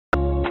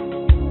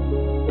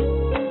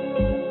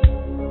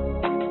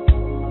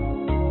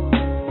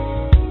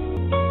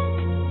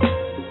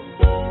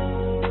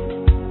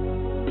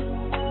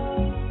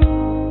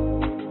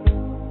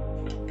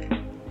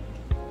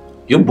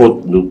You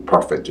both look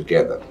perfect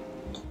together.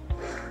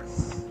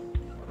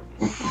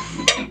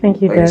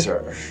 Thank you, Dad. Thank you,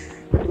 sir.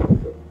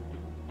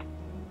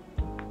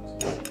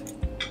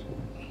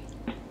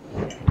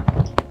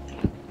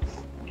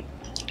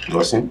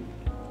 Gosin,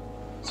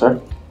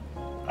 Sir?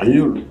 are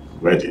you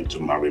ready to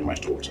marry my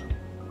daughter?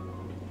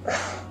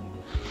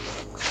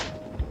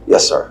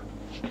 Yes, sir.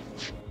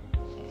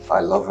 I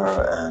love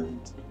her and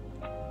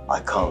I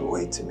can't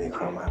wait to make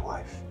her my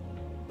wife.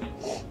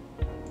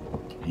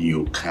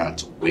 You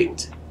can't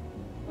wait.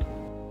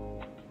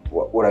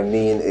 What I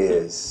mean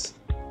is,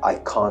 I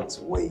can't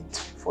wait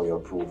for your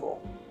approval.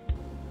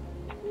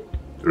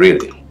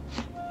 Really?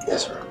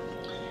 Yes, sir.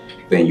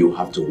 Then you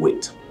have to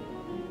wait.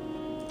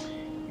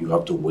 You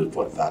have to wait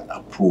for that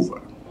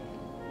approval.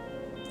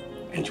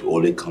 And you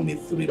only come in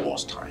 3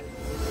 months' time.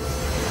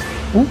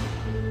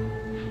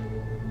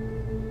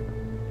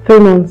 3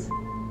 months?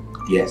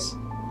 Yes.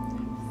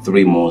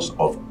 3 months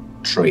of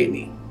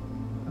training.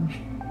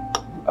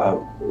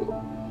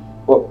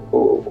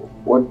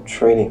 What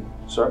training,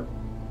 sir?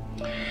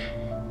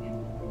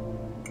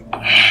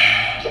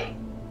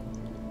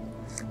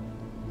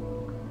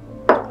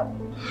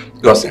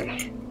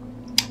 Gosin,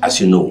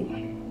 as you know,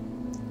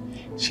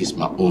 she's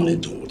my only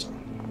daughter.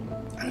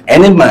 And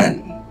any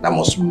man that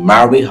must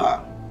marry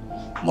her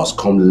must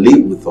come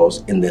live with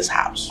us in this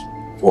house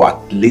for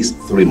at least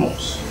 3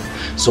 months.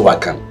 So I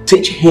can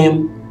teach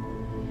him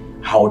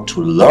how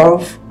to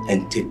love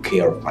and take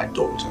care of my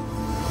daughter.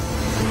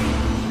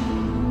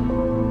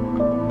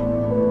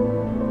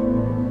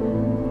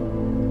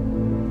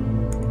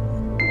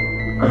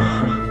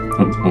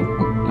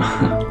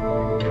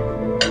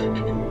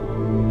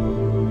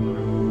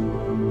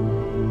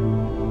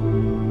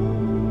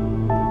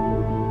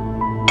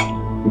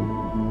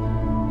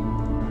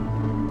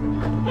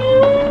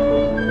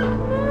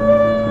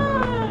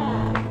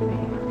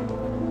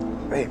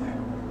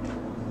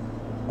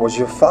 Was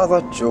your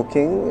father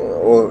joking,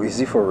 or is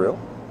he for real?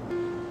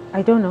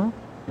 I don't know.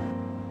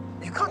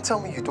 You can't tell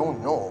me you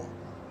don't know.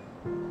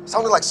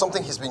 Sounded like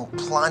something he's been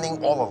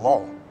planning all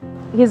along.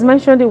 He's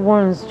mentioned it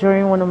once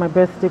during one of my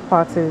birthday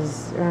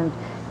parties, and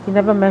he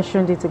never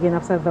mentioned it again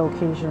after the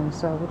occasion,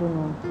 so I wouldn't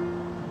know.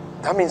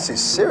 That means he's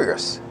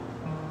serious.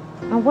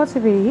 And what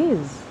if he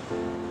is?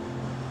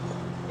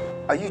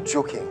 Are you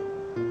joking?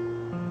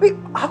 Wait,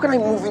 how can I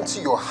move into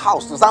your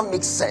house? Does that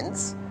make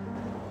sense?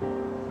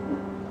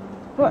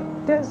 But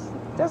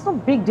there's no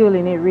big deal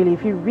in it, really.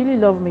 If you really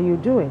love me, you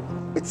do it.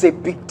 It's a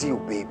big deal,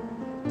 babe.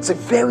 It's a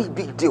very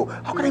big deal.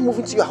 How can I move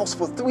into your house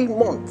for 3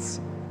 months?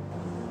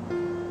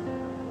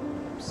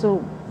 So,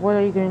 what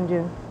are you going to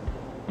do?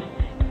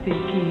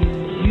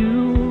 Thinking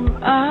you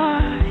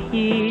are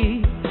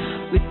here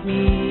with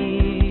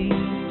me.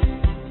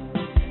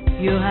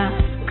 You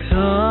have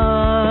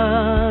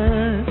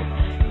caused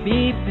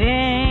me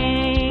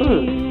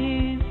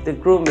pain. The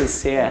groom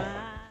is here.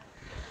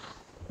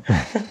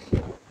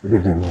 Good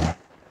evening, Ma.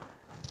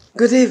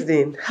 Good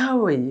evening.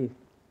 How are you?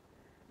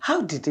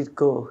 How did it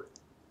go?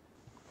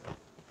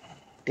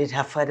 Did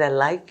her father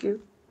like you?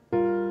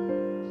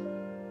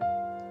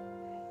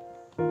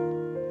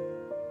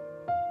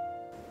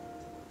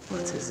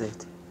 What is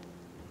it?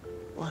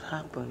 What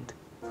happened?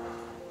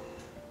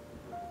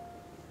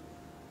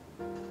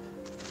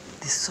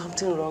 Did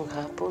something wrong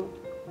happen?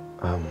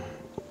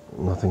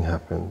 Nothing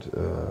happened.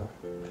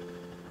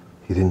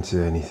 He didn't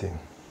say anything.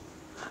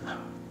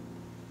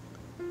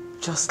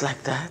 Just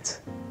like that?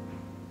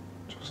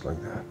 Just like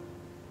that.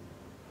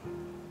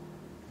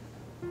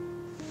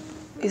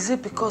 Is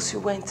it because you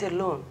went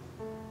alone?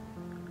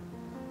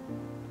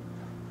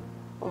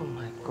 Oh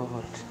my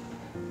God.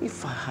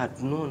 If I had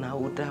known, I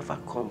would have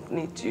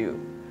accompanied you.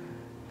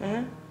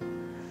 Eh?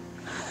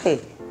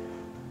 Hey.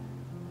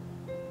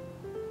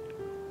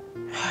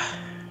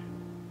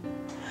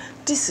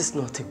 This is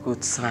not a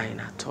good sign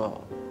at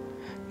all.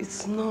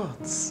 It's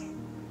not.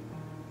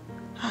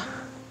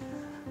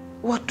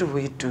 What do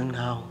we do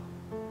now?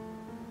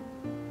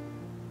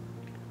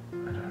 I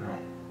don't know.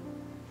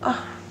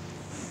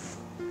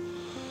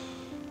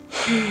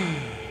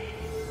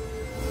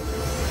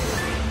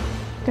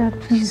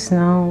 Dad, please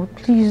now.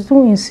 Please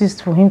don't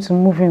insist for him to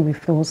move in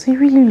with us. He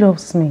really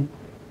loves me.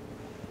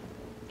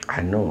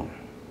 I know.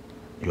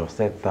 You've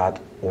said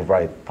that over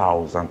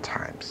 1,000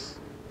 times.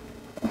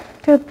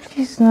 Dad,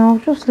 please now.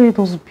 Just let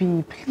us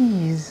be,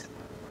 please.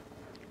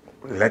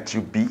 Let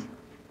you be?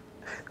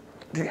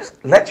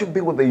 Let you be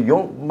with a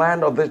young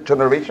man of this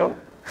generation?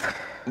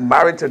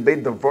 Married today,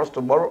 divorced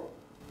tomorrow?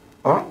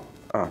 Huh?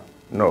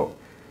 No.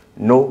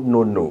 No,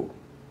 no, no.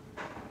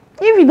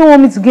 If you don't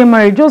want me to get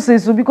married, just say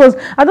so, because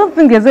I don't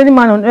think there's any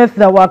man on earth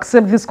that will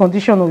accept this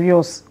condition of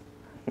yours.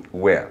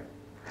 Well,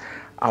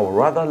 I would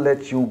rather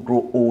let you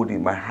grow old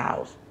in my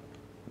house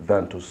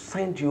than to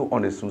send you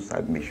on a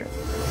suicide mission.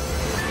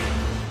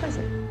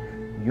 Listen,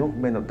 young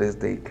men of this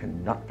day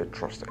cannot be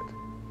trusted.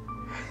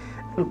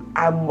 Look,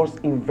 I must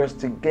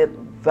investigate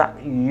that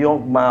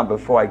young man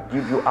before I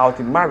give you out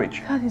in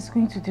marriage. That is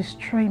going to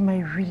destroy my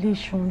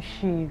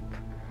relationship.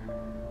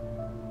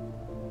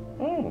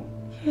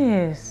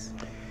 Yes.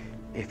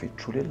 If he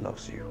truly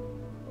loves you,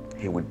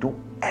 he would do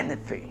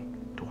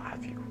anything to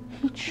have you.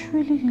 He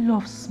truly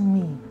loves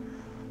me.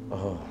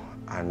 Oh,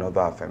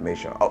 another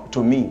affirmation. Oh,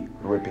 to me,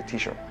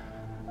 repetition.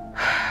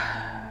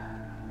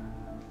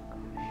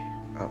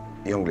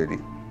 Young lady,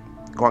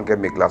 go and get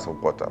me a glass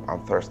of water.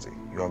 I'm thirsty.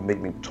 You have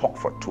made me talk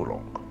for too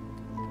long.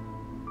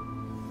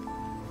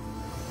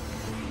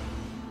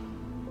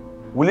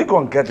 Will you go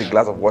and get a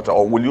glass of water,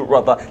 or will you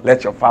rather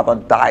let your father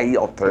die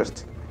of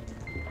thirst?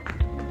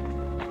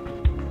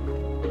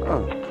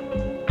 Oh.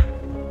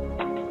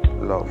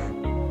 Love.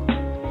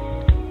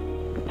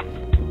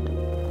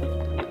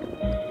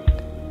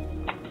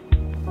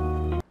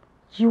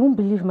 You won't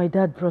believe my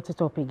dad brought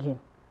it up again.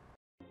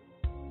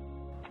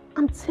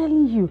 I'm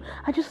telling you,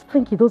 I just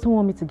think he doesn't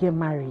want me to get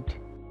married.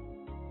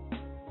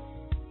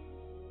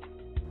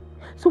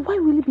 So why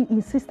will he be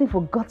insisting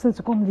for Godson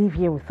to come live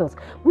here with us?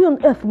 Where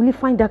on earth will he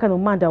find that kind of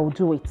man that will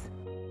do it?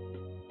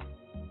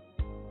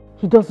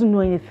 He doesn't know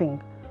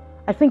anything.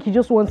 I think he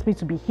just wants me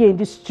to be here in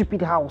this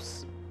stupid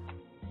house.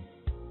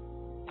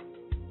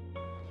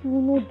 He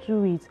will not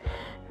do it.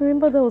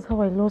 Remember, that was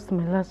how I lost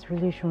my last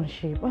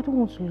relationship. I don't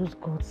want to lose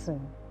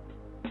Godson.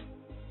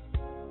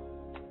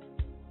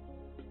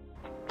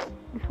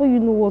 Before you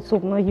know what's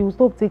up now, he will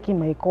stop taking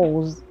my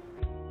calls.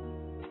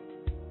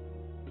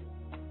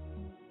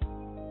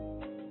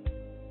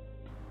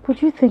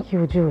 But you think he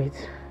will do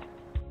it?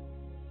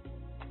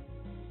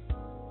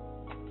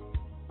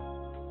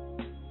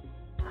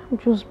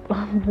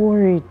 I'm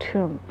worried.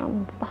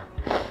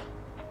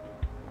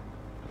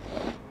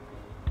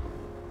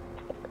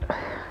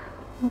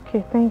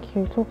 Okay, thank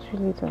you. Talk to you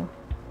later.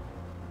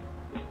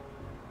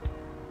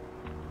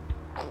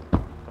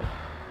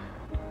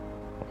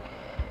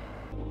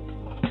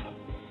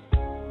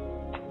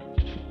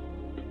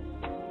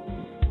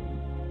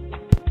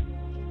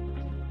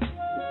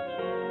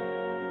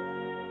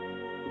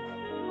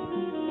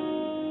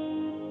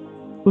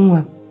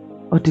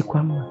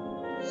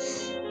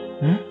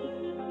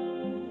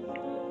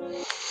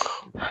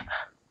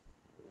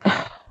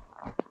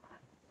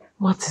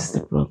 What is the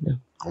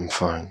problem? I'm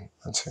fine,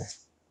 Auntie.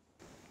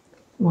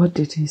 What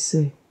did he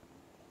say?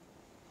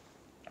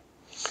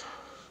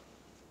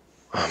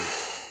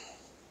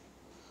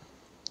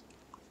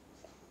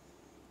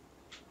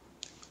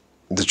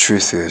 The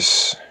truth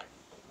is,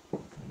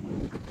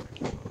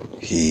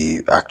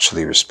 he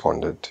actually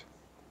responded.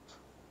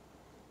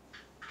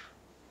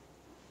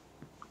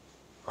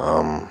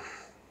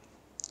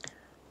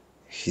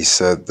 He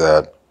said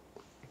that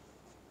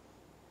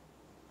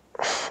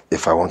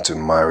if I want to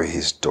marry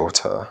his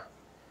daughter,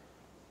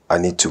 I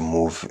need to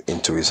move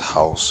into his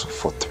house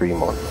for 3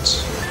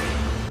 months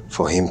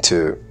for him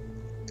to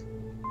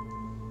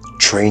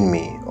train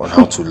me on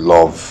how to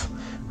love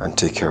and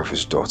take care of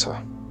his daughter.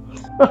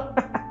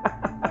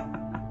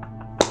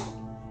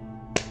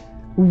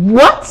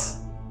 What?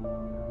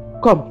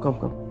 Come.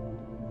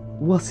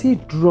 Was he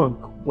drunk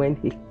when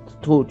he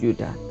told you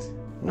that?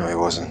 No, he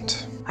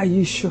wasn't. Are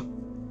you sure?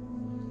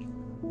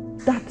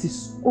 That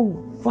is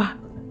over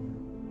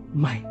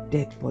my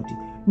dead body.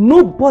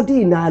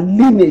 Nobody in our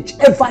lineage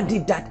ever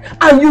did that,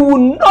 and you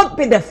will not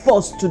be the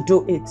first to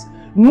do it.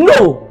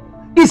 No,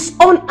 it's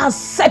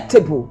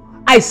unacceptable.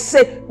 I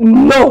say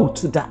no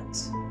to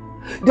that.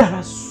 There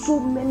are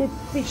so many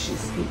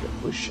fishes in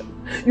the ocean.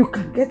 You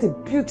can get a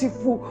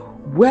beautiful,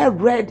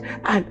 well-read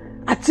and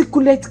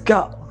articulate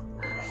girl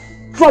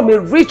from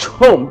a rich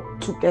home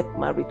to get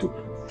married to.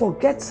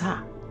 Forget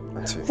her.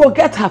 Auntie.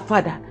 Forget her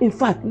father. In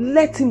fact,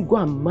 let him go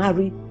and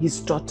marry his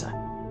daughter.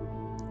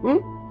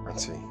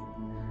 Auntie,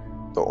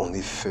 the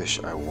only fish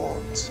I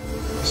want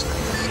is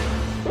Christ.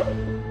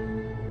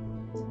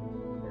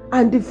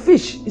 And the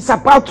fish is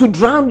about to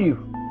drown you.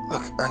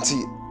 Look,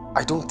 Auntie,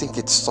 I don't think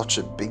it's such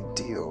a big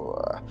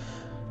deal.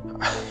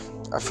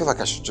 I feel like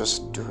I should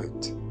just do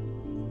it.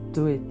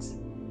 Do it.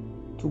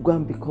 To go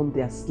and become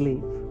their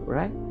slave,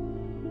 right?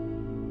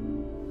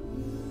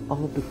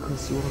 All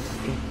because you want to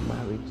get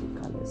married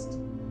to Callisto.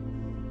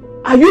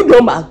 Are you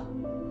normal?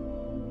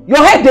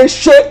 Your head they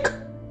shake.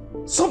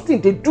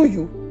 Something they do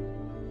you.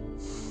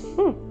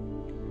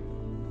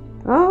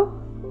 Oh,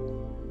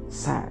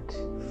 sad.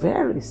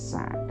 Very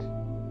sad.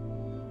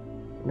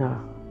 No.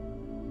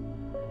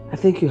 I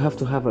think you have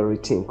to have a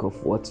rethink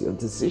of what your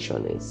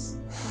decision is.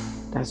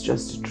 That's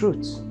just the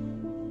truth.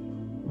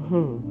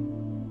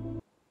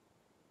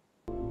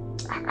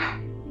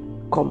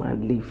 Come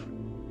and live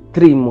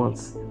 3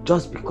 months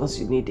just because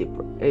you need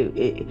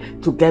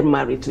to get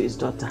married to his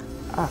daughter.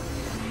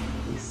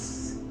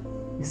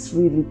 It's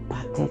really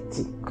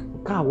pathetic.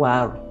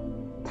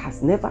 It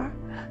has never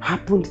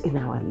happened in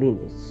our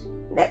lineage.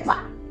 Never.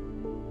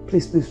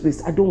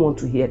 Please, I don't want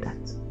to hear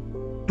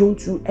that.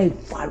 Don't you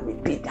ever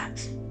repeat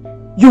that.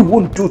 You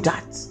won't do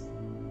that.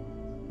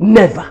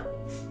 Never.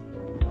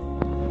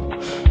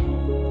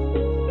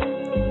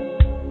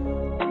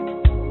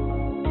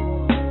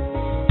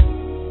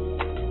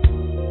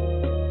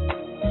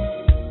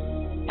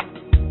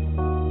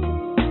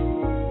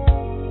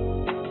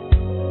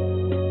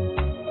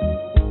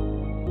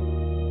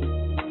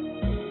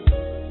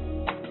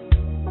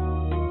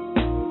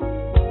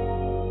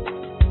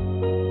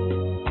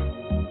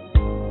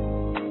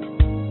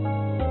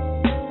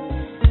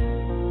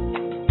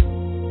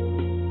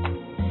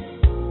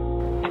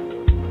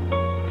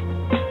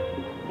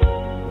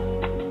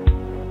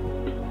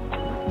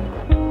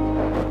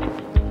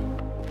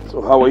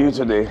 How are you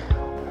today?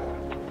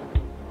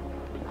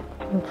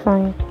 I'm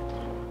fine.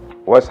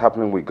 What's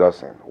happening with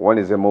Gussin? When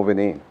is he moving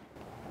in?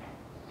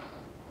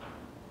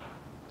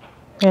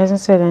 He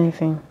hasn't said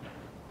anything.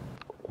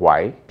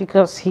 Why?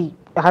 Because he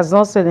has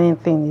not said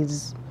anything.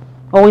 He's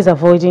always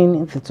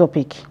avoiding the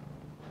topic.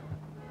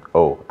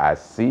 Oh, I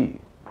see.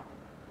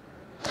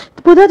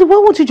 But Daddy, why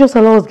won't you just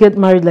allow us get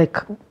married like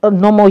a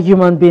normal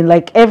human being,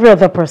 like every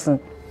other person?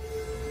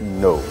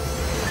 No.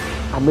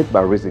 I made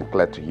my reason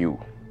clear to you.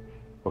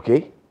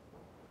 Okay?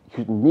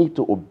 You need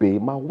to obey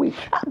my wish.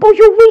 But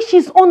your wish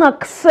is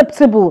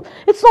unacceptable.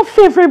 It's not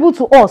favorable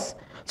to us.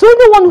 To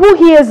anyone who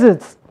hears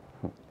it.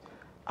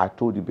 I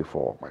told you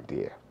before, my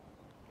dear.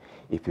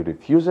 If he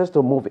refuses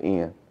to move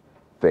in,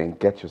 then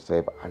get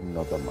yourself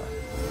another man.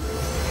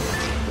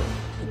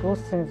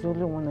 Gustin is the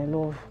only one I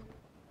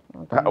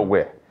love.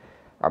 Where?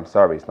 I'm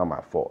sorry, it's not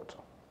my fault.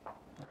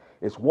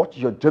 It's what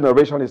your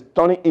generation is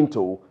turning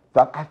into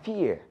that I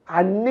fear.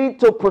 I need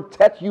to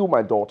protect you,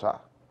 my daughter.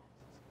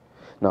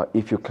 Now,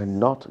 if you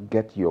cannot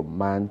get your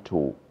man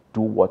to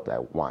do what I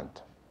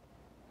want,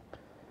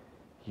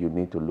 you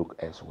need to look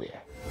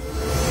elsewhere.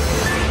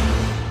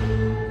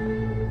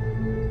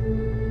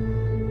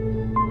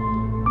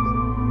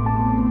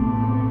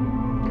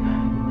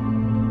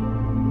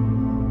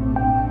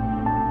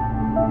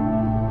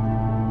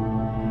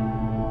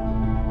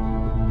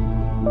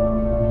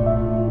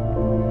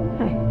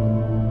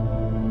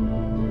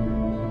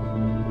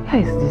 Where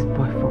is this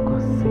boy, for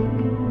God's sake?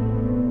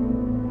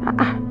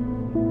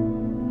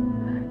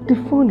 The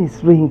phone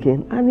is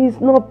ringing and he's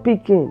not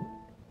picking.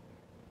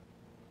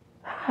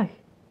 Hi.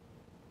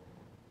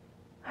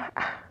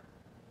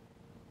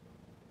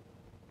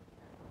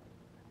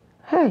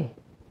 Hey,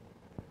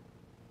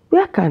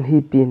 where can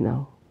he be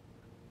now?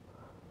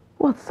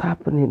 What's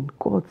happening?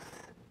 God,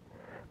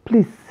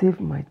 please save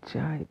my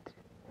child.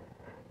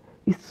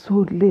 It's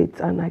so late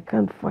and I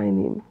can't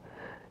find him.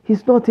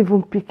 He's not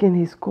even picking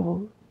his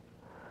call.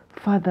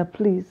 Father,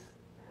 please,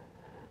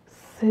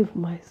 save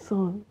my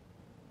son.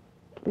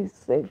 Please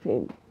save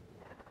him.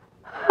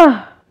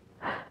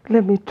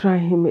 Let me try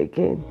him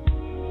again.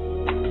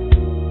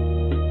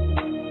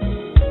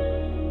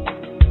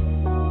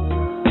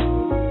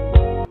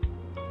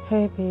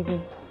 Hey, baby.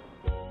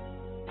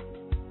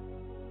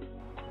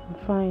 I'm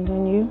fine,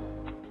 and you?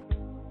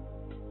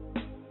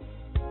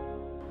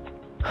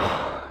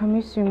 I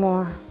miss you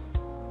more.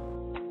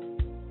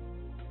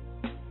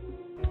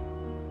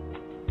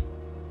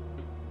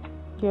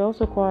 You're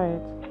also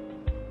quiet.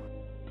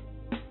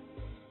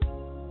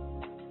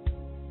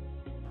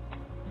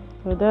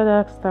 Your dad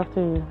asked after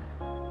you.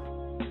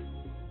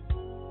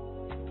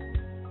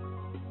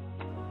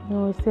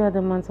 No, he's still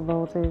adamant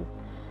about it.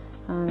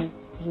 And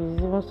he's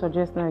even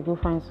suggesting I go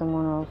find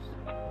someone else.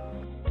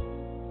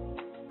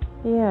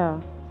 Yeah.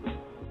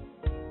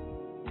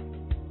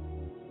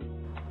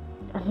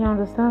 He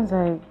understands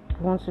I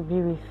want to be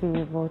with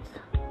you, but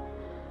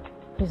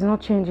he's not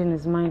changing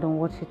his mind on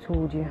what he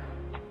told you.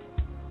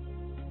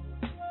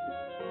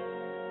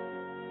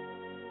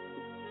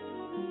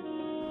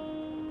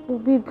 Well,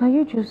 babe, can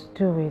you just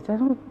do it? I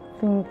don't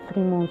think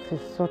 3 months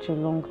is such a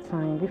long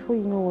time. Before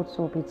you know what's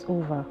up, it's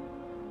over.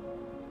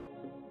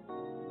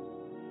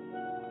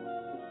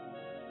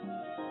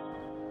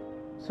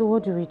 So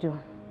what do we do?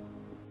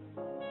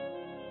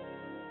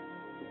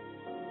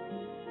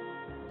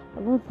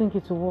 I don't think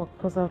it will work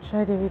because I've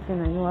tried everything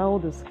I know. All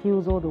the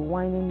skills, all the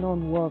whining,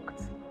 none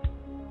worked.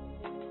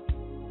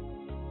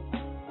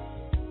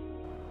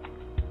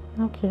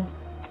 Okay.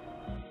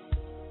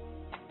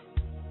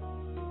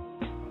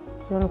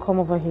 You want to come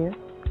over here?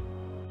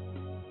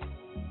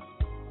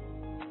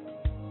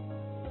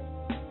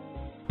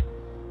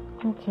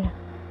 Okay.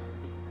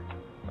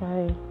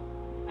 Bye.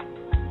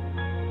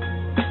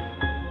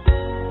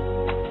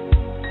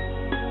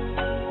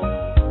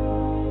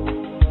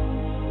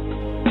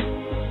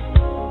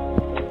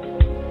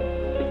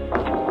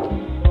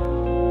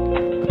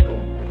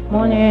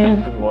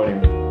 Morning. Good morning.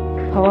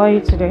 How are you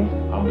today?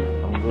 I'm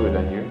good,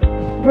 and you?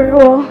 Very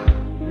well.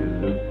 You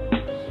look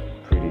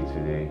pretty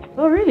today.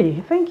 Oh,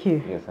 really? Thank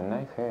you. Yes, a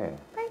nice hair.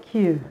 Thank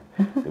you.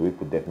 The wig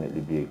could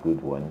definitely be a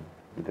good one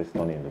with a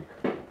stunning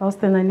look.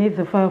 Austin, I need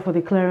the file for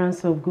the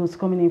clearance of goods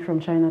coming in from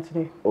China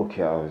today.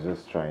 Okay, I was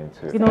just trying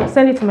to... You know,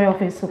 send it to my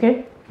office,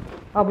 okay?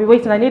 I'll be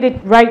waiting. I need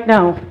it right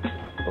now.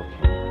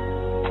 Okay.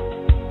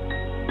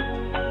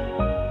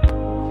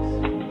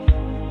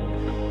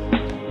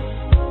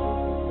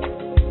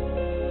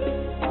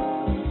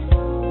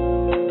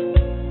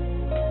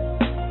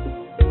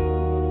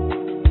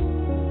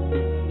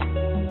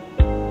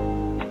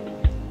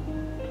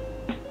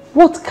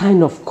 What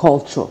kind of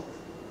culture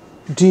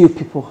do you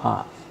people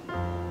have?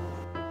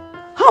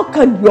 How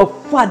can your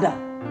father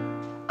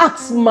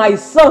ask my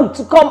son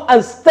to come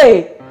and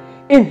stay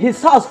in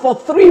his house for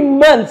 3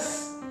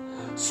 months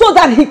so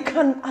that he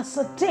can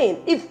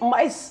ascertain if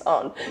my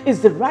son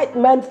is the right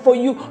man for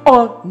you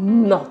or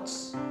not?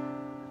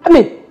 I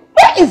mean,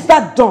 where is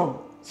that done?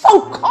 It's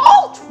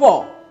uncalled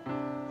for.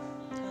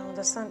 I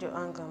understand your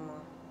anger,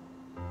 Mom.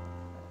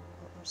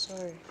 I'm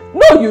sorry.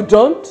 No, you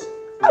don't.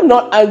 I'm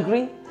not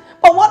angry.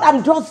 But what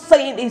I'm just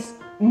saying is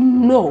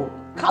no.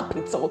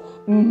 Capital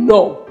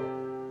no.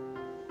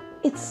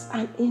 It's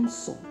an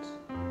insult.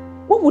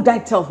 What would I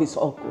tell his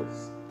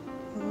uncles?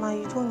 Ma,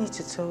 you don't need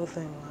to tell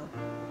them.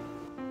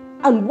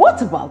 And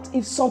what about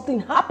if something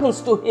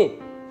happens to him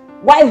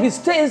while he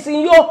stays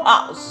in your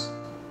house?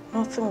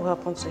 Nothing will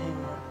happen to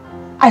him.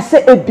 I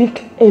say a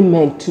big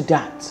amen to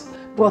that.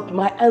 But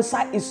my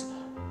answer is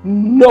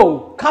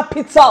no.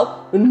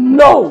 Capital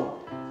no.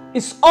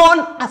 It's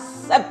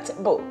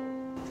unacceptable.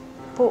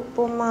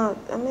 But Ma,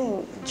 I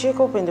mean,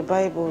 Jacob in the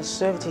Bible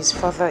served his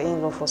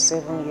father-in-law for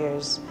 7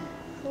 years.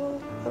 I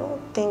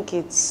don't think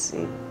it's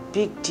a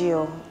big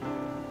deal.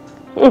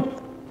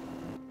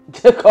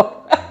 Jacob.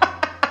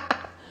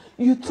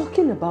 You're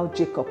talking about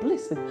Jacob.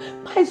 Listen,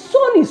 my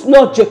son is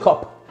not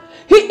Jacob.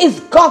 He is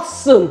God's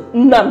son,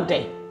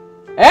 Nnamdi.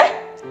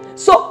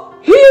 So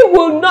he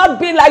will not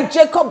be like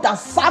Jacob that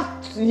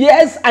served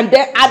years and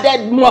then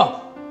added more.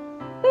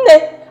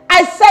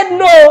 I said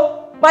no.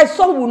 My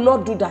son will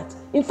not do that.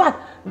 In fact,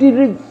 the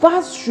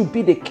reverse should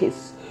be the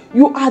case.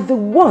 You are the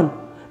one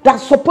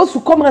that's supposed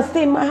to come and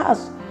stay in my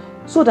house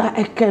so that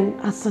I can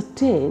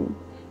ascertain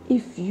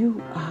if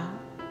you are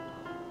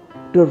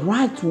the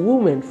right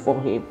woman for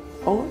him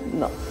or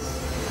not.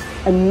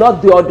 And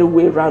not the other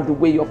way around, the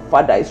way your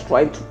father is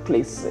trying to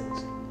place it.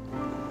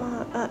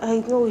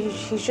 I know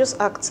he's just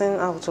acting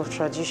out of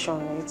tradition.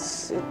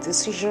 It's a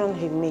decision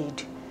he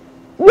made.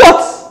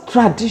 What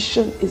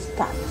tradition is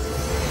that?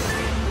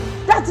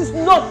 That is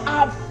not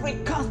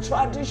Africa's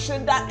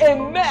tradition that a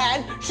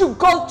man should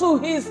go to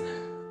his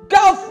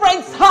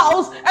girlfriend's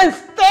house and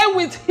stay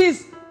with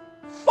his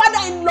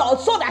father-in-law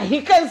so that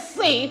he can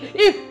see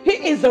if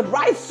he is the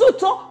right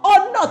suitor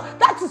or not.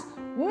 That is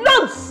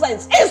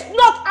nonsense. It's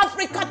not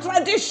Africa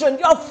tradition.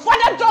 Your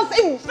father just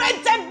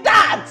invented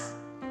that.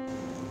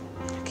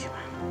 Okay,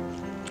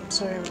 ma'am. I'm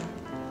sorry, ma'am.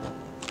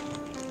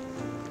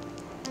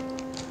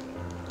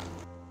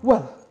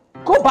 Well,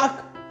 go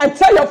back and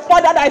tell your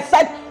father that I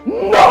said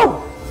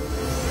no.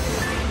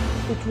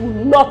 It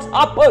will not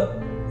happen.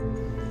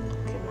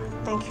 Okay,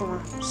 ma'am. Thank you,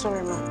 ma'am.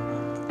 Sorry, ma'am.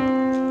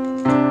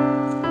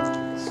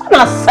 It's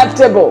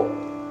unacceptable.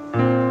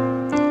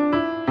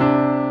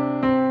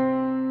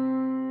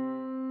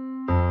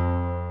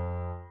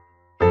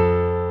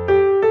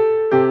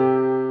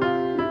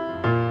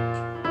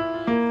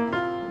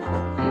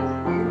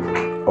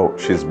 Oh,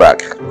 she's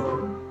back.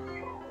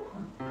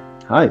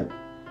 Hi.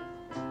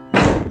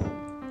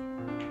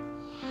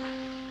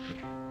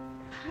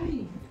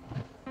 Hi.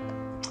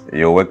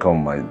 You're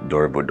welcome, my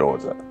adorable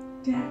daughter.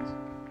 Dad,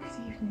 good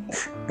evening.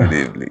 Good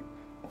evening.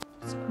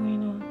 What's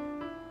going on?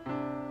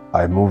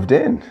 I moved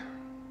in.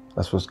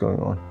 That's what's going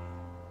on.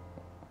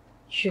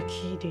 You're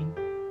kidding.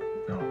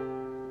 No.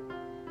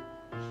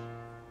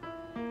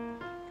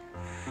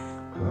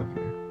 I love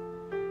you.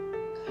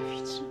 Love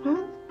you too,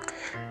 man.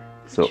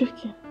 So,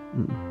 Joking.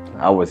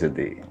 how was your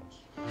day?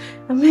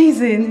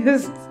 Amazing.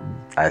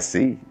 I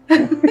see.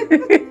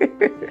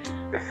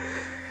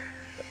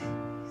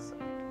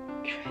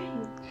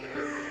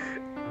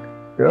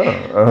 Yeah.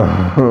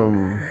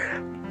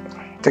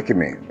 Take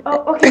him in.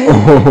 Oh, okay.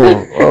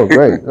 Oh,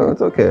 great. No,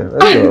 it's okay.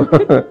 Let's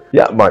go.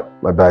 Yeah,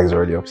 my bag's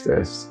already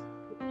upstairs.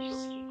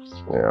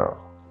 Yeah.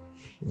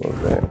 What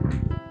was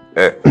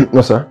that?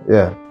 No, sir.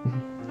 Yeah.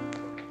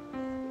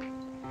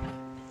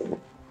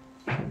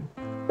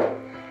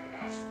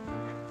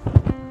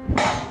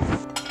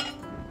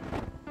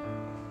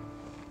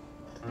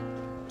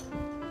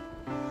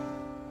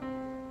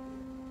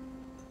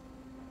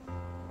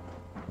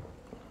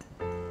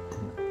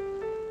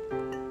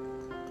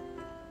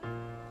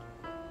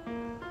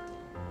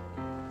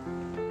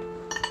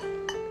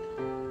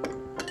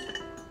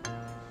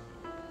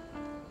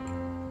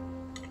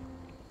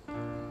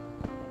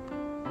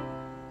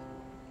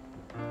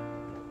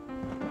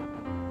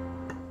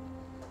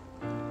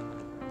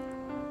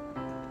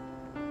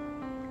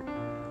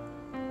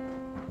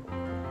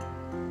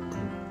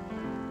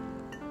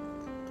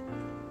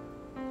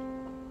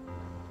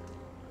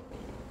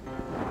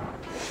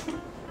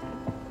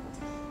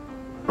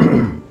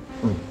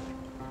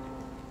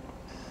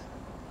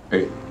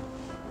 Hey.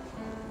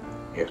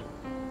 Here.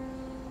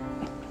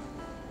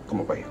 Come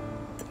over here.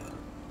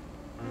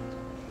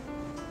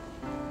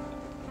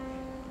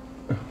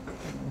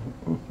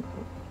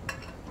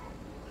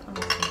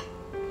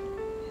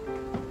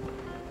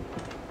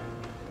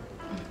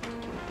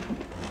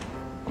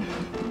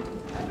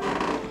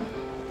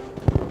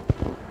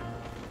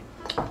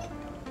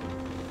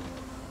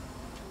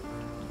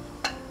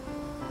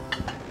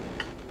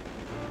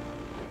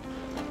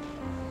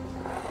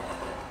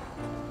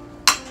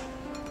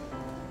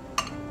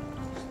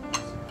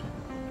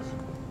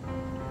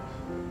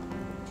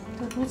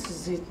 What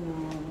is it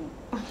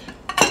now?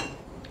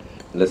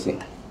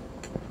 Listen,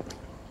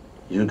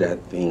 you guys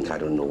think I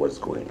don't know what's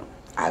going on.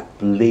 I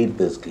played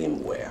this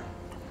game well,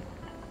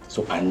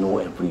 so I know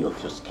every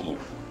of your scheme.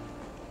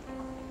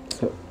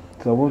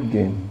 So what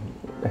game?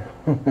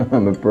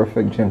 I'm a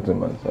perfect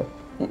gentleman, sir.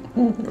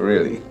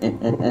 Really?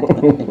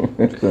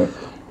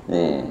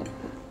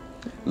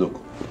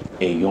 Look,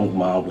 a young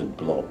man with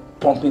blood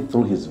pumping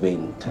through his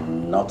vein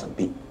cannot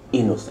be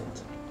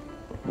innocent.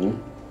 Hmm?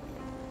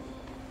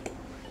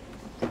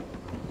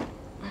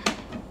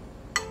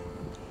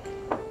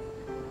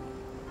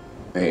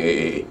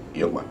 Hey,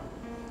 young man.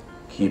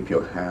 Keep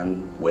your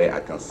hand where I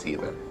can see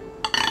them.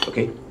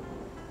 Okay?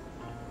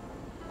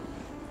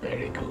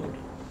 Very good.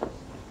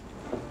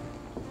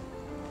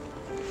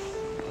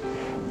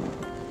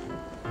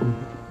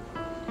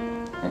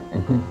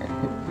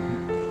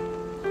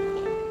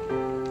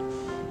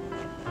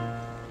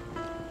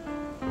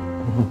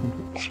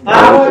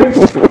 Are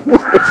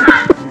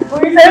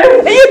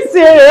you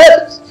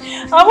serious?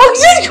 I'm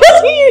actually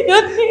calling you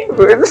your name.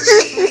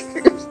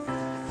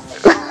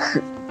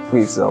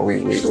 Wait, sir,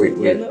 wait.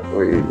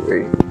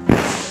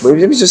 But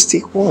let me just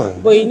take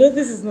one. But you know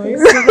this is not easy.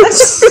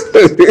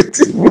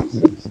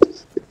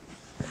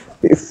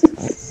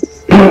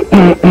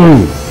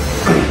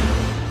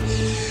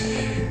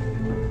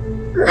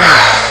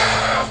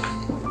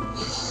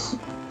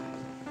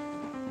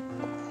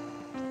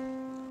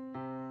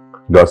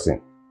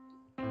 Dawson.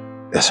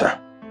 Yes, sir.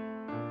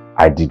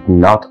 I did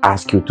not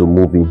ask you to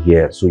move in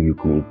here so you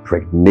can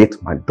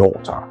impregnate my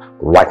daughter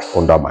right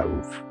under my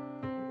roof.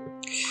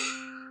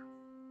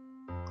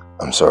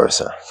 I'm sorry,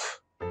 sir.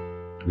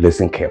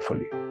 Listen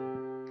carefully.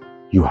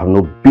 You have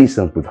no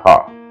business with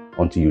her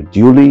until you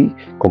duly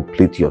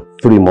complete your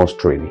 3 months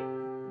training.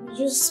 We're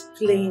just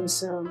playing,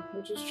 sir.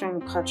 We're just trying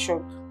to catch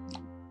up.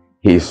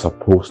 He is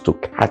supposed to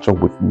catch up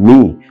with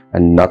me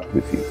and not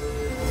with you.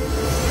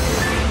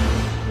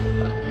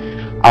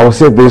 I will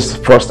say this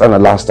first and the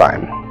last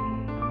time.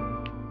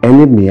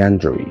 Any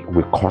meandering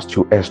will cost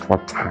you extra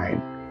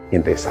time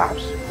in this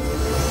house.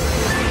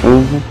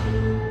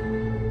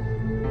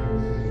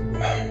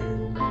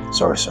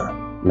 Sorry, sir.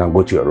 Now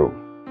go to your room.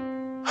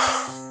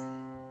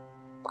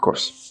 Of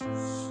course.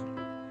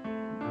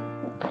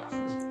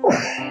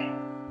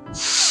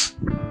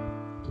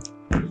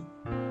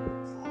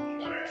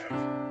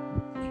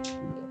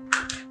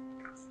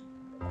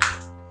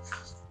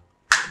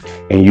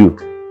 And you,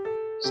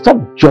 stop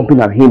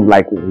jumping at him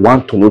like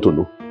one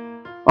tono.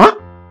 Huh?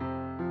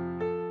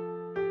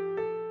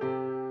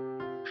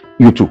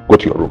 You two, go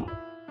to your room.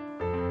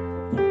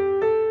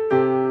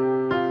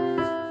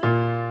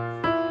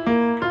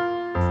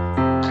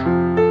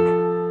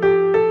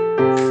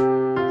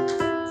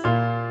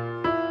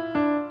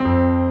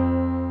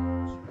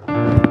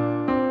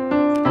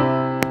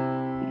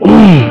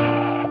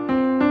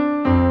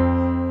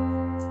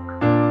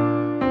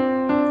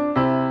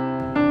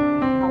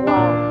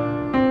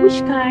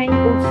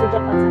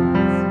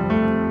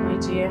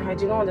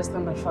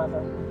 Understand my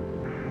father.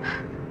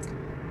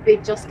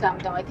 Babe, just calm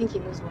down. I think he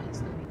knows what he's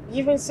doing.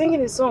 You've been singing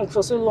his song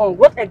for so long.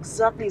 What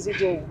exactly is he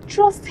doing?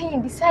 Trust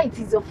him. Besides,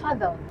 he's your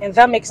father. And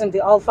that makes him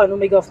the alpha and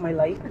omega of my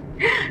life.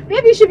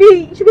 Maybe you should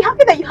be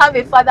happy that you have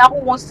a father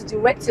who wants to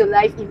direct your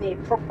life in a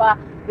proper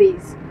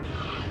base.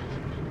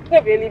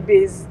 Not really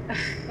base.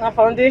 Not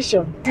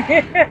foundation.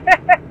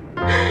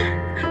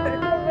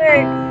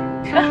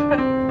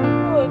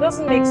 No, it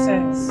doesn't make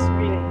sense.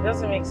 Really, it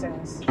doesn't make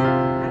sense.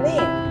 I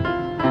mean,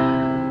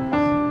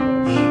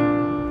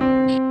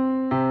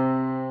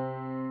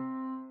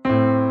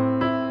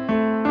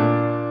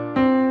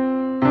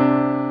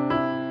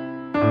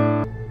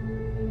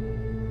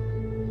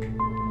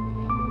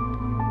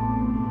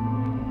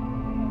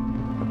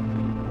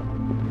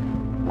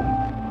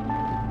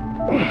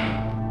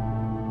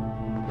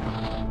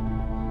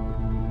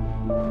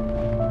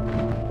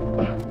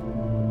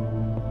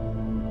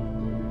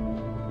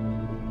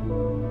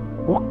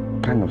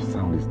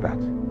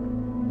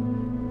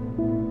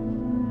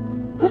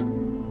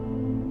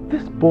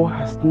 boy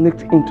has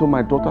sneaked into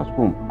my daughter's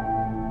room.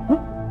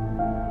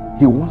 Huh?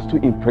 He wants to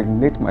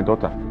impregnate my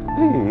daughter.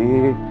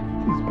 Hey,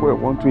 this boy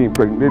wants to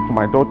impregnate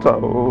my daughter.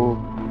 Oh,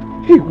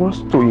 he wants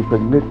to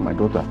impregnate my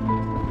daughter.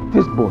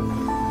 This boy.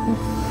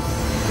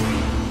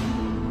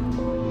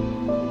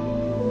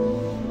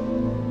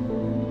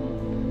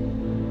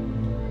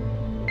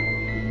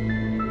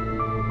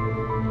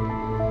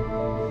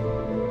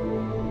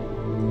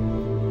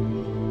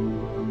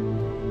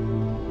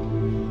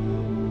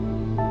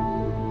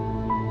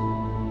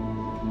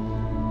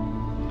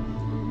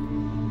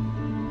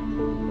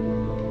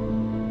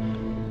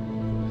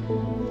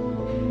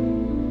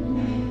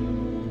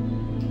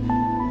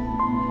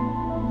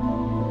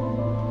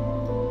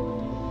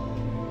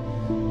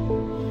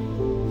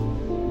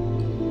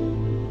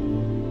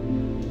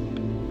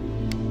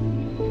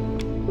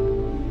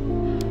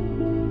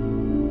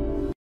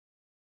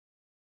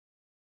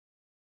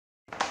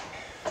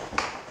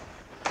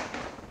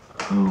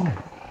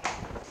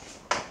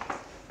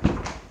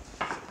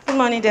 Good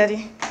morning,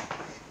 Daddy.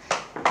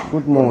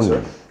 Good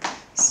morning.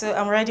 So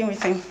I'm riding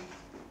with him.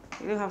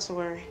 You don't have to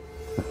worry.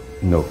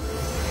 No.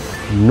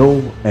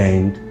 No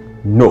and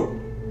no.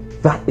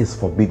 That is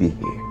forbidden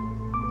here.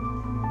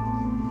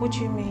 What do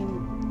you mean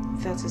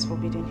that is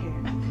forbidden here?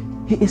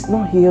 He is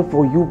not here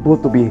for you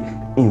both to be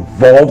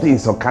involved in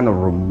some kind of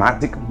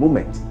romantic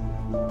moment.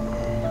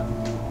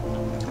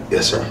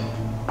 Yes, sir.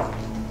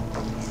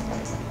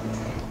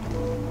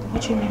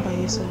 What do you mean by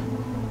yes, sir?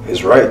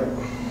 He's right.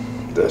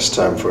 There's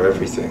time for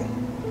everything.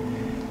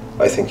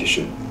 I think you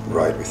should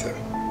ride with him.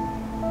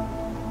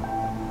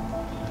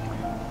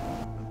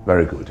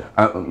 Very good.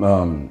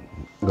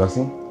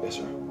 Gussie? Yes,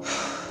 sir.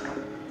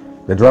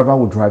 The driver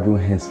will drive you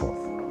henceforth.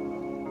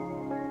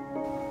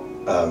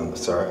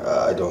 Sir,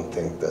 I don't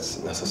think that's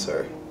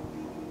necessary.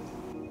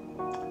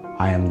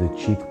 I am the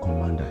chief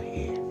commander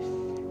here.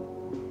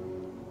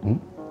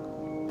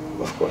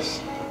 Of course.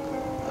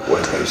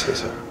 Whatever you say,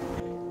 sir.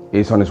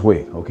 He's on his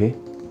way, okay?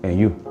 And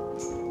you?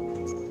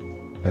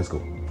 Let's go.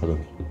 Follow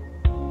me.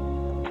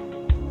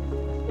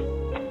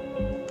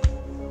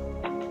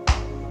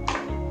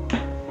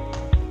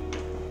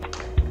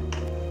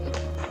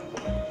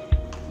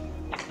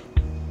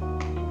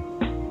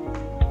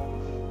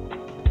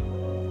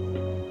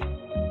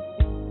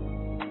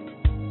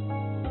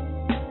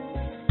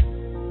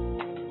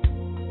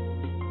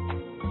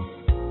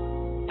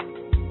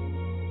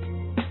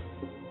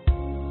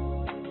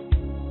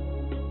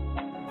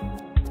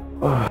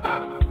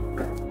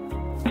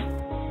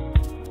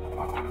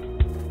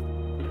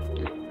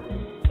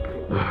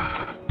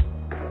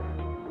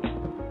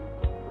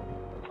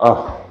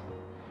 Oh,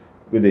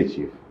 good day,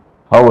 Chief.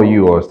 How are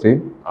you,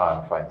 Austin?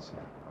 I'm fine, sir.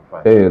 I'm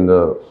fine. Hey, and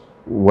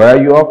where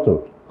are you off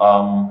to?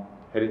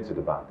 Heading to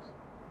the bank.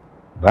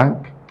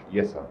 Bank?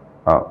 Yes, sir.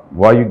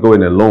 Why are you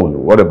going alone?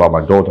 What about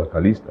my daughter,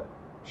 Calista?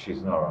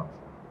 She's not around.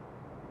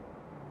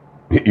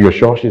 You're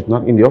sure she's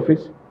not in the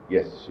office?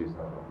 Yes, she's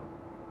not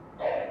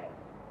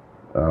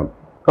around.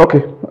 Okay.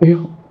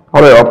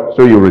 Hurry up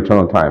so you return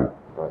on time.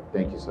 Right,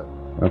 thank you, sir.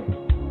 Okay.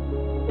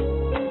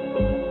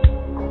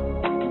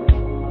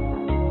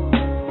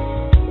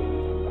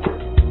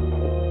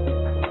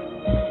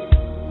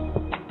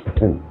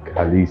 And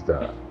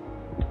Calista.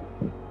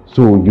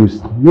 So you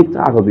sneaked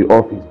out of the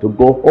office to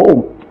go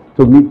home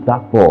to meet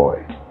that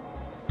boy.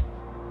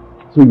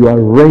 So you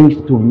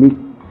arranged to meet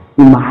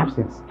in my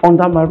absence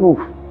under my roof.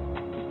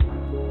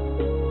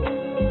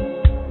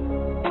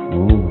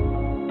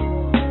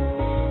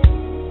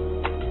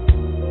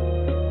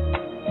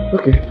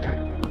 Okay.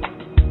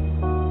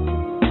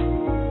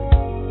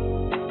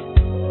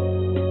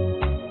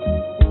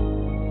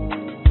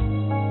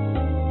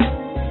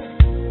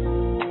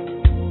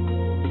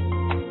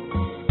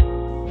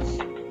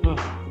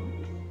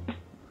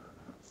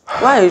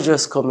 Why are you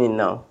just coming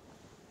now?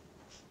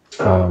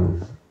 I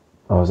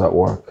was at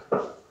work.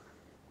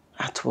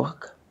 At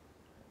work?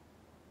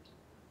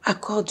 I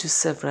called you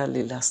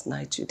severally last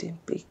night. You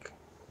didn't pick.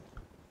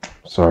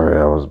 Sorry,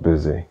 I was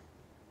busy.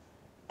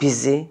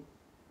 Busy?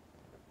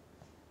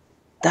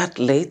 That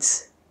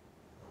late?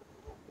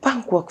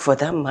 Bank work for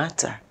that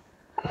matter.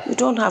 You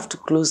don't have to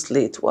close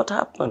late. What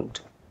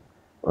happened?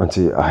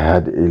 Auntie, I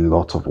had a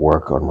lot of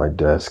work on my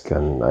desk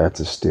and I had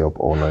to stay up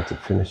all night to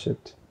finish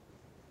it.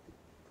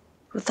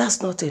 But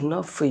that's not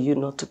enough for you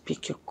not to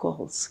pick your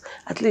calls.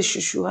 At least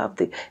you should have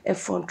the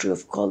effrontery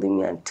of calling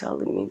me and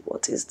telling me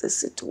what is the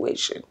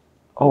situation.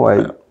 Oh,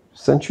 I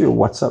sent you a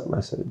WhatsApp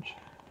message.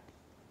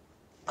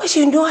 But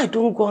you know I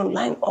don't go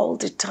online all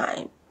the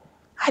time.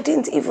 I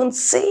didn't even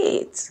see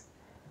it.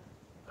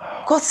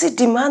 God, it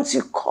demands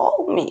you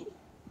call me.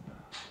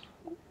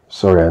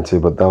 Sorry, Auntie,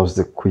 but that was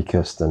the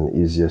quickest and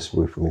easiest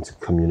way for me to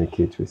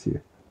communicate with you.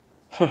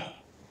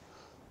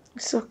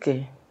 It's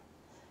okay.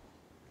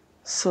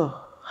 So,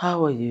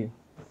 how are you?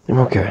 I'm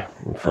okay.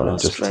 I'm fine. You're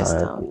not Just stressed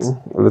tired. out?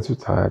 A little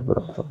tired, but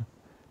I'm fine.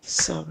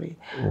 Sorry.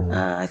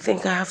 I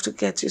think I have to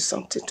get you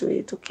something to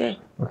eat, okay?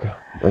 Okay.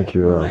 Thank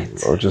you.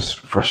 Right. I'll just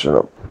freshen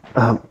up.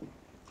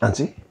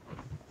 Auntie?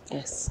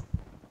 Yes.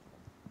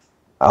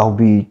 I'll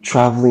be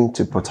traveling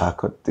to Port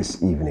Harcourt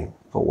this evening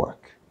for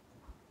work.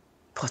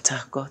 Port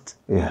Harcourt?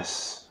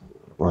 Yes.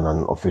 On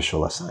an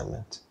official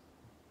assignment.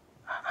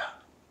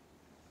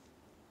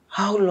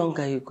 How long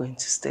are you going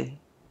to stay?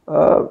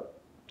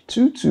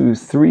 2 to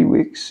 3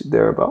 weeks,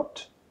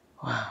 thereabout.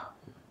 Wow.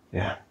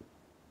 Yeah.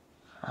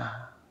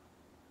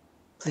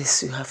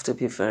 Please, you have to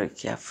be very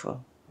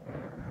careful.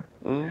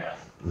 Do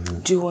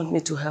you want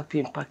me to help you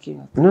in packing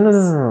your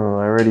things? No.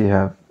 I already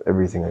have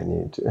everything I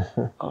need.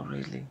 Oh,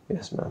 really?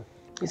 Yes, ma'am.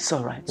 It's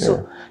all right. Yeah.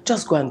 So,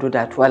 just go and do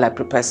that while I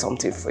prepare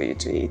something for you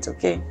to eat,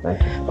 okay?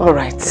 Thank you. All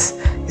right.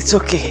 It's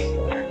okay.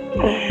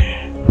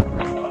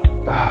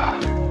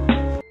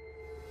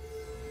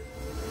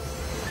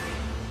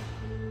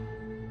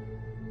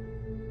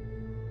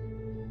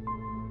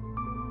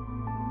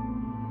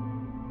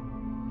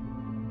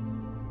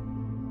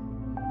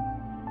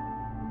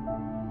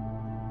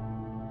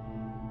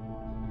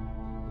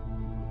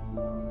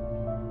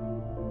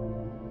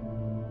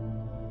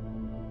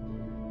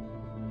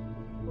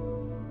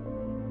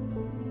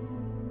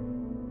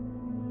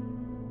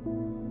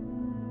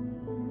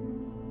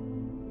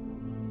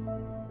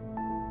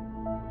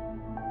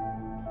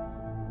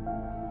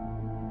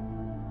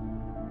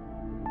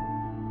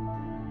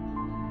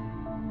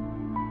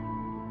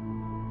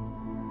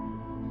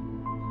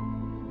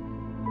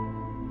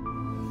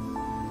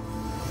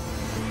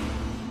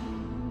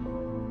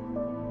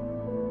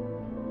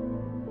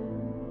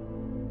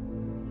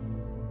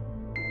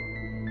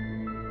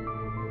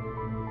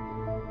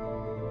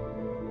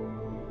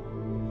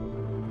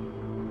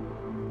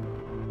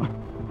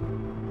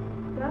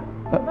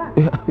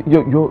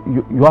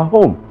 You are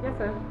home? Yes,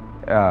 sir.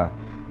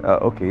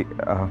 Okay.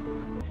 Are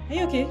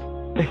you okay?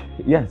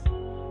 Yes.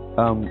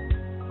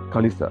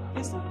 Kalista.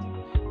 Yes, sir.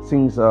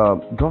 Since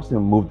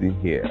Gosling moved in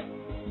here,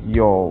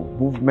 your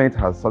movement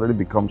has suddenly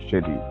become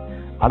shady.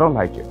 I don't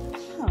like it.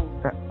 How?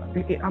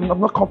 I'm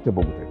not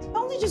comfortable with it. I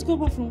only just go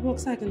back from work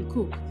so I can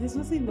cook. There's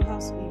nothing in the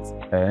house to eat.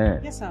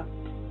 Yes, sir.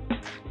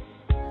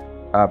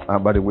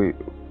 By the way,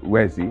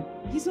 where is he?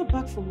 He's not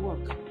back from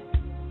work.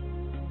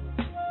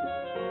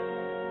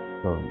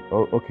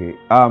 Okay.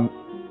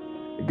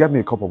 Get me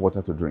a cup of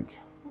water to drink.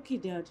 Okay,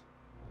 Dad.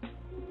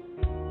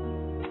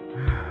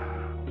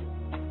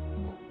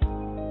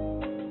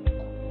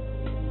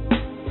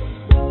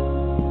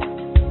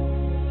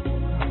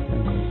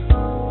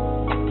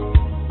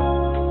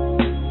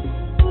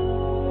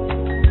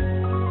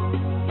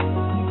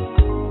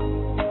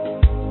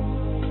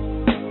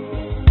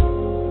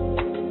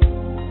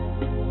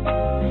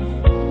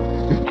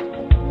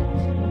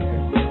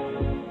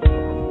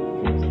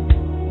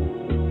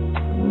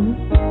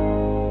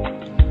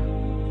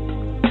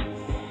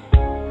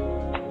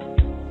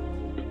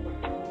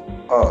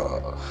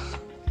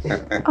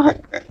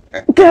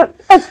 Dad,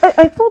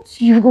 I thought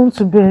you were going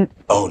to bed.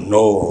 Oh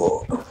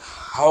no.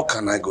 How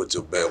can I go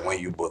to bed when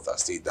you both are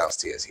still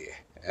downstairs here?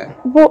 Eh?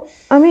 But,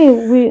 I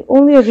mean, we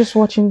only are just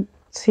watching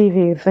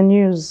TV, the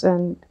news,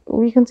 and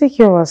we can take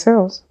care of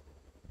ourselves.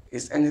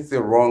 Is anything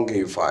wrong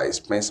if I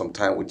spend some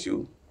time with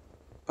you?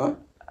 Huh?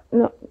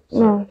 No,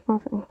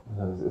 nothing.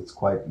 It's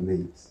quite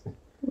late.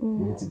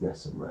 You need to get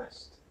some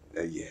rest.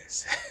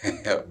 Yes.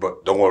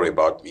 But don't worry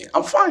about me.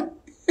 I'm fine.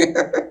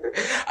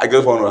 I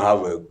just want to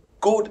have a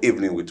good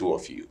evening with two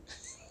of you.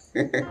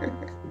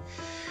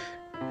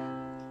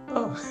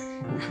 Oh,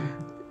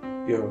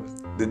 yo,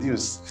 the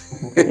news.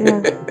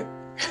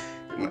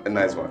 Yeah. A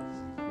nice one.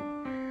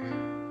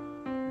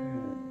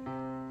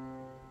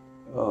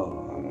 Oh.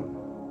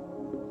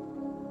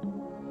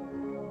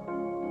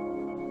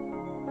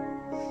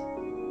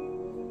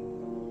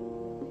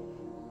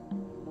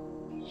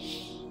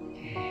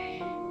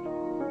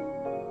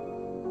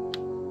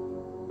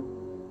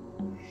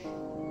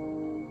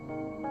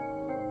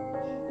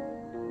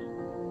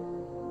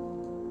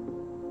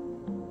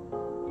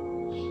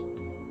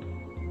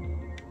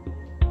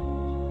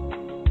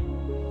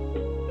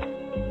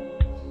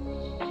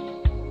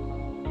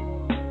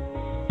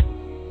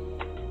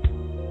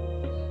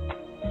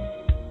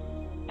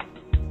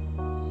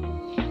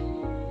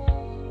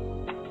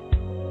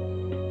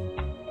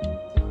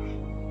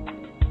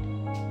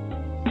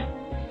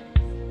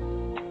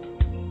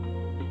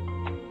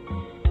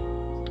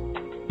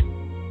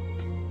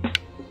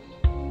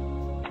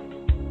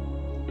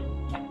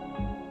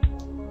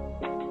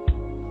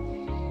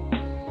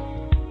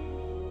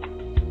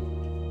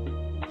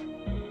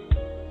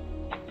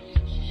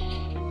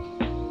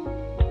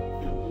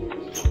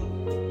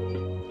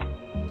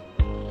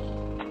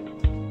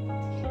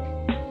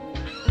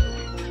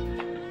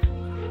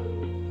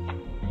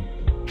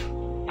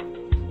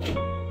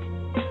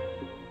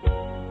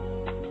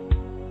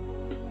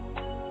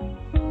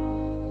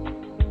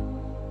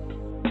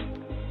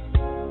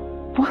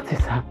 What is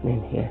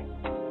happening here?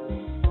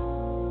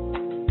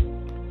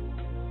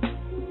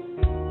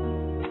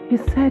 He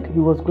said he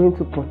was going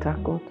to Port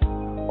Harcourt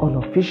on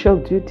official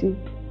duty,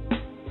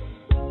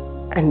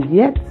 and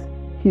yet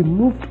he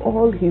moved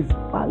all his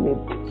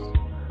valuables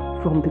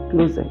from the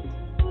closet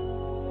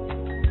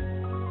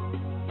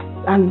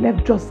and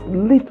left just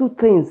little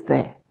things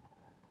there.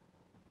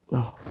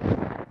 No,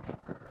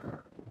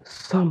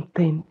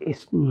 something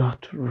is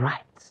not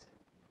right.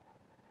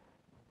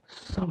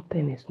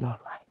 Something is not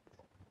right.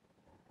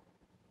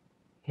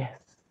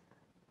 Yes,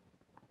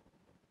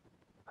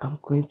 I'm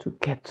going to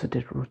get to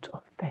the root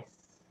of this.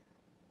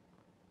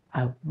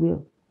 I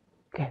will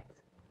get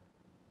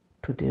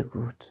to the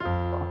root of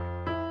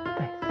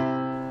this.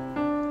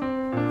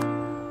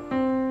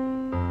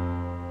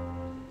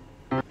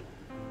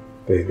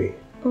 Baby,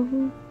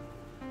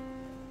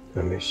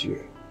 I miss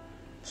you.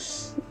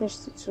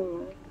 Miss you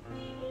too,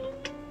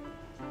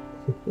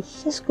 man.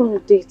 Let's go on a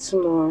date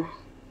tomorrow.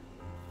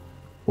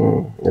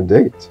 A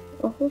date?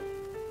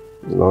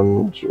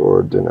 Lunch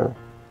or dinner?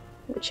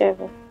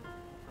 Whichever.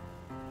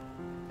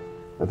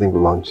 I think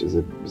lunch is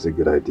a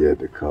good idea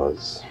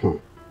because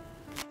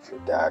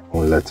Dad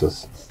won't let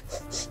us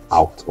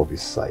out of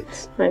his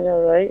sight. I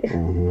know, right? I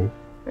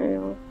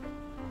know.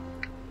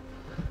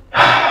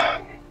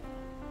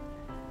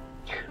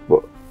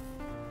 But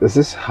is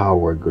this how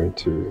we're going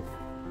to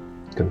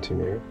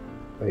continue?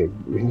 Like,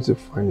 we need to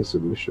find a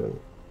solution.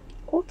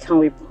 What can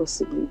we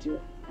possibly do?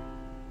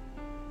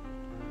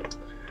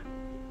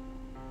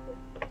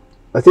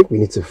 I think we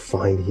need to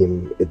find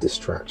him a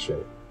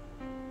distraction.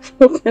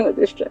 What kind of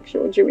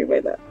distraction? What do you mean by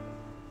that?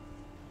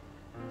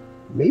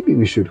 Maybe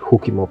we should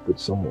hook him up with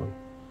someone.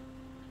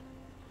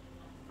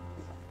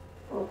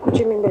 What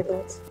do you mean by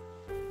that?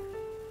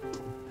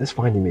 Let's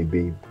find him a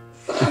babe.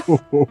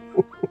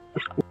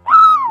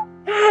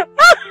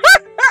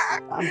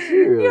 I'm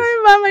serious. You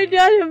remember my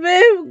dad,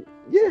 babe?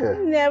 Yeah.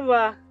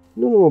 Never.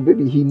 No,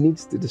 baby, he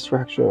needs the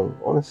distraction,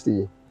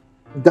 honestly.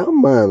 That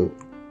man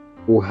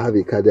will have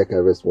a cardiac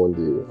arrest one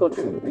day. God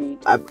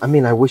forbid. I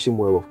mean, I wish him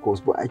well, of course,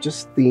 but I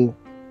just think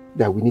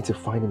that we need to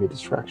find him a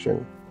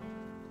distraction.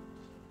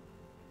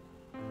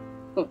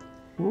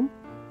 Hmm?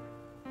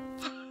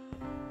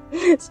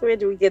 So where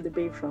do we get the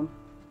babe from?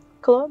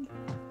 Club?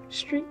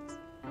 Street?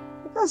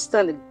 I can't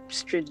stand a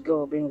street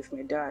girl being with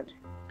my dad.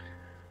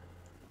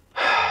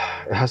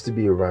 It has to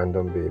be a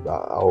random babe.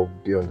 I'll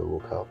be on the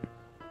lookout.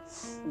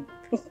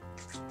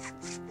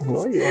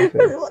 No, you're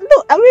laughing.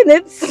 No, I mean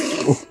it's...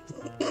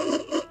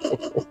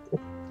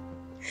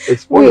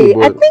 It's funny,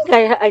 wait, I think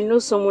I know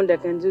someone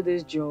that can do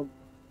this job.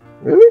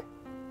 Really?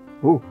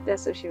 Who?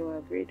 That's if she will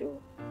agree though.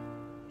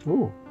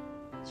 Who?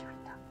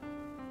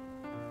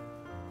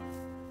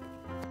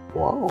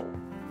 Wow.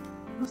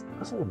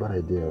 That's not a bad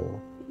idea.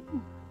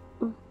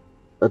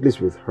 At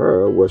least with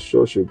her, we're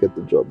sure she'll get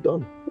the job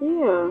done.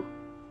 Yeah.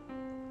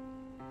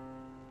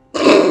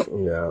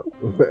 Yeah.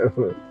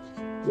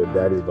 Your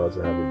daddy's about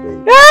to have a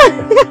baby.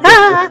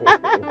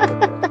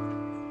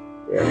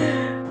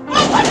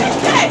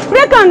 Yeah.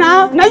 Break on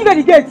now. Now you got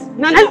the gate.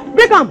 Now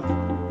break on.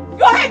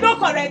 Your head not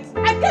correct.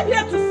 I came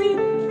here to see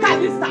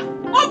Kalista.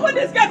 Open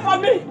this gate for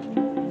me.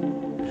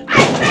 I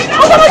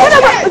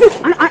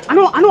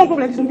know one problem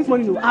like this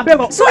morning. I beg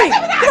you. Sorry.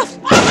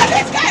 Open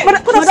this gate. Good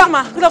afternoon,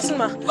 ma. Good afternoon,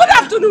 ma. Good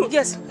afternoon.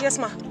 Yes, ma. Good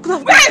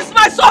afternoon. Where is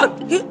my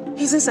son?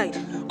 He's inside.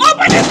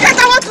 Open this gate.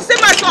 I want to see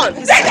my son.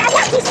 I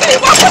want to see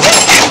him. Open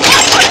this gate.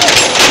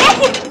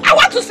 Open. I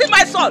want to see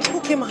my son.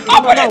 Okay, ma.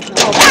 Open it.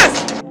 Yes.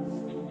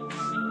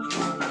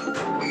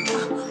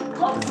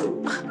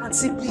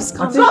 Auntie, please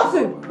come.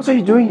 Auntie, what are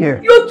you doing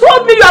here? You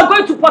told me you are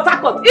going to Port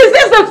Harcourt. Is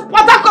this the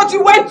Port Harcourt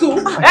you went to?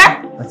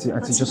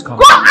 Auntie, just calm down.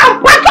 Go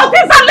and pack your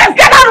things and let's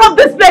get out of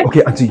this place.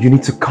 Okay, Auntie, you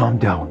need to calm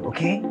down,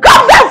 okay?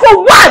 Calm down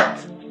for what?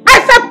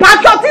 I said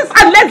pack your things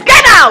and let's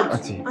get out.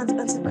 Auntie,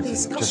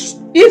 please.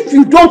 If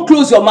you don't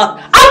close your mouth,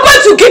 I'm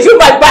going to give you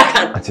my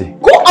backhand. Auntie.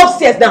 Go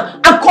upstairs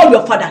now and call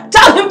your father.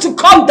 Tell him to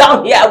come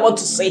down here. I want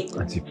to see.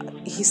 Auntie.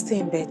 He's still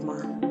in bed,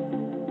 ma.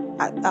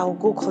 I'll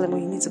go call him, but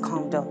you need to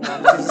calm down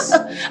now, please.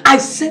 I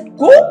said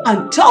go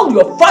and tell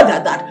your father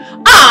that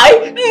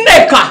I,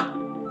 Neka,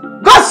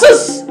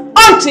 Gus's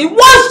auntie,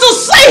 wants to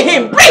see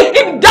him. Bring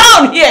him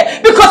down here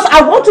because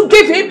I want to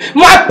give him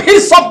my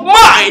peace of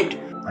mind.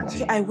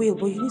 Auntie. Okay, I will,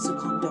 but you need to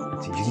calm down.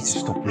 Auntie, you need to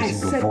stop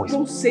raising your voice.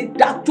 Don't say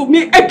that to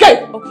me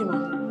again. Okay, ma.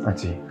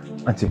 Auntie.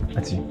 Let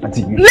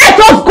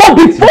us go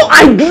before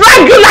I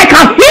drag you like a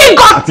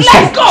he-goat.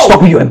 Let's go.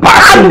 Stop, you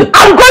embarrassing me.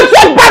 I'm going to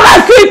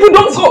embarrass you if you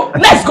don't go.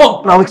 Let's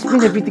go. I'll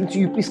explain everything to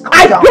you. Please calm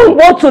down. I don't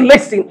want to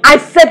listen. I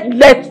said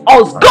let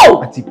us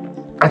go. Auntie.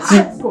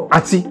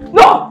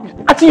 No.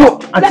 Auntie,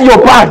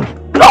 you're bad.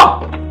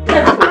 No.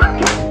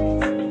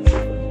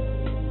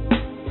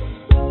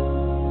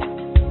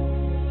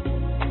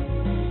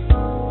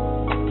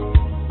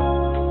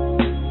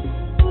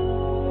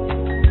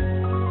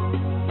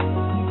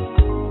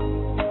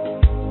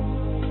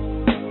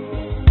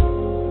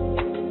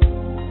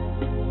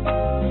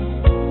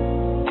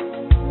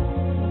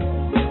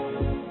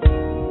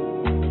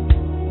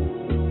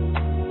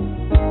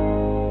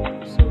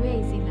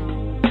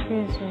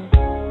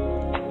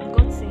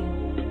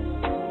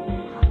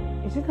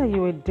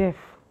 Deaf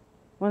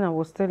when I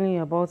was telling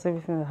you about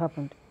everything that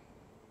happened.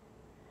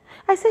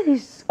 I said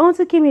his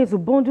auntie came here to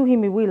bundle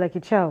him away like a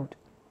child.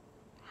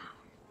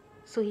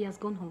 So he has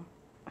gone home?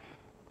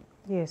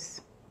 Yes.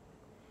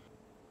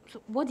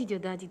 So what did your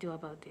daddy do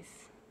about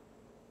this?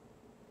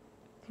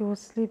 He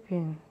was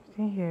sleeping.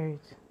 Didn't hear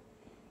it.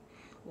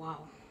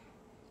 Wow.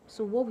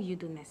 So what will you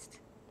do next?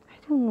 I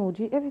don't know.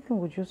 Everything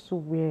was just so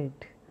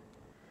weird.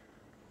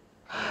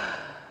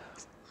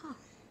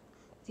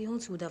 The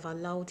aunt would have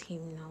allowed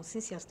him now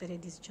since he has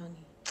started this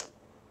journey.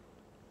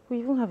 We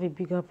even have a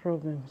bigger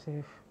problem,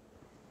 Seth.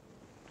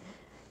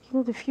 You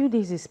know, the few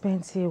days he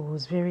spent here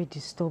was very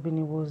disturbing.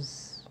 It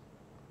was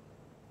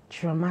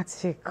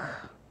dramatic.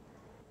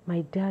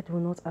 My dad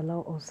will not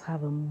allow us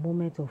have a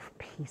moment of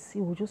peace.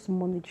 He was just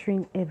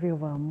monitoring every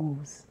of our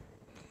moves.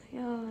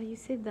 Yeah, you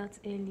said that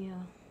earlier.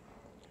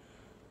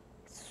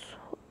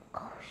 So,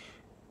 gosh.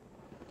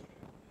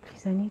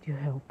 Please, I need your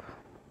help.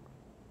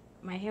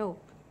 My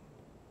help?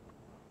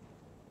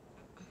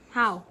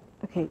 How?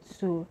 Okay,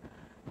 so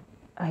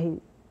I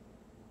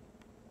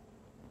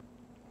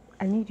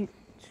need you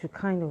to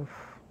kind of,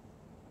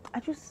 I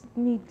just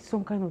need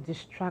some kind of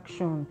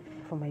distraction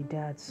for my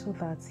dad so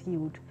that he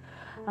would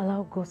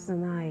allow Gus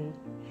and I,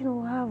 you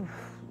know, have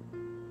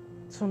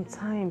some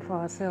time for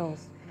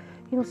ourselves.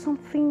 You know,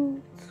 something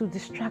to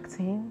distract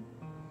him.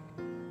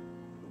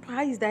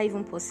 How is that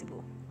even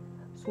possible?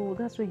 So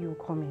that's where you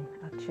come in,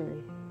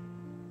 actually.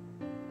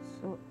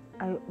 So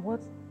I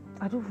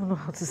don't even know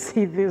how to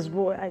say this,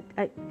 boy.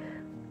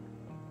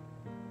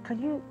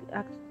 Can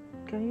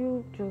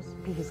you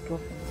just be his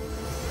girlfriend?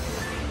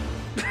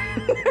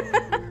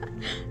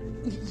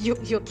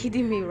 You're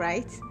kidding me,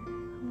 right?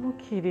 I'm not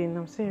kidding.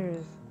 I'm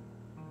serious.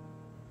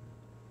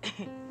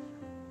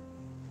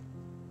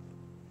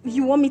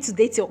 You want me to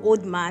date your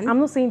old man? I'm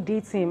not saying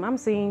date him. I'm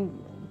saying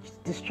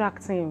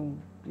distract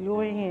him.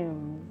 lure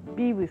him,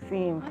 be with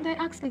him. And I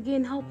asked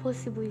again, how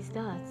possible is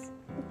that?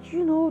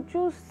 You know,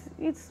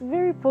 it's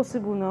very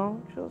possible now,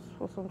 just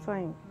for some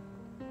time.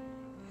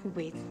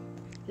 Wait,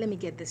 let me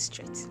get this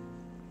straight.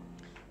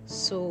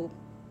 So,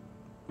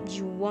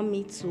 you want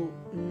me to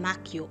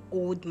knock your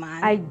old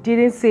man? I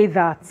didn't say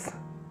that.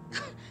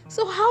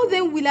 So how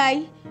then will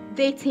I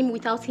date him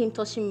without him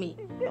touching me?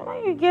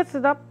 When you get to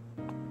that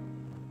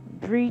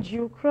bridge,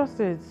 you cross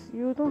it.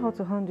 You know how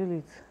to handle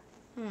it.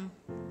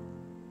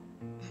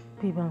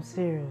 Babe, I'm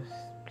serious.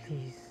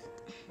 Please.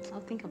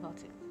 I'll think about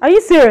it. Are you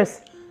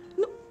serious?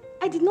 No,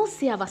 I did not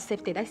say I've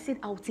accepted. I said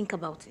I'll think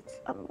about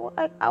it.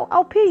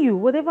 I'll pay you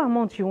whatever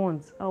amount you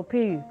want. I'll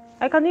pay you.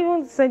 I can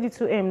even send you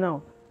 2M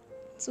now.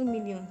 2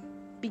 million.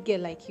 Big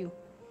girl like you.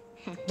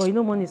 But you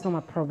know, money is not my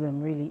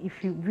problem, really.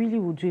 If you really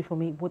will do it for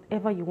me,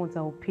 whatever you want,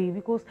 I'll pay you,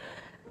 because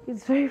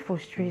it's very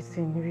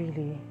frustrating,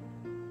 really.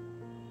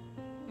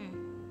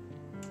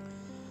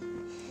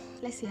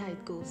 Let's see how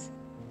it goes.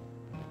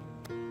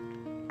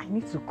 I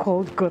need to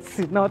call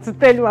Gutsy now to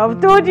tell you I've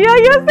told you.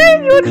 You're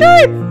saying you'll do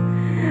it.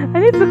 I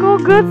need to call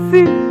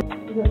Gutsy.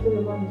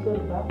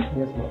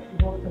 Yes, ma'am.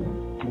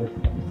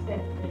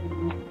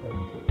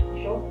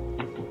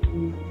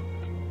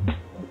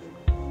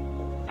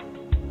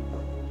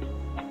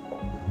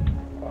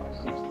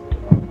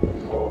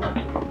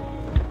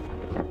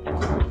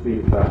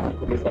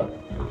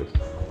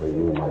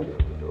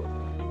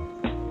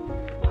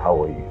 How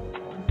are you?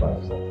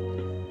 Fine, sir.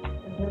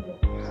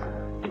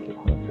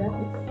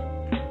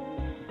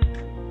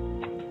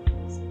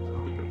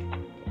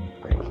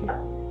 Thank you.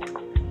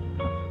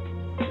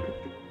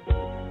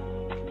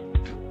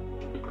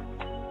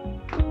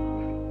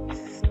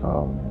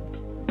 Oh.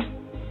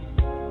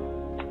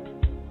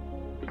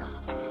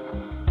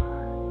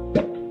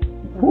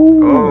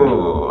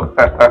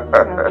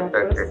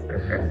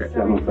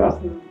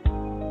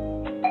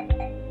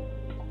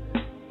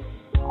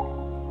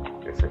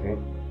 It's okay.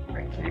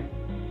 Thank you.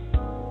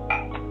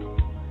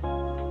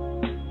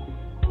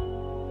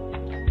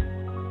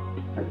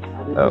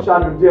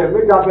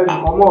 Make that belly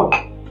come on.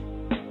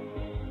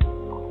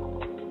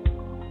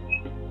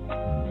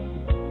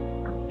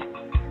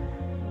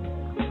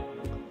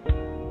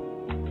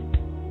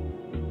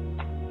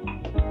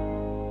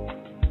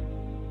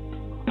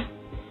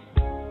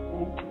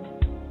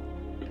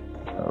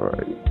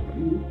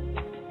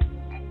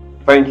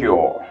 Thank you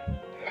all.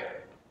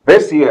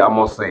 This year, I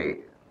must say,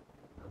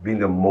 been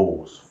the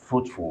most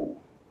fruitful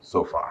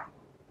so far.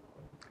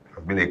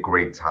 It's been a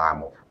great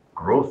time of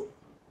growth.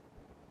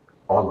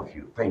 All of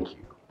you, thank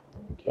you.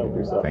 Thank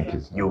you, sir. Thank you,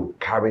 sir. You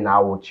carrying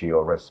out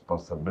your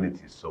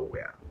responsibilities so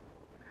well.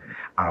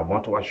 And I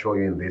want to assure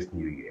you in this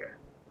new year,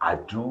 I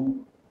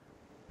do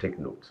take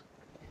note.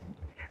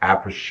 I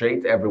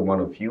appreciate every one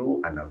of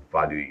you and I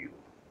value you.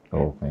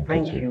 Oh,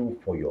 thank you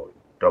for your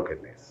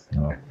doggedness.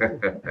 Oh.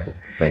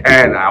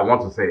 And I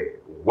want to say,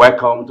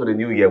 welcome to the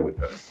new year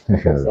with us.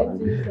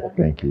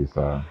 Thank you,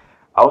 sir.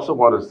 I also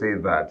want to say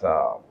that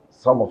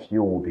some of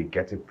you will be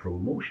getting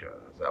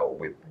promotions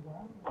with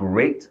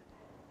great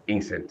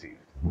incentive.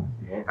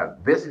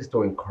 And this is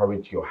to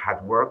encourage your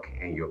hard work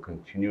and your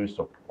continued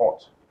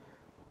support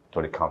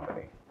to the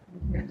company.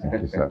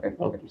 Thank you, sir.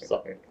 Thank you,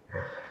 sir.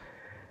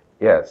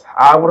 Yes,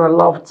 I would have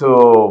loved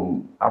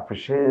to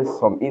appreciate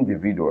some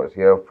individuals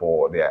here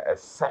for their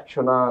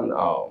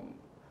exceptional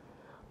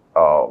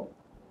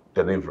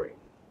delivery,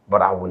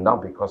 but I will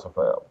not because of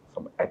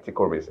some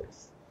ethical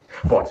reasons.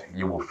 But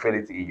you will fill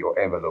it in your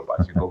envelope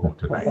as you go home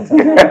tonight.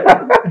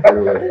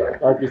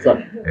 Thank you,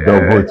 sir.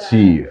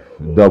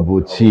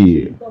 Double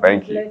chief.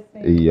 Thank you.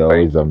 You're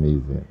always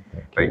amazing.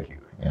 Thank you.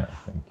 Yeah,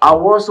 thank you. I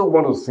also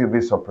want to see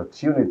this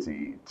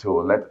opportunity to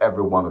let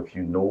every one of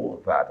you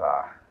know that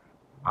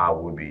I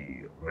will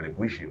be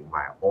relinquishing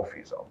my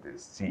office of the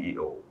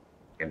CEO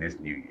in this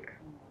new year.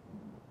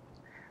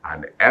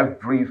 And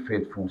every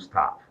faithful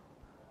staff,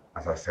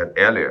 as I said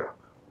earlier,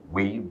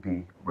 will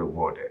be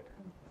rewarded.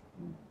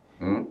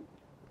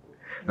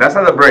 Let's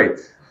celebrate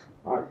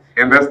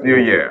in this new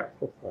year.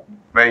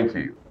 Thank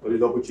you.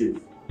 Bless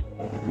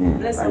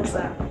you,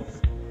 sir.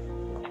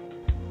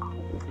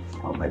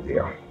 Oh, my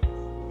dear.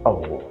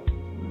 Oh,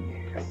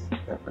 yes,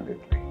 definitely.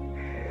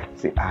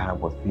 See, I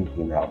was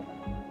thinking of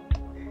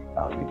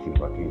taking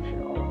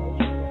vacation.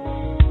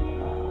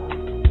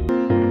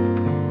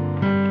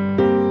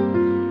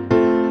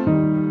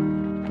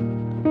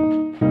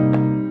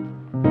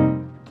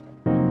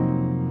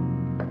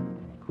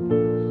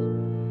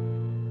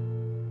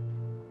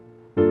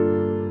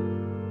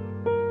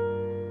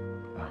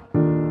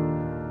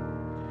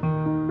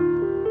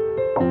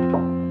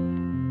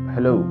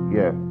 Hello,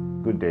 yeah,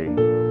 good day.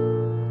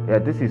 Yeah,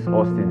 this is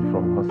Austin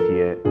from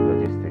Hosier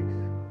Logistics.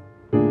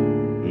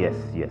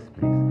 Yes,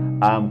 please.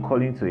 I'm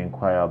calling to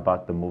inquire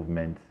about the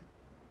movement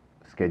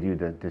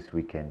scheduled this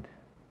weekend.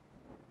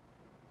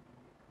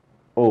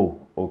 Oh,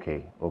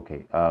 okay.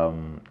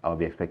 I'll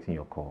be expecting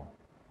your call.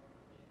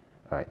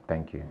 All right,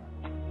 thank you.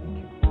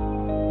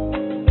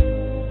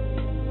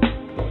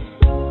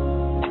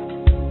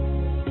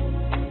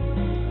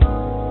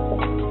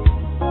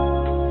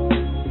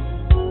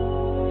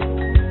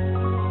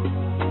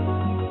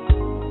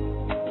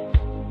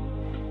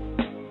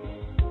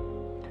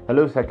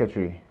 Hello,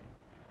 Secretary.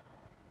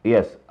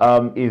 Yes,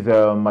 is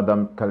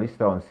Madam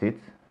Calista on seat?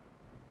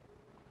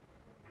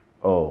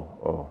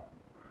 Oh.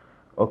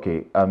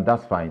 Okay,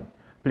 that's fine.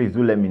 Please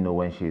do let me know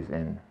when she's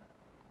in.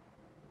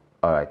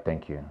 All right,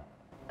 thank you.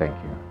 Thank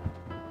you.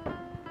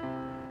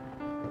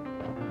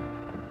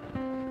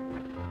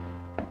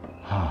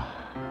 I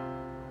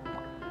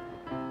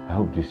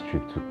hope this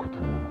trip to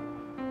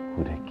Cotonou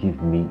would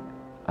give me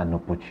an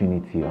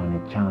opportunity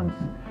and a chance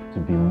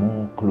to be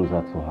more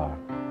closer to her.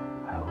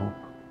 I hope.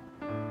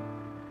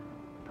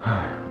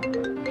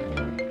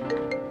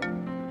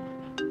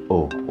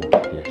 Oh,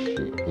 yes,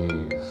 she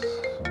is.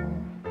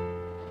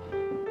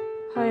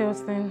 Hi,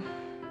 Austin.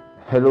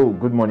 Hello,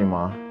 good morning,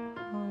 ma.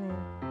 Morning.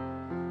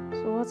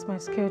 So what's my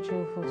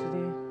schedule for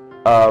today?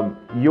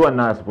 You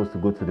and I are supposed to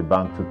go to the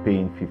bank to pay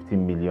in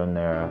 15 million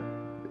naira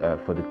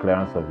for the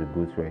clearance of the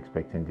goods we're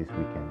expecting this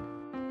weekend.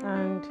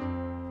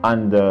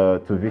 And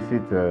to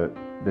visit the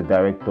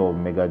director of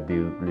Mega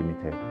Deal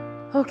Limited.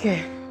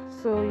 Okay,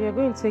 so you're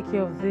going to take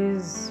care of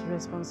these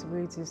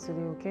responsibilities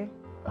today, okay?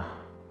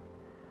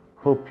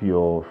 Hope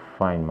you're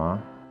fine, ma.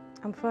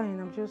 I'm fine.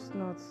 I'm just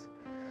not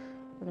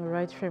in the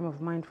right frame of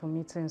mind for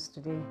meetings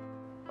today.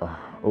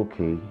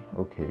 Okay.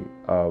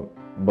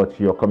 But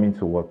you're coming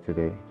to work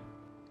today?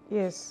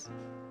 Yes.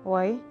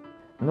 Why?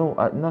 No,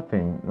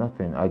 nothing.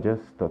 I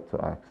just thought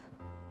to ask.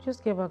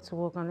 Just get back to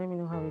work and let me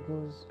know how it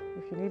goes.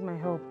 If you need my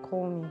help,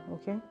 call me,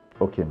 okay?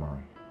 Okay, ma.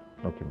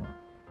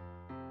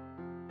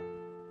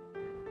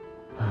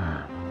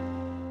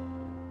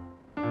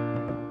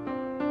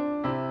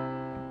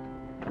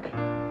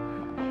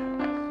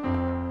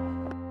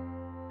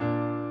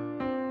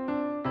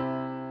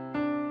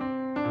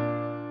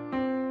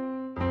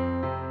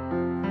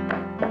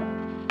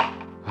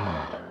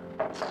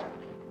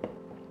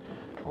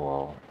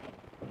 Wow.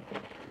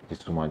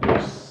 This woman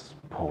just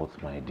spoiled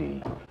my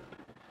day.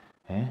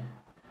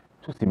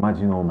 Just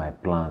imagine all my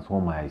plans,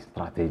 all my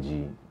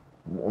strategy,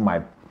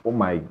 all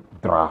my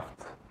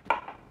draft.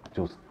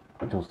 Just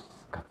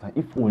scatter.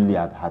 If only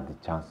I'd had the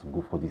chance to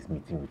go for this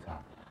meeting with her,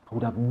 I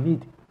would have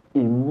made a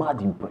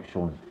mad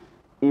impression,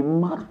 a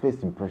mad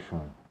first impression.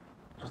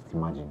 Just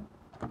imagine.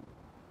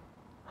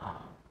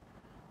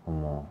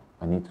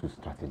 I need to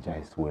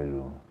strategize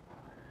well.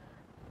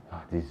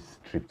 This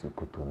trip to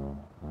Cotonou,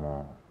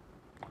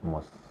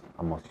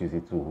 I must use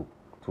it to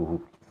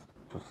hook,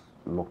 just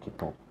lock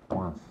it up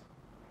once.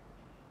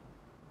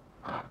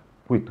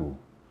 Wait,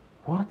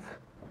 what?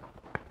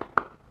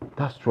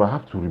 That's true, I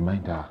have to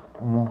remind her.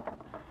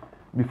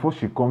 Before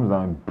she comes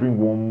and bring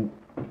one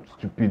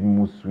stupid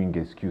mood swing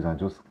excuse and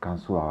just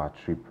cancel our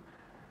trip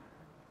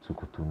to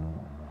Cotonou.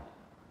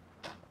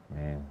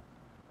 Man,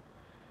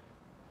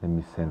 let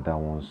me send that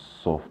one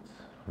soft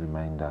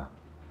reminder.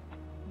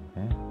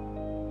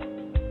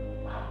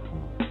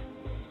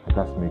 I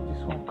gotta make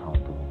this one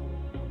count though.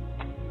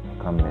 I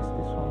can't mess this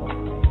one up.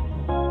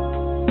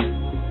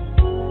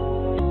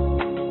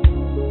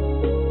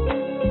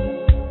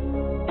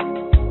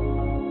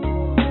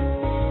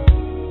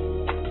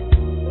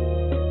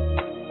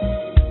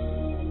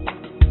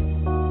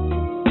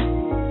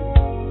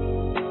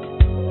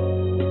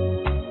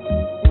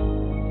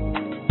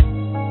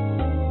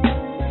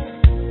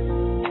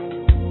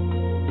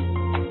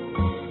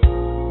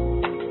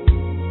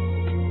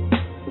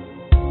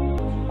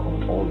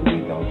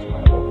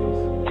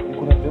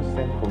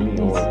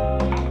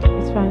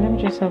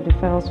 Have the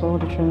files for all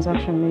the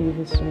transactions made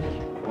this week.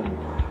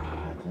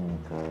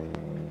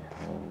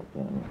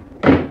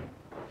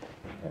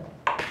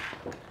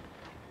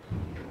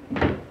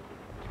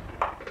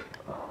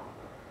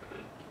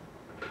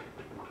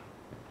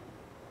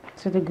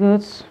 So the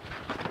goods,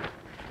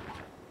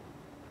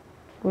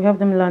 we have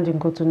them land in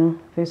Cotonou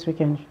this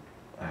weekend.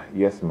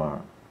 Yes, ma.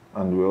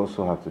 And we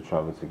also have to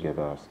travel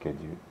together as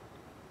scheduled.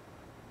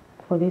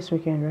 For this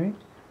weekend, right?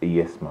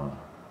 Yes, ma.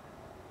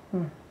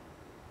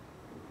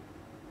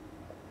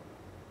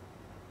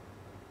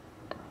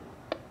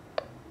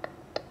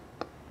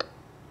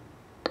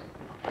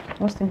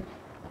 Austin,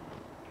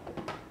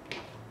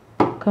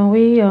 can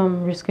we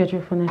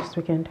reschedule for next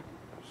weekend?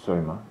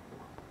 Sorry, ma?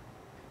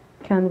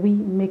 Can we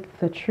make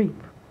the trip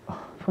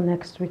for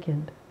next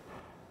weekend?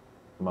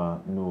 Ma,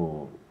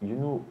 no. You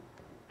know,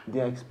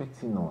 they are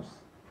expecting us.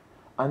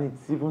 And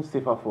it's even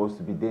safer for us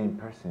to be there in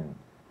person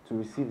to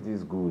receive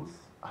these goods.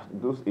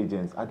 Those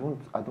agents, you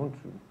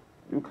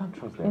can't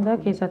trust them. In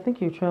that case, I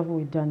think you travel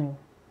with Daniel.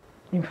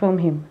 Inform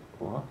him.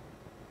 What?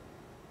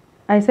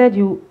 I said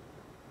you...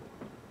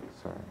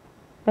 Sorry.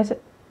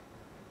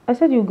 I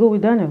said you go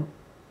with Daniel.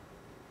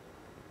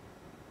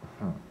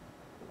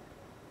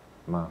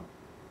 Ma,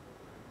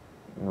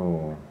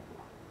 no.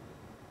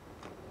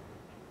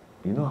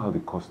 You know how the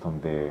custom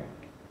there,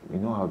 you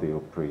know how they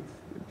operate.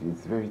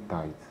 It's very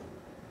tight.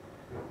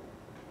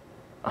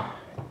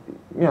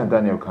 Me and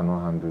Daniel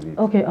cannot handle it.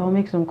 Okay, I'll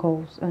make some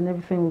calls and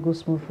everything will go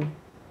smoothly.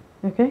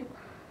 Okay?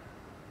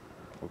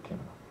 Okay,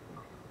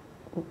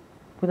 ma.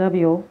 Would that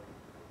be all?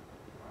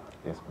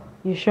 Yes, ma'am.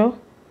 You sure?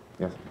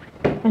 Yes.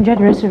 Enjoy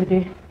the rest of the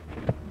day.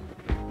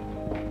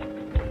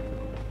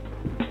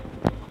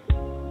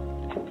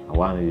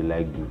 why don't you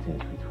like do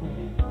things with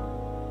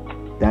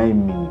women? That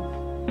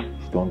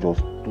means she don't just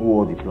throw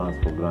all the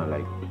plans for ground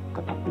like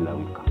caterpillar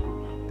with caput.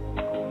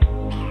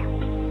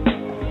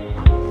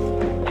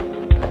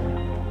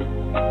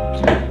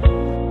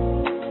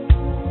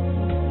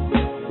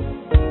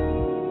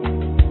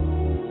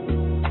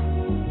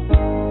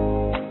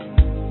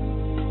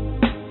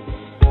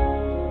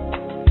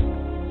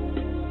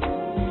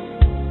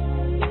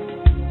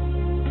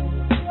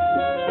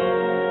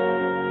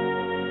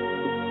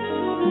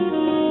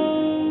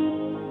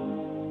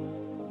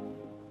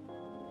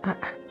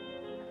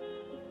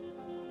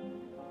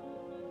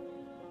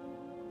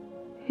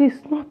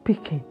 He's not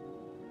picking.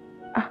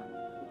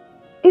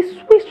 He's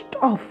switched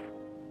off.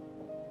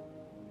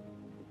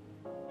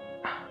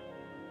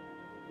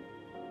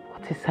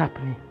 What is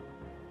happening?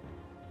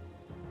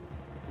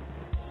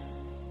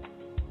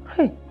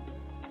 Hey,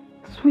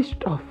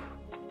 switched off.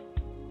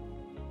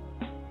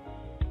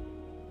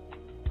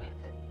 Wait.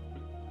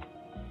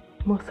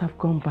 He must have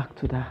gone back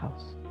to that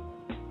house.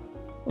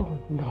 Oh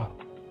no.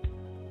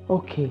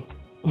 Okay.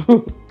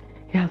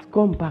 He has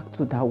gone back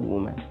to that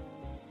woman.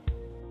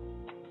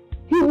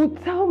 He will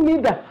tell me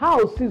the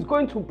house he's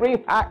going to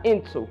bring her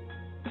into.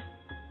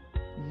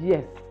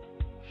 Yes,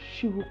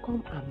 she will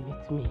come and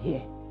meet me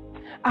here.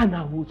 And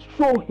I will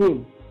show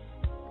him.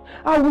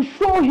 I will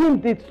show him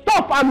the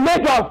stuff I'm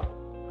made of.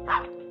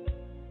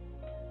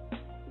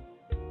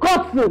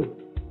 Godson,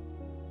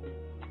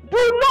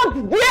 do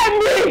not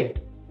dare me.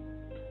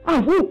 I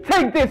won't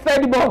take this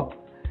anymore.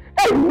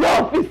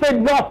 Enough is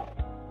enough.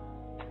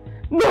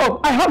 No,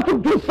 I have to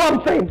do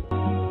something.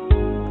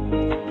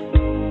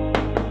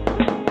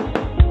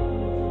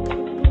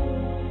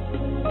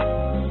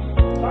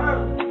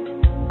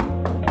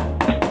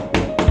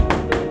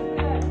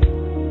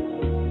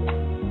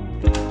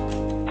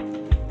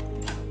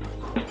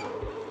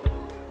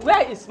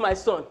 Where is my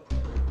son?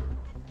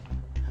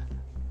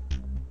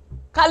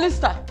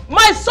 Callista,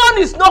 my son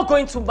is not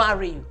going to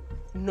marry you.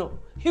 No,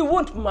 he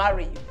won't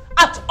marry you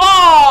at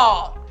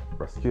all.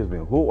 Excuse me,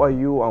 who are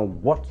you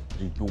and what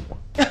do you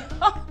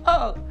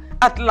want?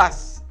 At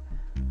last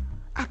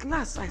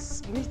I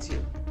meet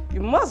you.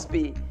 You must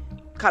be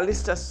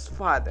Callista's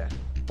father.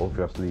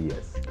 Obviously,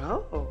 yes.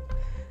 Oh,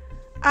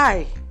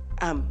 I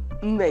am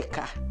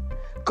Nneka,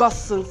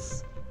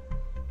 Godson's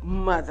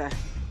mother.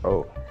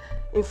 Oh.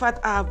 In fact,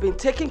 I have been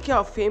taking care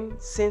of him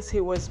since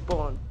he was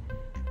born.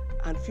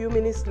 And a few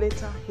minutes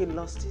later, he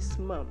lost his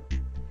mom.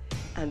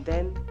 And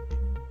then,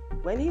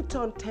 when he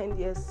turned 10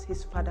 years,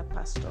 his father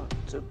passed on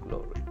to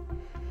glory.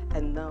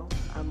 And now,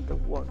 I'm the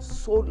one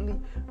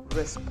solely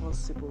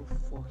responsible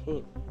for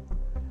him.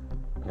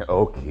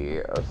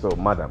 Okay, so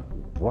madam,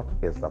 what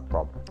is the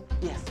problem?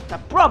 Yes, the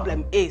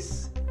problem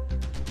is,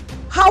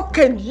 how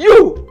can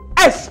you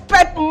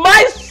expect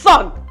my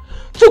son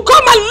to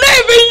come and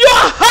live in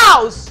your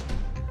house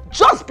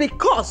just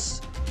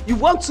because you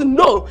want to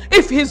know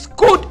if he's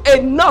good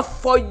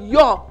enough for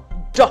your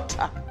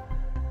daughter?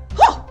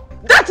 Huh,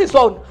 that is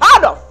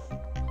unheard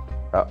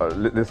of.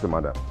 Listen,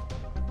 madam.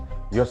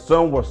 Your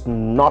son was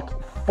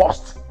not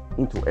forced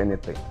into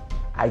anything.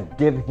 I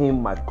gave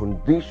him my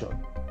condition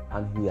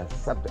and he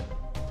accepted.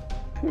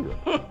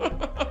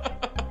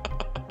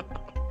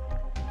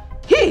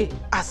 He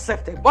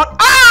accepted, but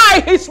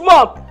I, his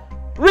mom,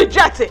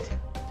 rejected.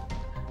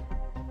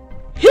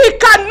 He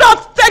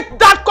cannot take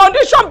that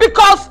condition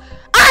because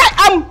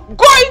I am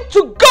going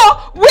to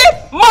go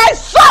with my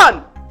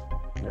son.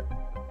 Yeah.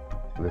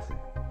 Listen,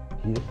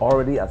 he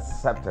already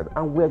accepted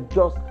and we're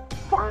just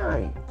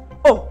fine.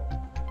 Oh,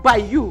 by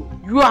you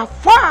are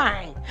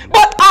fine.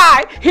 But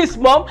I, his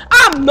mom,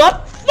 am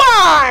not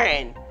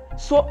fine.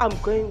 So I'm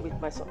going with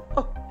my son.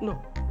 Oh,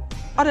 no.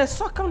 On a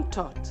second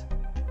thought.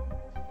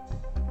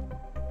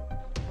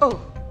 Oh,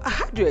 I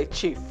heard you're a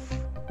chief.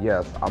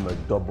 Yes, I'm a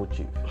double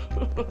chief.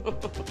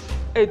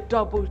 A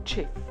double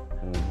chief.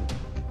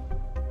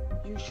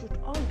 Mm-hmm. You should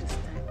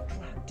understand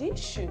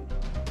tradition.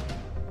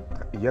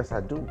 Yes, I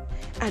do.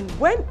 And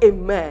when a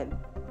man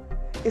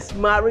is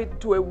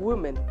married to a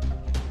woman,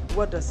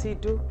 what does he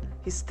do?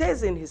 He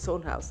stays in his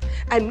own house.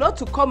 And not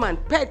to come and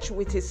patch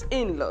with his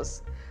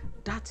in-laws.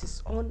 That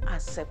is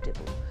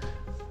unacceptable.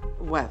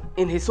 Well,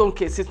 in his own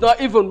case, he's not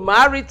even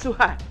married to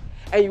her.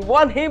 And you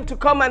want him to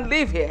come and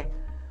live here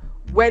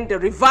when the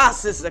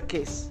reverse is the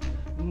case.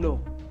 No,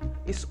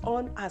 it's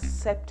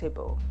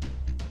unacceptable.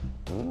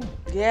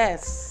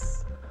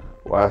 Yes.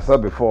 Well, I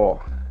said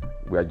before,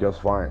 we are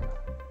just fine.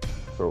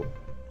 So,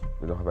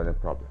 we don't have any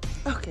problem.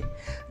 Okay,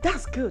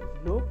 that's good.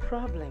 No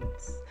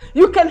problems.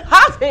 You can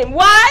have him.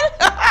 Why?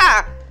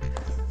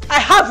 I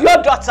have your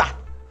daughter.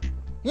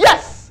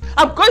 Yes,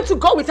 I'm going to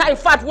go with her. In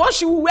fact, what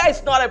she will wear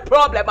is not a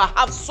problem. I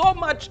have so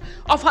much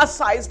of her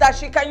size that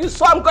she can use,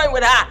 so I'm going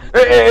with her.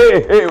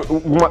 Hey,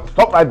 woman,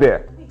 stop right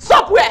there.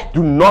 Stop where?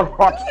 Do not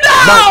hurt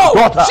my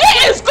daughter.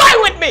 She is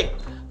going with me.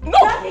 No.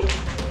 Daddy.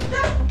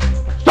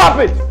 Stop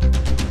it.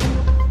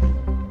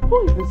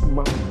 Who is this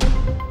man?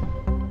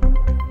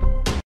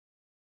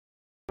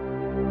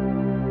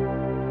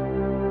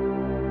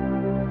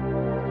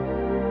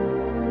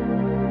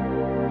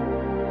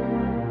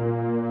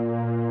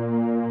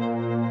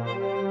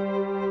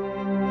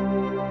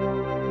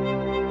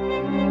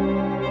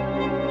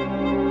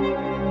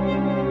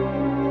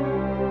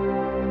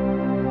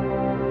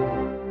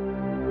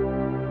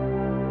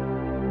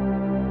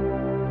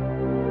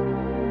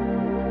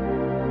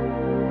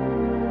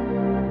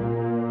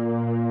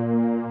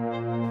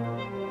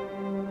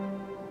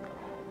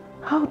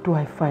 How do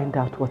I find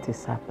out what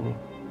is happening?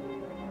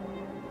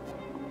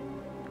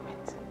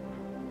 Wait.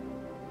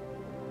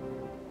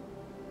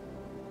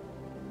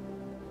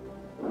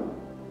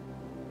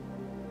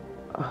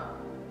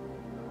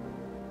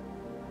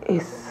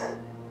 Is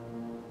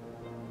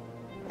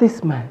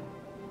this man?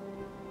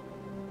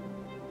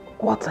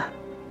 What?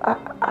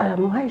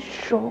 Am I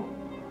sure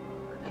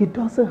he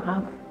doesn't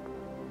have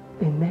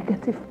a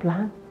negative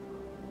plan?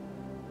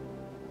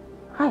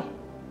 Hi.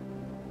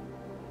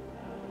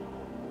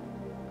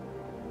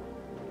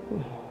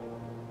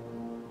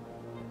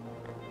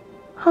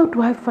 How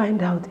do I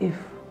find out if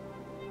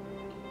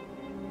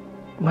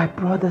my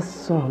brother's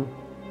son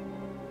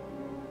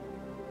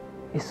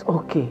is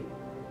okay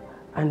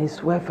and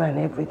his wife and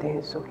everything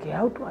is okay?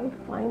 How do I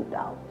find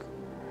out?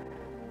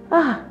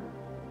 Hi.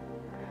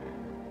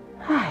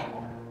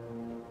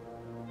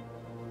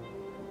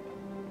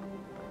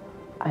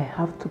 I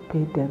have to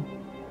pay them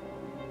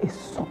a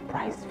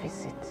surprise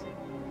visit.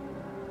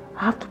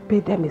 I have to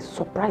pay them a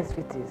surprise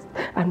visit,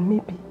 and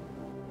maybe,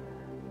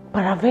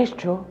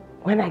 peradventure,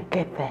 when I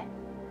get there,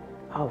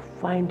 I'll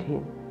find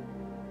him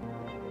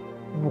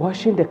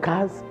washing the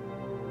cars,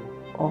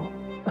 or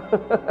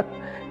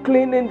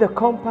cleaning the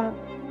compound,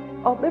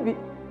 or maybe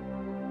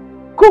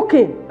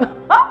cooking.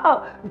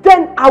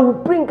 Then I will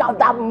bring out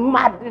that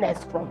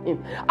madness from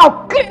him.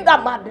 I'll clean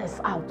that madness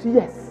out.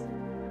 Yes,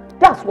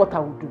 that's what I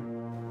will do.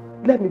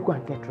 Let me go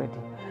and get ready.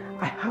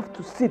 I have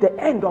to see the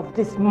end of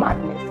this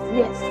madness.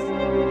 Yes.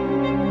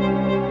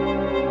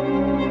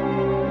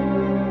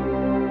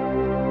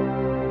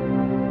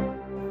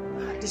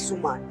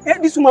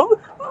 This woman,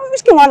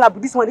 which can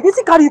one this one?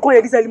 They carry you come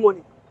here this early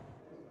morning.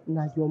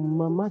 Now your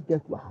mama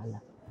get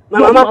wahala.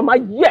 My mama,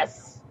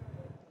 yes.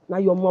 Now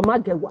your mama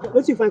get wahala.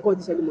 What you find call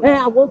this early morning?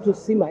 I want to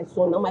see my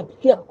son. Now my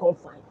pikin I can't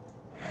find.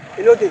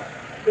 You know they.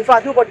 In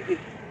fact, nobody did.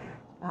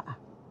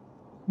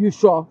 You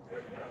sure?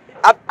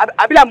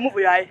 I be like move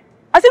your eye.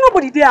 I said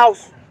nobody there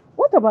house.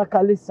 What about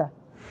Kalisa?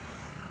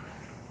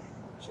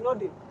 She not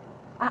there.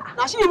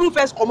 Now she even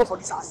first come up for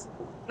this house.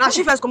 Now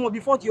she first come up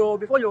before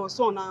your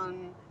son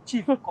and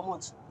chief come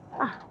out.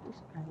 Which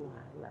kind of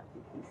wahala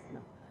is this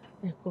now?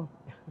 Hey, come.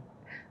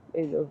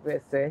 Hey, no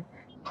verse, eh?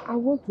 I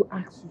want to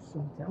ask you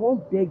something. I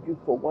want to beg you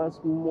for one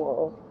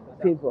small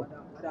favor.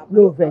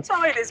 No vex. So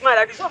why they smile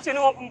like this? Hope say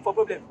no one come for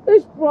problem.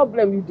 Which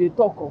problem you dey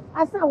talk of?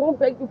 I said I won't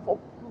beg you for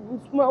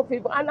small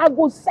favor and I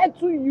go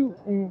settle you.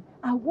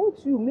 I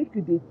want you make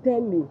you dey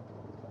tell me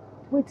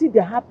wetin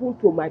dey happen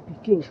to my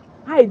pikin.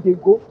 How they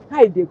go?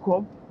 How they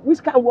come?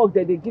 Which kind of work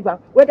they give am?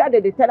 Whether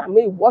they tell am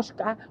make wash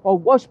car or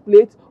wash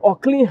plate or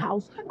clean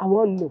house? I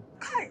want to know.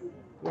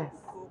 Yes.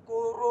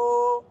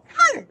 Kokoro.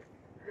 Hi.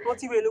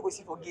 Nothing we no go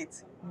see for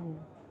gate.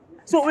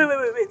 So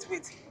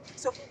wait.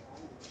 So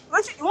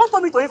you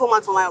want me to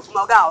informant for my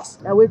oga house?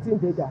 Now waiting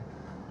there.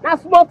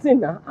 That's small thing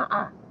now.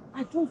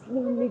 I just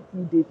want to make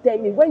you they tell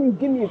me when you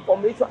give me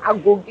information, I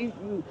go give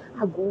you,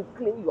 I go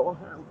clean your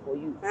hand for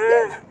you.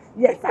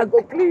 Yes, I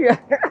go clean your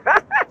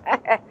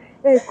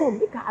Hey, come,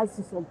 make I ask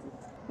you something.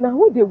 Now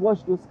who they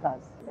wash those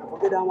cars?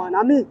 Okay, that one,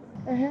 I mean.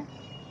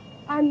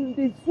 And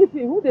the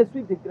sweeping, who they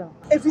sweep the ground?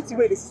 Everything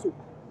where they sweep.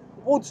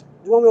 Both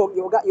the one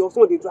where your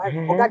son they drive,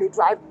 oga they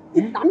drive.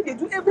 I mean they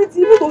do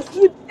everything, you don't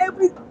sweep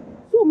everything.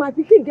 So my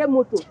pikin get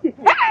motor.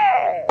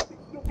 Hey!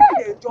 Your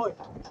pikin enjoy.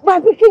 My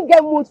pikin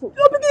get motor.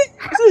 Your pikin,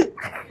 see,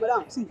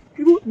 madam, see,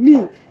 even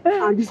me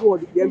and this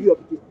one, they envy your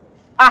pikin.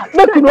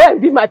 Make you no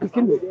envy my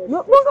pikin.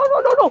 No.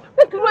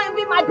 Make you no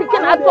envy my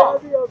pikin at all.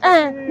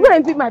 No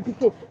envy my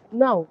pikin.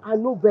 Now I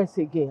no verse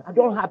again. I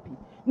don't happy.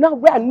 Now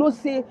where I know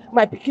say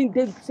my pikin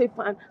dey safe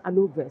and I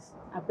no verse.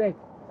 I beg,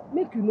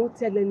 make you no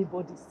tell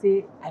anybody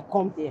say I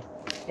come there.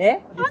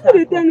 I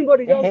don't tell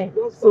anybody.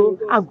 Just so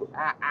I go.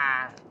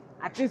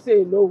 I think say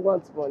you no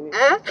want money.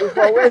 If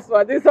I waste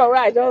for this one,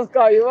 I just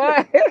call you.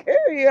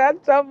 You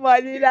want some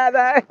money,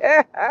 Nana?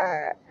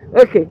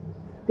 Okay,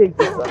 take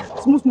this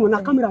one. Smooth,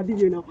 now camera dey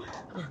here now.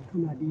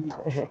 Camera dey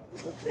here.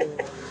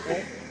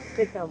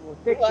 Take care.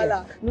 Take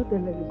care. No tell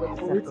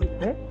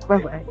anybody. Bye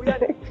bye.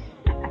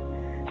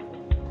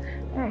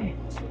 Hey.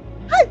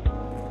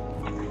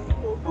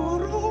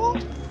 Kokoro.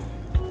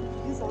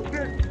 This is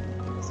good.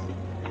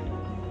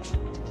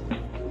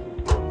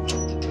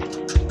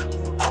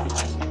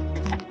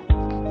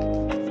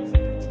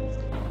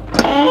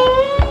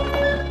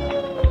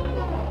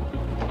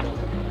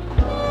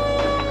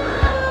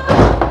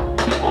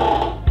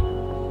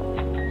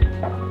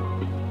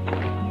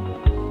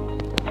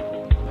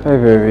 Hey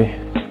baby.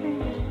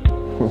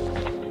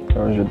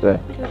 How was your day?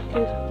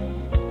 Good.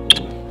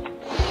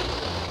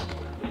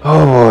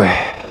 Oh boy.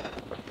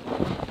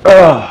 How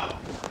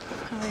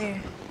are you?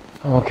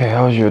 I'm okay.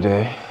 How was your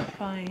day?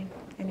 Fine.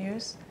 And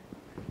yours?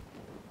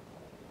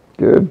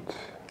 Good.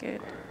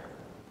 Good.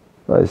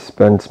 I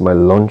spent my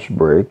lunch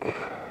break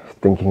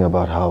thinking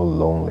about how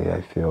lonely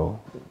I feel,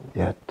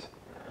 yet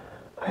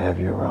I have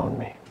you around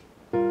me.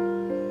 I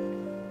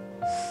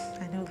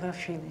know that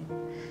feeling.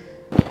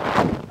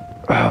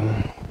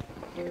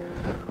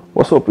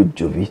 What's up with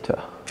Jovita?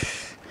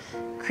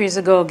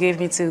 Crazy girl gave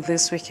me till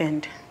this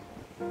weekend.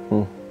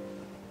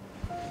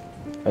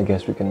 I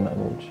guess we can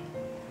manage.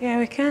 Yeah,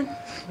 we can.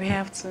 We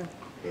have to.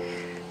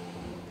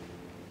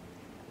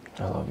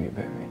 I love you,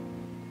 baby.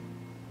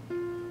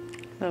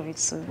 Love you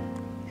too.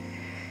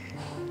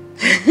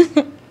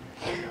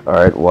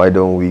 Alright, why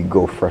don't we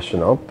go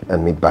freshen up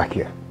and meet back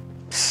here?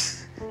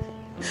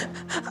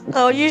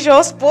 Our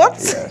usual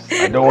spots? Yes,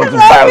 I don't want to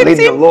violate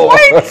the law.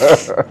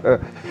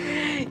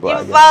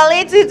 You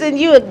violate it and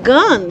you a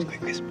gun.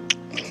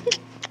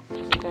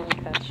 Gonna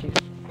catch you.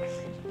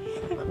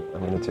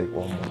 I'm gonna take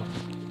one more.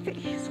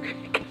 He's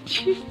gonna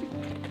catch you.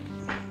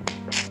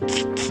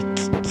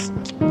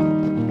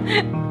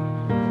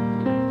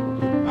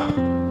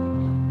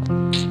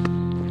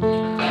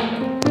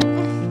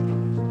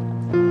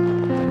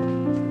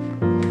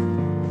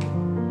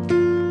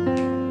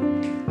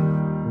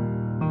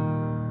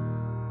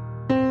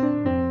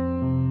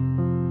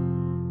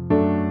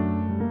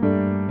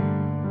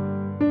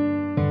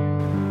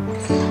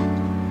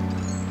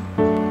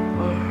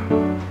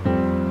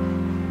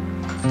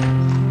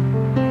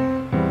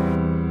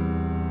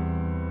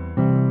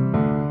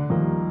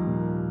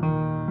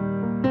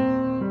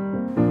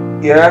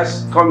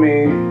 Yes, come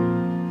in.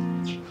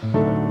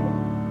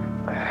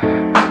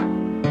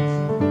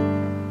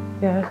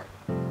 Yeah.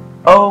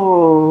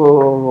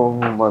 Oh,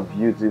 my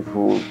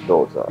beautiful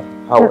daughter.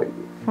 How are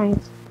you? Fine.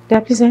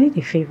 Dad, please, I need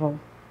a favor.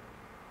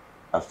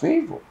 A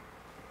favor?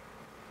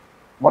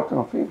 What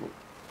kind of favor?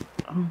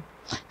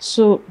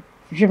 So,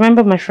 you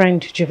remember my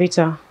friend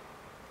Jovita?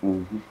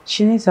 Mm-hmm.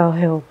 She needs our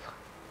help.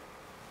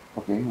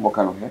 Okay, what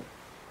kind of help?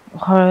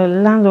 Her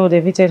landlord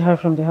evicted her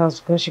from the house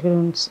because she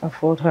couldn't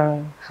afford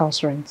her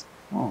house rent.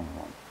 Oh.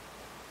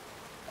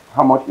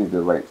 How much is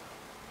the rent?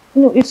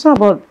 No, it's not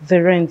about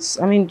the rent.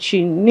 I mean,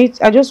 she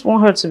needs. I just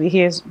want her to be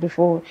here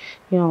before,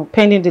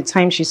 pending the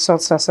time she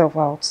sorts herself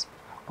out.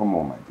 Come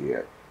on, my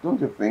dear. Don't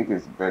you think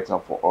it's better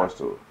for us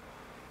to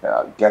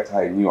get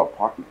her a new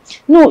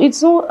apartment? No,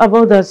 it's not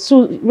about that.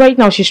 So right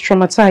now she's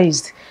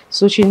traumatized,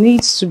 so she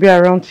needs to be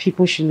around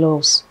people she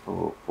loves.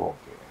 Oh,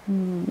 okay.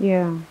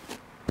 Yeah.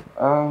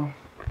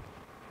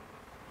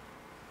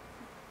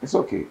 It's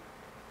okay.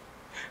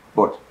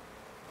 But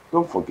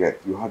don't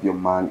forget, you have your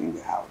man in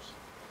the house.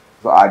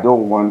 So I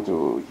don't want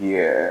to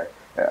hear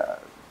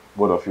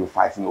both of you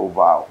fighting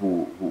over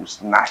who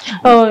snatched who.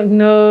 Oh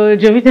no,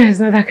 Jovita is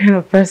not that kind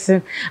of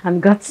person,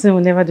 and Godson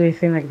will never do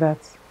anything like that.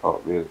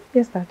 Oh, really?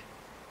 Yes, Dad.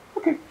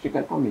 Okay, she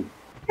can come in.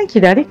 Thank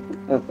you, Daddy.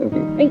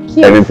 Thank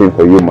you. Anything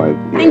for you, my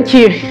dear. Thank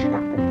you.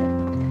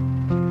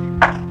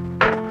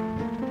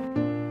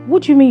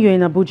 What do you mean you're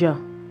in Abuja?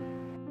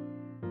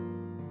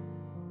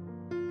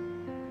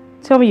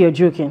 Tell me you're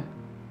joking.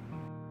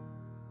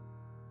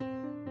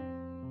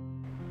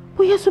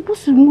 But you're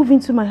supposed to move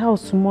into my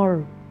house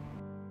tomorrow.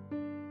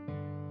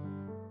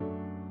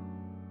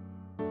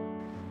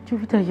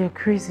 Jovita, you're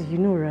crazy, you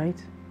know,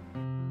 right?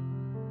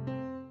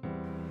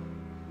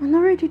 And I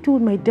already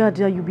told my dad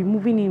that you'll be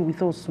moving in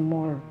with us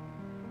tomorrow.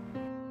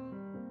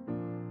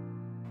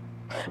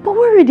 But we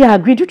already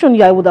agreed. Which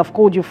one I would have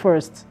called you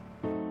first?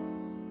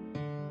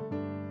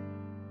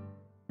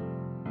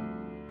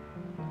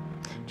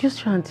 Just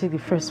try and take the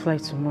first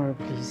flight tomorrow,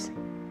 please.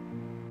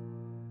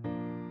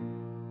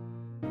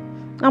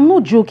 I'm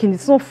not joking,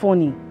 it's not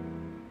funny.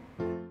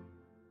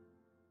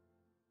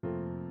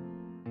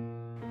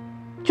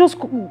 Just,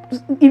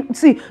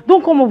 see,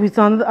 don't come up with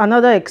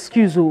another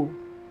excuse, oh.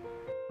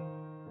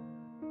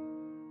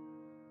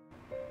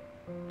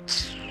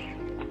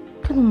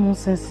 What kind of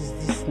nonsense is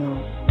this now?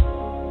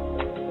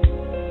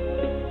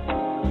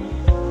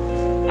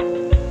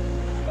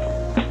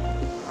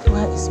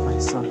 Where is my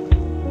son?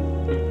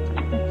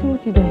 I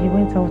told you that he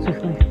went out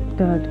with my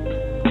dad.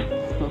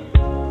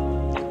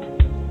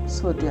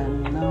 So they are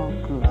now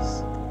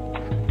close.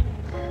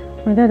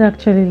 My dad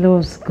actually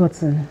loves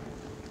Godson.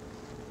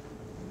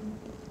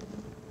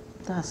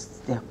 That's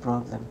their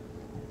problem.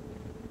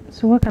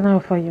 So what can I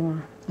offer you,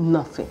 Ma?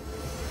 Nothing.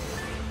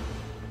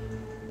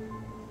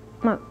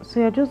 Ma,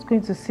 so you're just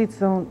going to sit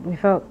down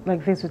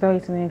like this without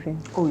eating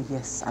anything? Oh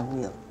yes, I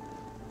will.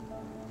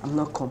 I'm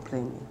not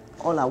complaining.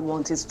 All I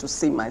want is to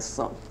see my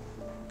son.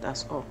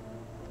 That's all.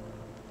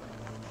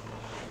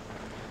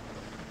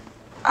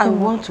 I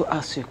want to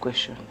ask you a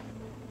question.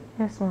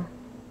 Yes, Ma.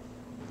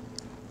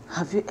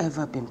 Have you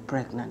ever been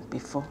pregnant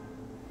before?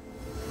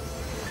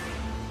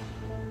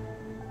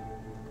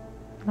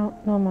 No,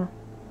 Ma.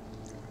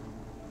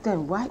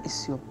 Then why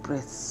is your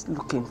breast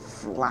looking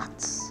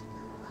flat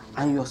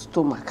and your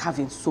stomach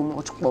having so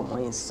much pomo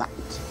inside?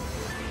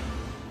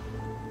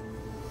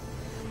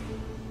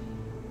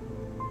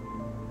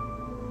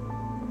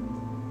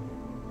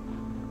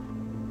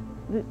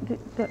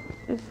 This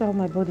is how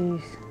my body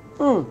is.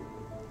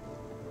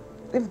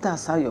 If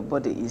that's how your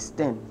body is,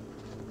 then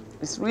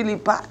it's really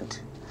bad.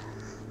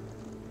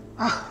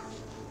 Ah,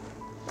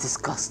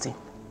 disgusting.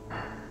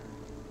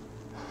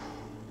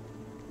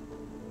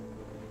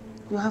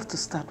 You have to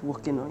start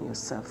working on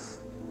yourself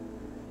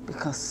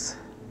because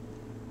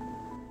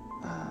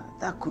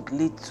that could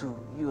lead to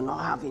you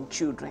not having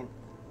children.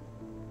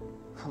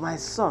 For my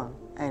son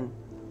and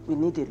We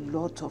need a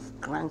lot of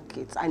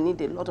grandkids. I need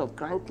a lot of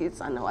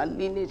grandkids and our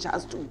lineage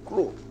has to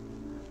grow.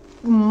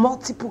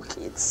 Multiple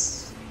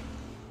kids.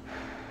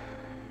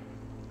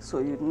 So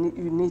you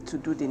need to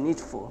do the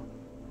needful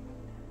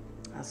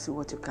and see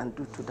what you can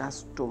do to that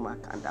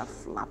stomach and that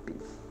flappy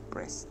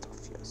breast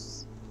of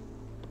yours.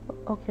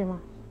 Okay, ma.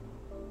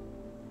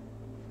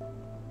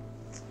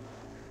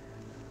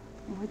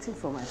 I'm waiting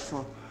for my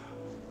son.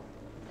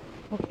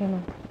 Okay, ma.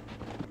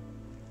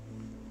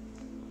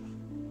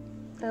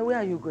 Where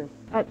are you going?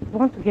 I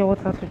want to get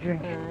water to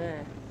drink.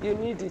 You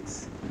need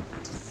it.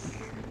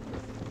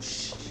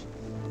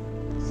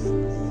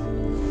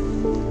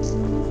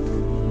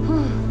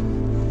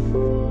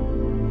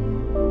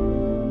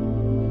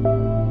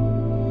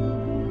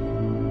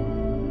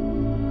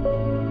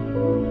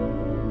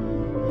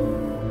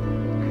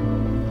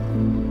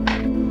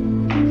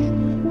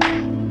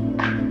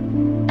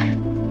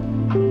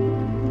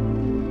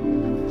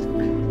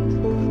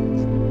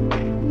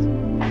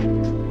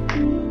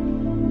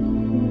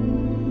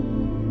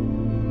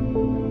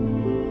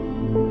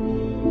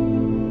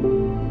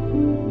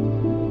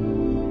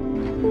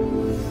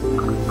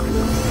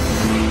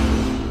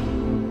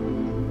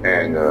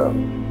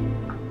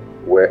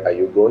 Where are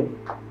you going?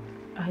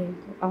 I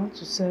want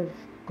to serve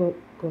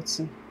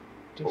Godson.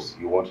 Oh,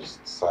 you want to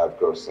serve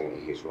Godson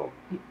in his room?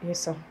 Yes,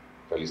 sir.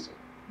 Listen,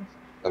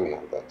 let me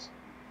have that.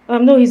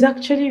 No, he's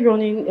actually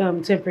running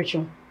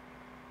temperature.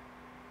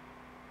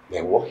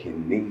 Then what he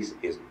needs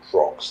is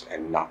drugs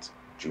and not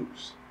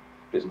juice.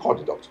 Please call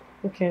the doctor.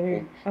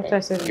 Okay, after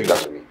I serve give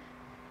that to me.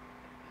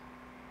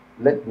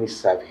 Let me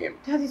serve him.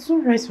 Dad, it's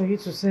not right for you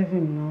to serve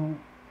him now.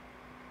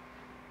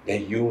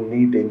 Then you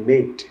need a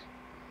maid.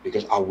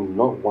 Because I will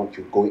not want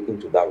you going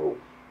into that room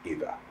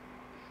either.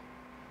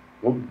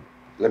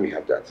 Let me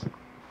have that.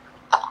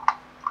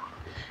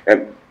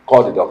 And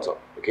call the doctor,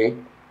 okay?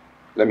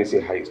 Let me see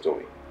how he's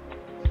doing.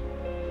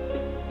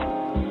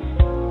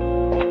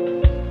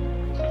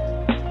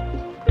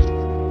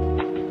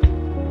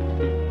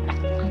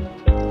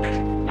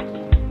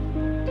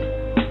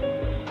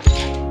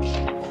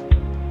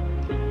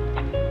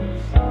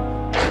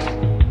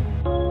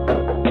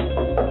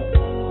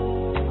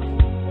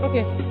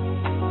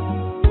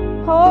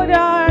 Hold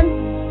on.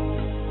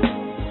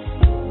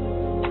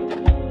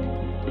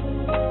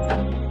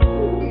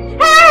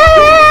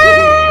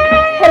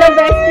 Hey! Hello,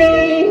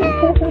 bestie.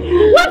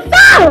 What's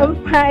up?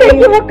 Hi.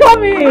 Thank you for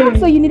coming.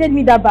 So you needed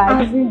me that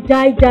bad? As in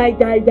die.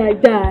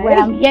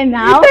 Well, I'm here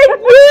now.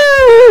 Thank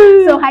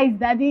you. So how's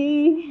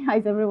Daddy?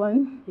 How's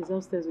everyone? He's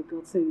upstairs with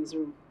Godson in his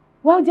room.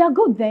 Well, they're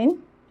good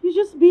then. You're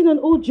just being an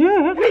old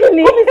jerk.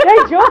 Really?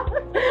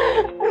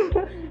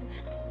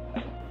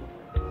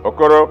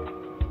 Okoro.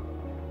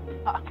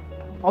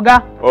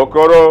 Oga.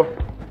 Okoro.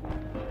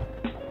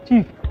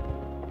 Chief.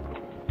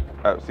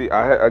 See,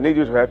 I need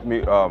you to help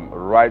me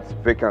write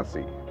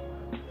vacancy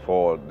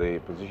for the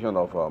position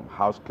of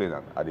house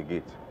cleaner at the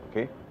gate,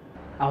 okay?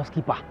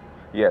 Housekeeper.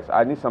 Yes,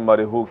 I need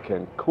somebody who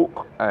can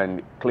cook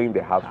and clean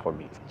the house for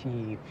me.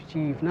 Chief,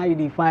 now you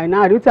define.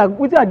 Now,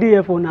 what are they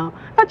here for now?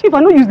 Chief,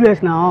 I'm not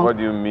useless now. What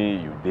do you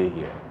mean you day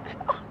here?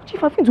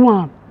 Chief, I fit do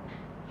am.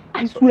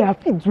 I swear, I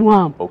fit do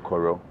am.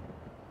 Okoro,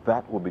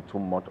 that will be too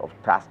much of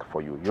task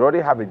for you. You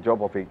already have a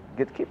job of a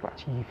gatekeeper.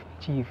 Chief,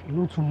 you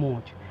know too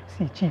much.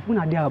 See, Chief, when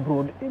I dey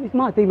abroad, it's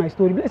not tell you my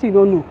story. Bless you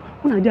don't know.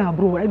 When I dey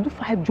abroad, I do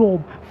 5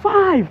 jobs.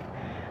 5!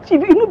 Chief,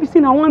 you know be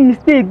saying I one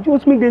mistake,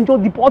 just make them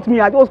just deport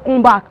me, I just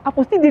come back. I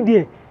for still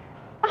there.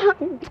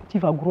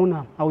 Chief, I've grown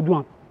up. I will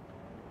do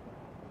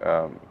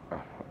am.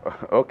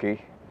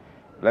 Okay.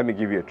 Let me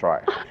give you a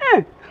try.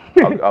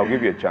 I'll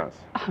give you a chance.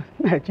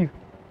 Chief,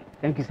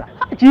 thank you, sir.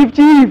 Chief!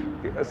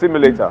 See me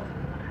later.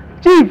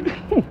 Chief,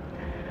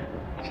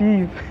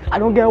 I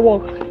don't get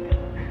work.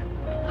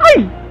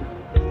 Hi!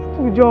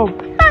 Good job.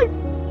 Hi!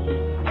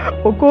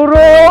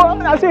 Okoro,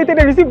 that's why you take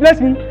the receive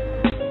blessing.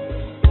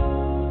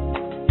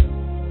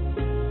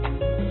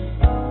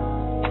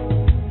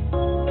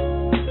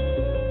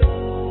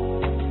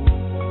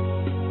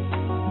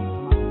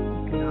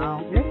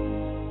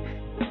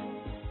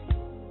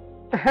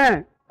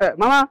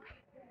 Mama,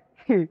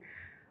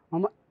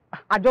 Mama,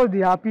 I just be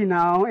happy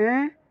now,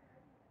 eh?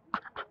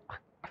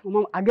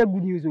 Mama, I get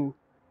good news, oh.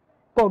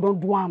 God don't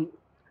do am.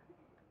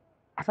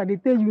 As I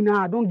tell you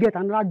now, I don't get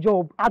another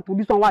job. Add to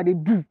this one what they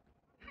do.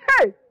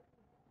 Hey!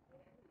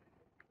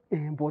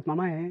 But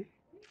Mama,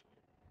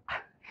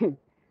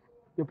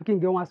 your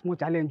pikin get one small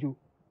challenge, oh.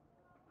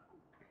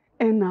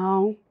 And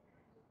now,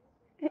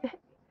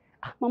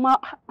 Mama,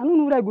 I don't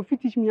know whether you go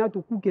fit teach me how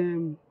to cook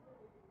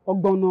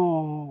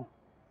ogbono,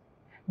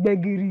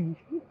 gbegiri,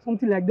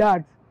 something like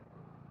that.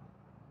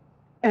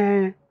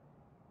 I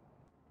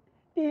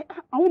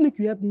want make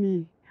you help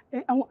me.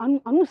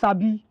 I no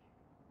sabi.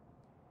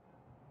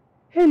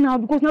 Hey now,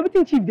 because now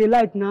everything Chief they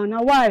like now.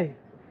 Now why?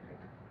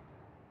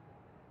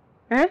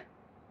 Hey!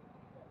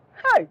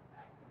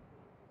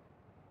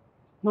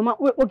 Mama,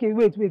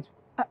 wait.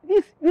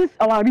 This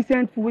our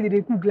recent food wey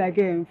they cook like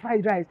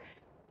fried rice.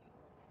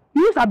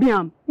 You sabi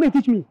am? May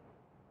teach me.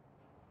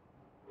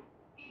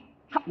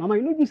 Mama,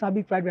 you know you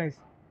sabi fried rice.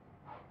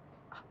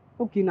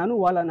 Okay, now no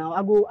wahala now.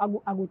 I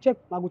go check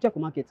the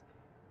market.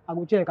 I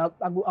go check. I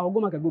go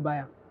market go buy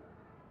am.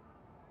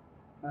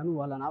 No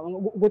wahala now.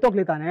 Go talk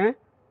later, eh?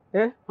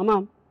 Eh,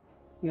 mama.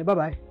 Yeah, bye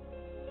bye.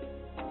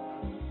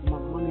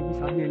 Mama, make me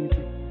sabi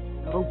anything.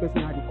 The wrong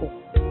person had the call.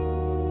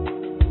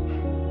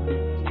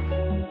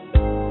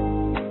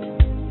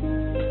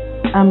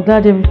 I'm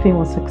glad everything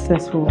was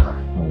successful.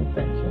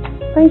 Thank you.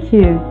 Thank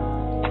you.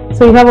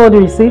 So you have all the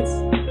receipts?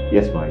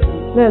 Yes, my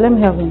dear. Yeah, let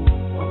me have them.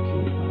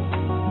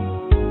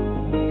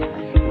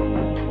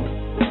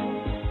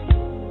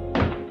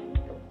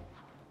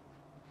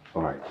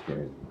 All right,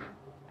 here.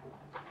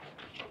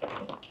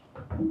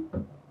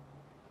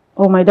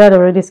 Oh, my dad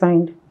already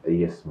signed?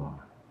 Yes, ma'am.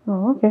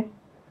 Oh, okay.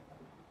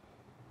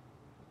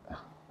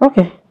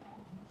 Okay.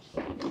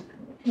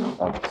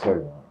 I'm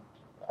sorry,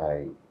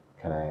 ma'am.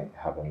 Can I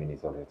have a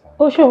minute of your time?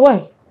 Oh, sure.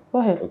 Why? Go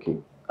ahead. Okay,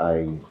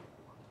 I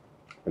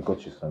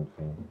got you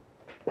something.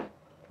 I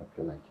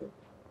feel like it.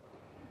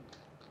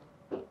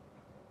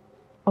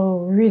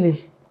 Oh,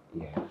 really?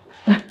 Yeah.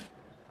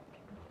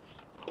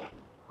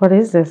 What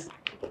is this?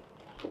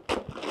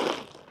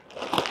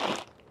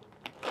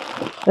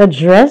 A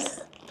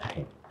dress?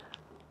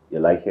 You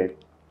like it?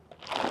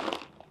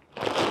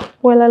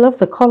 Well, I love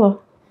the color.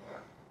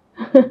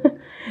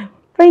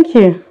 Thank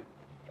you.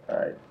 All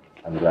right.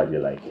 I'm glad you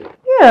like it.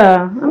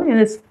 Yeah, I mean,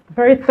 it's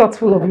very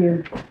thoughtful of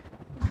you.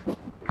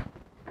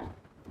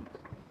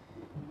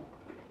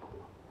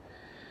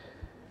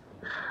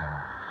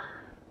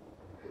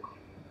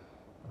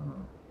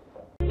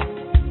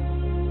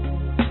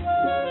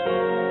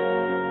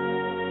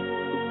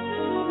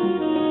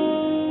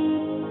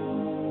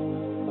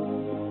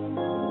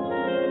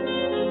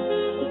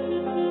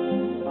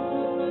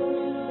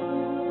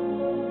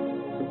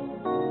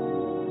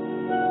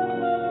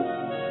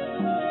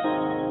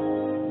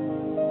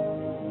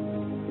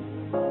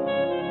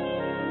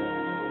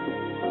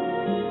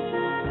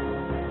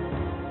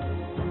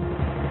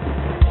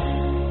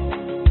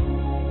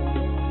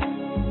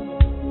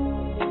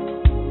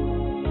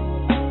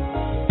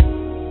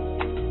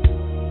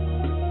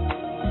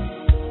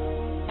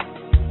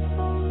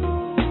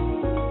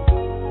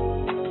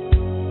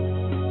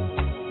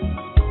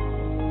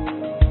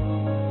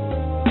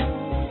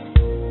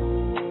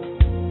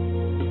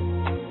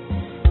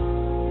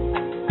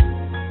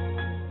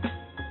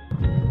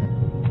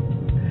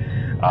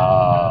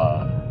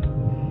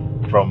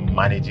 From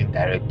managing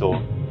director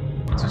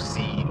to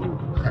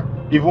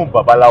CEO. Even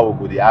Babalawo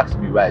go, they ask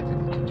me why I do the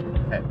kitchen.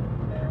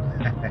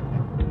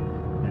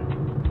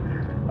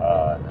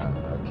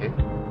 Okay.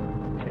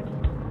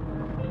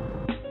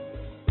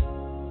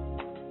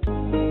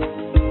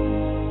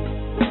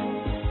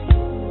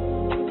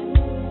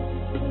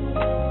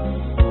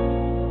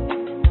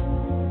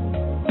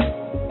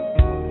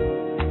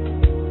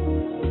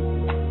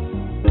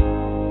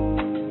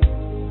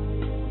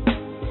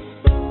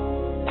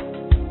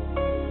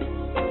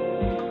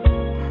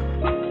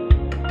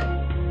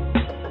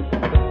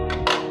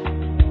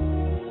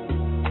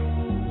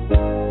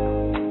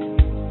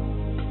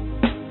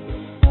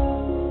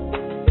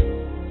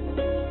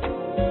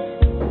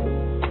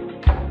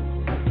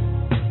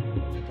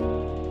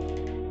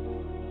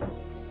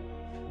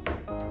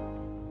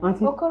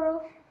 Auntie?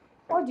 Okoro,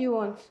 what do you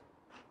want?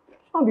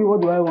 What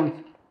do I want?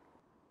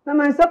 Now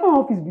my second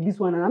office be this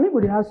one, and I'm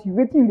going to ask you,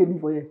 waiting you dey do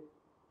for here.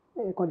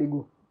 Hey, can they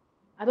go?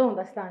 I don't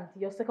understand.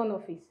 Your second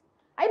office.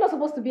 Are you not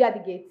supposed to be at the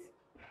gate?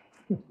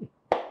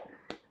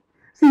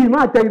 See, man,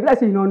 I tell you, let's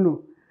say you don't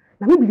know.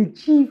 Now me be the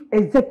chief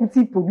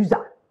executive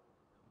producer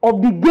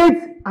of the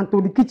gate and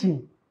to the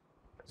kitchen.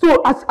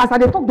 So as I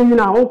dey talk to you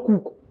now, I won't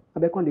cook. I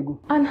bet can they go?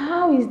 And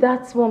how is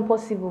that one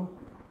possible?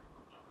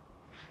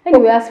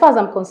 Anyway, as far as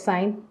I'm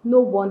concerned, no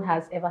one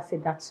has ever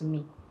said that to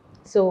me.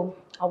 So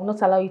I will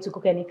not allow you to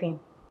cook anything.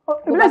 Go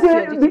back to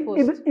your duty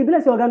post. If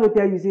bless your God not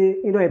tell you, say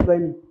you don't employ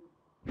me.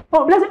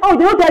 Oh, bless they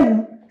don't tell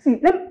you.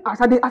 See, as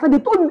I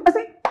told you, I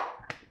say,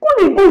 can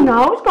they go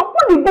now? Can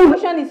they go? The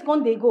question is,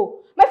 can they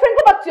go? My friend,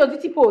 go back to your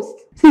duty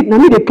post. See, now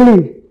me they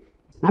clean,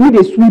 now me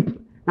they sweep,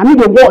 now me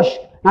they wash,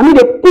 now me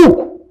they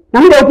cook,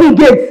 now me they open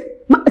gates.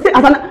 See,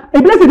 as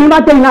if bless they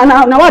never tell you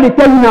now what they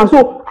tell you now.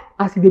 So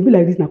as they be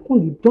like this now, can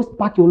they just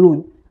pack your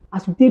load?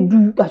 As you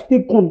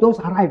take come, just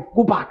arrive,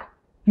 go back.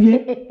 Yeah.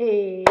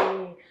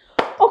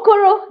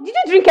 Okoro, did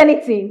you drink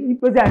anything?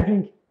 What did I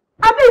drink?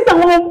 I think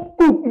someone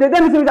cook. They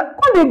tell me something.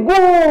 Come they go.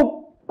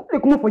 Come they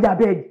come up for your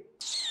bed.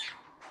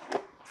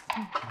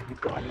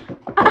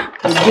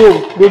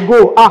 They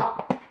go.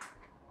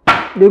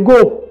 They go.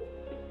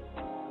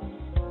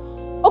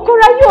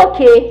 Okoro, are you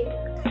okay?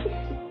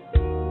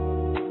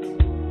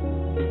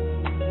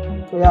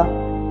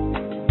 Yeah.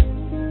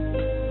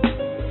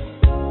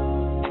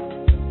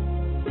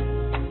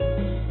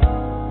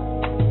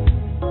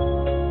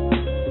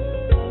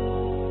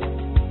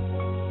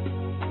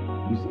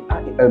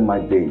 In my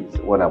days,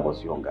 when I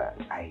was younger,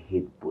 I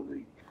hate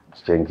bullying,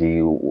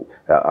 changing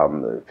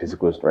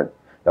physical strength.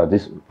 Now,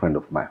 this friend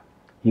of mine,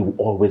 he would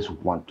always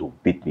want to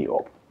beat me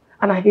up.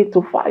 And I hate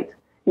to fight.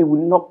 He would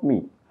knock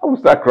me. I would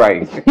start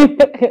crying.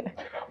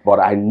 But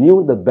I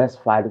knew the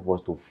best fight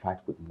was to fight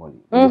with money.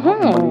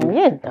 Mm-hmm.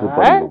 Yeah,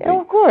 everybody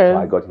will of course. So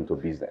I got into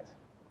business.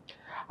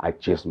 I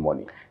chased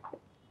money.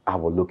 I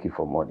was looking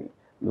for money.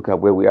 Look at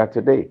where we are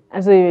today.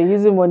 And so you're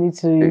using money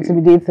to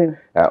intimidate him.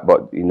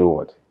 But you know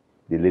what?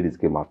 The ladies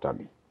came after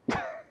me.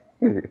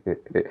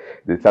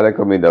 They started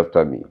coming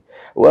after me.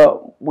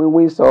 Well, we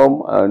win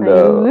some and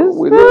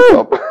we lose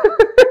some.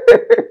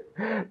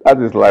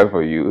 That is life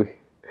for you.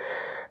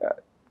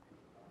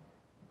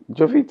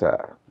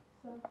 Jovita,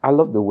 I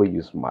love the way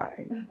you smile.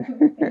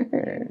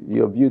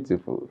 You're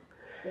beautiful.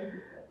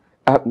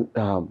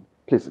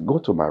 Please go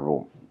to my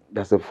room.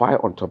 There's a file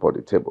on top of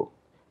the table.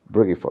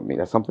 Bring it for me.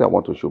 There's something I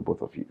want to show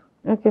both of you.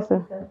 Okay,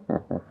 sir.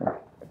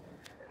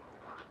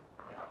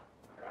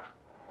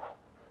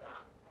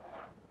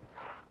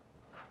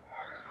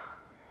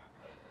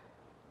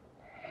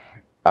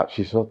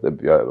 She's not a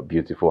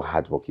beautiful,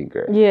 hardworking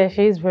girl. Yeah,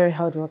 she is very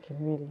hardworking,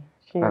 really.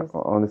 She is.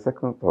 On the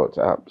second thought,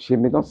 she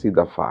may not see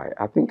the file.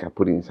 I think I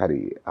put it inside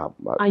the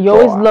and you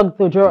always lock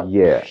the drawer.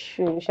 Yeah.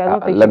 She don't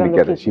think let me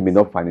get it. She may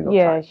not find it on time.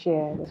 Yeah, she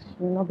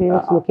may not be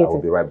able to locate it. I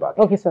will be right back.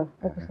 Okay, sir.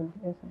 Okay, sir.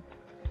 Yes, sir.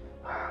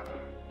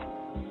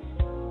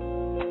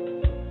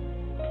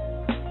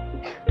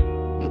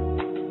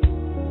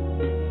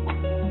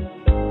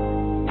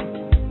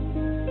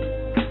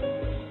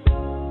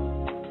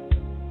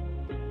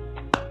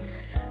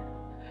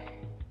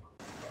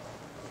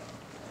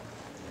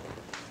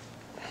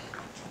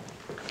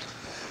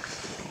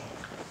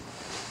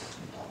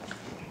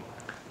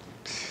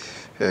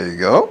 There you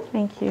go.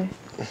 Thank you.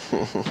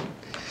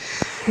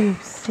 Babe,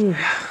 see.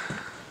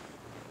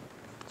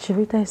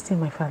 Chivita is still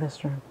in my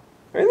father's room.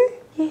 Really?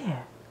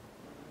 Yeah.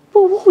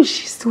 But what would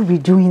she still be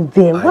doing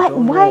there? Why?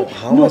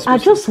 No, I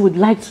just would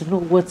like to know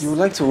what. You would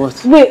like to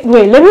what? Wait,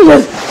 let me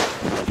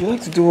just. You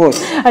like to do what?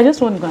 I just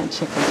want to go and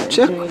check on her.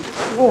 Check?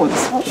 What?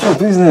 What's your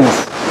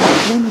business?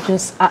 Let me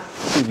just.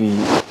 Baby,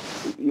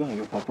 you and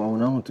your papa will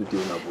not want to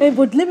deal now. Hey,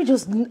 but let me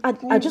just.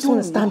 I just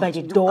want to stand by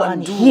the door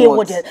and hear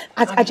what they're.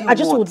 I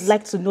just would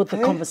like to know the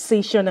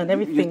conversation and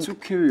everything. You're too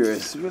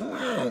curious.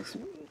 Relax.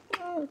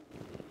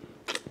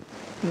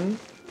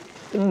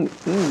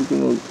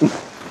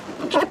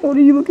 What are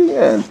you looking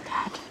at?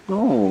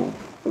 No,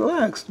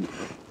 relax.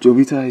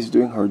 Jovita is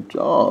doing her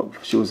job.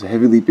 She was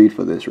heavily paid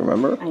for this,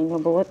 remember? I know,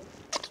 but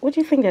what do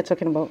you think they're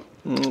talking about?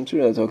 I'm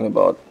sure they're talking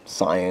about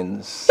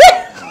science.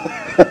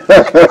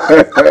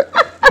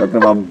 Talking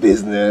about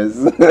business.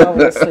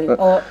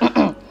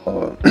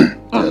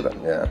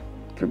 Yeah,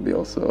 could be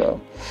also,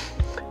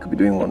 could be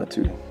doing one or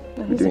two.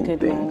 Could be doing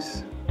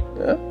things.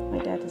 Yeah? My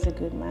dad is a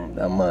good man.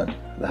 That man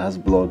that has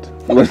blood.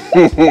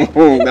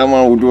 That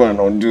man will do and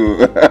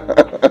undo.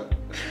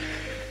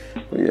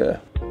 But yeah.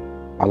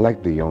 I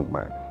like the young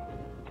man.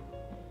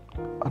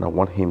 And I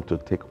want him to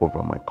take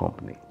over my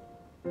company.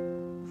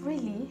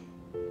 Really?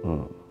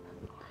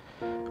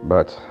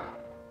 But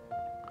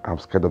I'm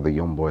scared of the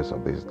young boys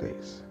of these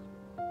days.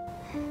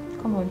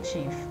 Come on,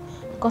 Chief.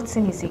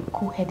 Godson is a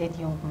cool-headed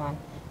young man.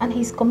 And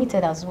he's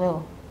committed as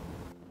well.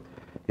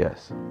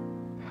 Yes.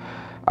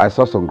 I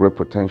saw some great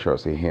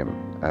potentials in him,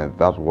 and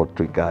that's what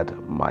triggered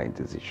my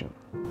decision.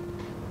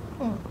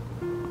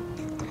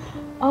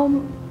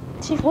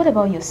 Chief, what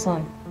about your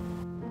son?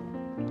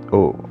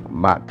 Oh,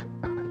 Mark.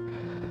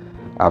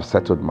 I've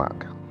settled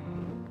Mark.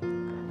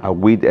 I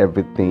weed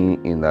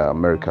everything in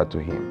America to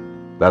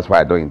him. That's why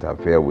I don't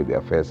interfere with the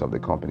affairs of the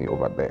company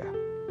over there.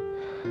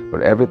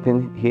 But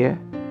everything here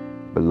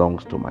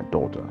belongs to my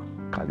daughter,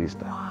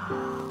 Calista.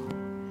 Wow.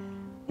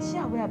 Is she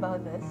aware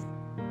about this?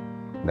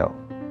 No.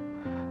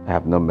 I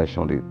have not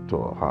mentioned it to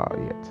her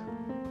yet.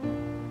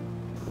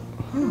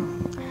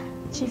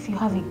 Chief, you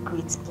have a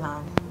great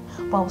plan.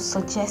 But I would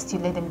suggest you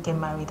let them get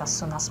married as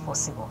soon as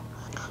possible.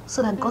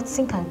 So that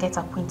Godson can get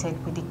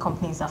acquainted with the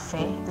company's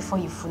affair before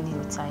you fully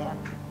retire.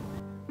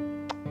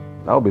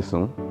 That'll be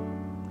soon.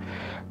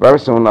 Very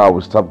soon I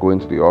will stop going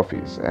to the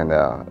office and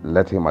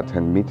let him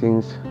attend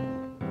meetings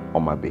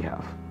on my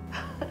behalf.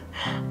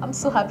 I'm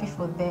so happy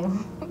for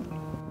them.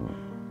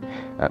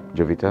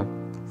 Jovita?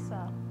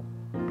 Sir.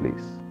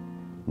 Please,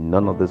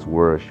 none of this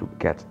word should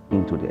get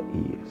into their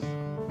ears.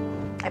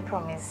 I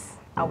promise,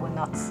 I will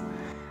not.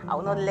 I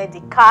will not let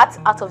the cat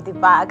out of the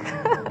bag.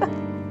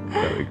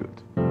 Very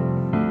good.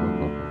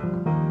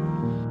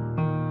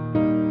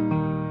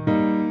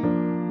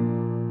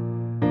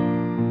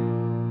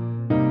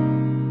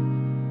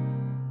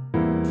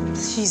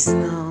 Please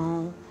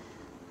now.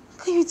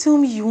 Can you tell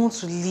me you want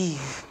to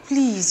leave?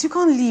 Please, you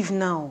can't leave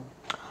now.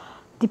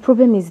 The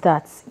problem is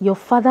that your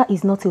father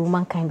is not a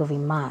woman kind of a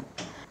man.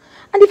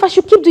 And if I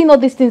should keep doing all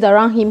these things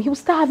around him, he will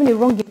start having a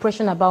wrong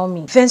impression about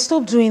me. Then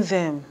stop doing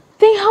them.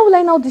 Then how will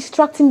I now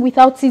distract him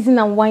without teasing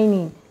and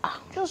whining?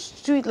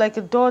 Just do it like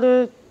a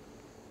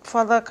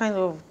daughter-father kind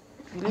of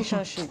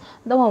relationship.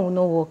 That one will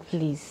not work,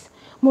 please.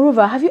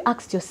 Moreover, have you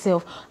asked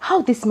yourself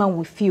how this man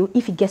will feel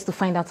if he gets to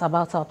find out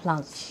about our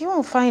plans? He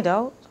won't find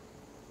out.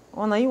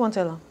 Or now you won't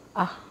tell him.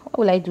 Why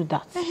will I do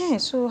that?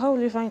 So how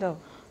will you find out?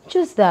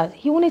 Just that.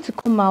 He wanted to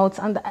come out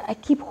and I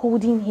keep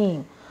holding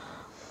him.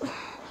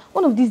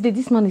 One of these days,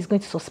 this man is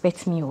going to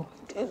suspect me.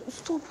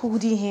 Stop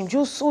holding him.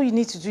 Just all you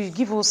need to do is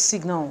give us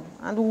signal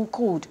and we'll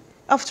code.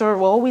 After all,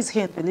 we're always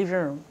here in the living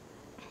room.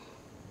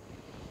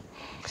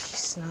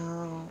 Please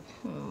now.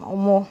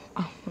 Omo,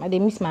 I dey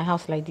miss my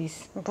house like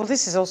this. But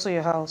this is also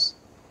your house.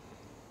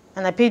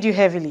 And I paid you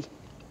heavily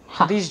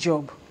for this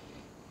job.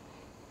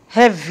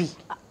 Heavy.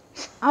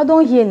 I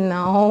don't hear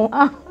now.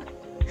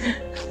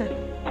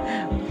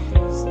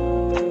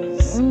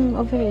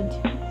 Avoid.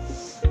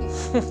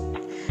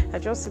 I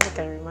just think I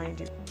can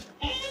remind you.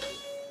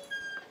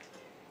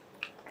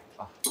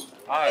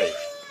 Hi.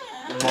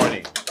 Good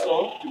morning.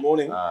 Hello. Good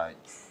morning.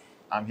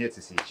 I'm here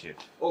to see Chief.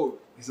 Oh,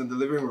 he's in the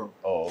living room.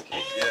 Oh,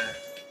 okay. Yeah.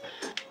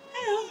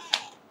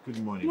 Good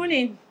morning.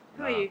 Morning.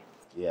 How are you?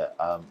 Yeah,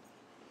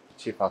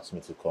 Chief asked me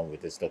to come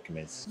with his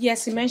documents.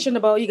 Yes, he mentioned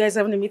about you guys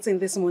having a meeting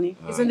this morning.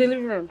 He's in the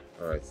living room.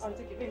 All right. I'll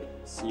take it in.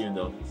 See you in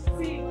the office.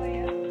 See you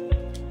later.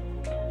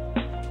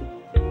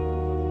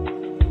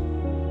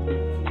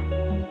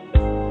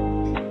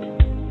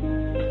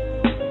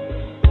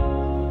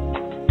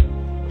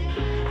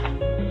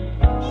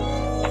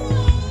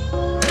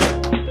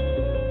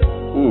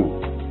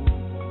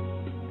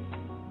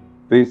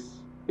 This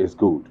is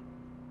good.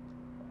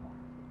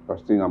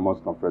 First thing I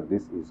must confess,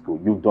 this is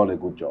good. You've done a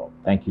good job.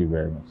 Thank you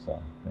very much, sir.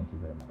 Thank you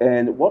very much.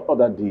 And what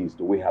other deals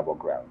do we have on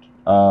ground?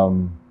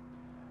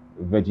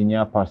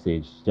 Virginia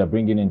Passage. They're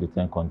bringing in the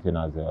 10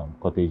 containers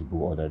Cottage Boo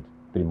ordered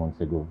 3 months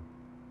ago.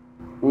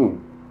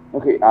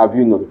 Okay, have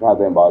you notified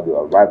them about the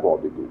arrival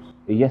of the goods?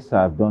 Yes, sir,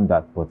 I've done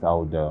that, but I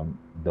would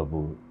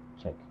double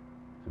check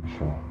to be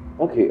sure.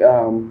 Okay,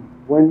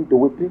 when do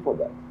we pay for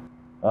that?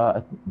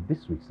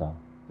 This week, sir.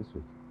 This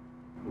week.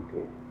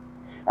 Okay.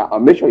 I'll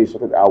make sure you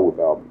sort it out with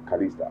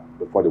Kalista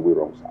before the way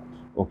runs out.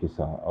 Okay,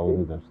 sir. I will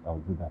do that. I will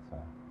do that, sir.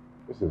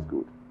 This is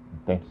good.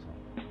 Thank you,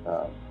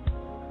 sir.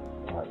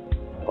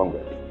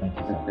 Congrats. Thank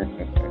you, sir.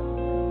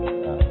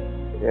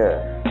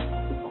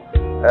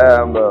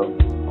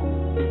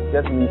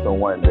 Get me some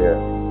wine there.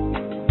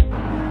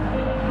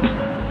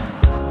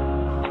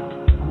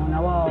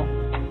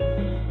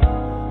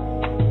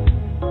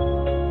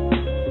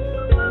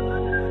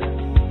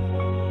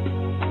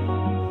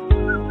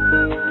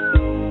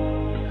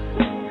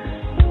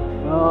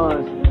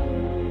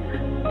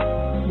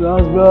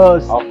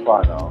 Bros. How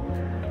far now?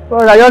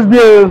 Bros, I just be.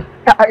 You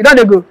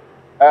don't go?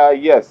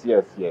 Yes.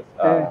 I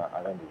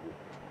don't go.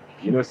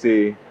 You know,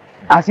 say.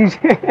 As you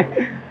say.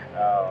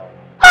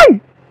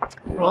 Hi!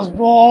 Bros,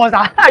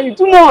 you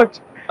too much.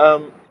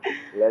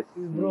 Let's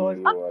see what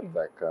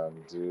I can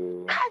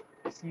do.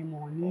 See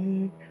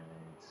money.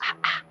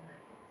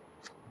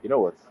 You know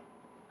what?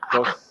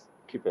 Just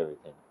keep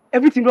everything.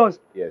 Everything, bros?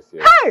 Yes.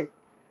 Hey!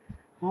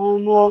 Oh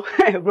no.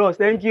 Hey, bros,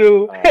 thank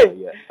you. Hey!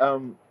 Yeah.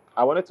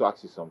 I wanted to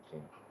ask you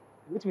something.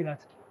 What's with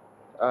that?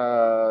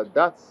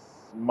 That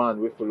man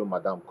will follow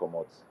Madame come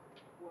out.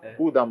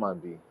 Who that man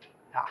be?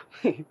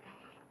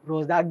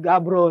 Bros, that guy,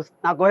 bros.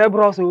 Now correct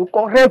bros,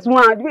 correct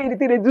one. The way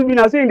they do me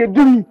now, saying they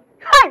do me.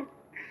 Hi!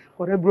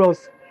 Correct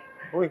bros.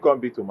 Who will come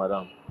be to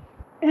Madame?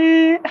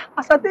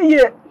 As I tell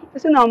you, I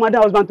say now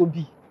Madame husband to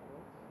be.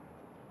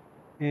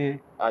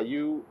 Are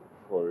you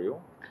for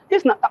real?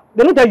 Yes, now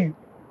they don't tell you.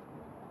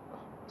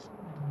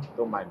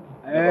 Don't mind me.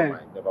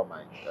 Never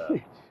mind.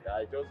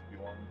 I just be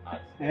one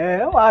ask.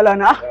 Well,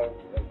 now.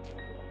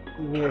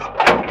 Yes.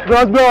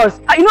 Bros.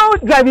 You know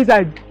drive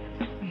inside?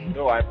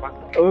 No, I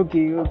packed.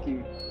 Okay.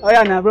 Oh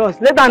yeah, now,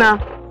 bros. Later now.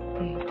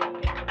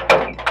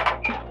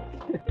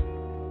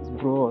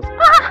 Bros.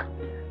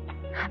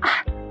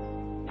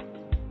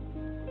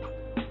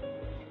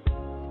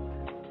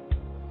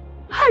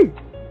 Hi.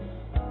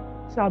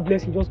 Sir,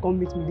 bless you. Just come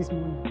meet me this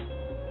morning.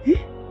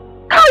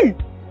 Hi.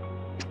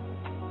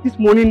 This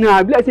morning now,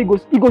 I be like say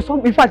he go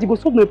solve. In fact, he go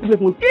solve my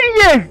problem for 3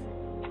 years.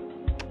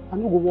 I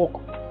no go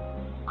work.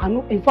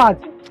 In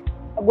fact,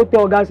 I go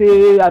tell guys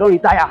say I don't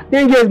retire.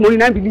 10 years money,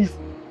 9 police.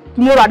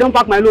 Tomorrow I don't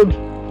pack my load.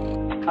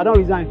 I don't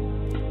resign.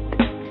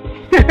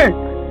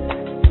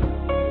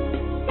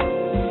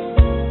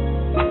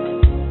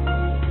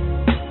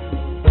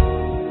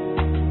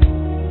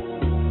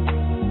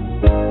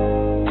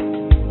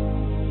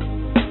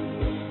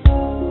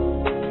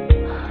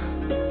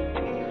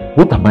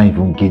 What am I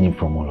even gaining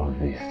from all of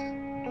this?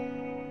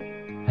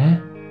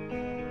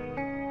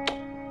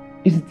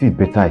 Isn't it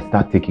better I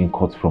start taking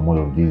cuts from all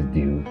of these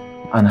deals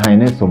and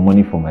harness some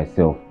money for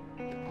myself?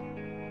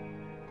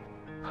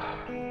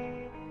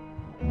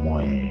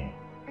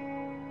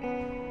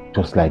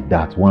 Just like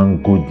that,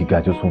 one gold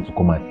digger just wants to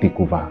come and take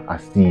over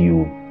as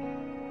CEO.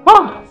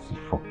 See,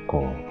 fuck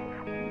off.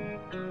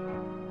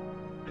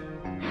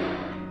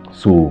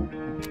 So,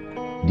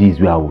 this is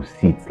where I will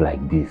sit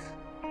like this.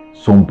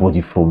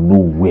 Somebody from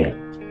nowhere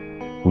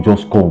will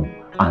just come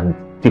and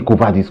take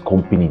over this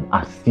company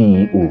as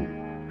CEO.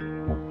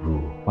 Oh bro,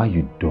 why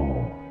you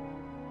dull?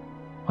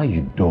 Why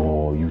you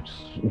dull? You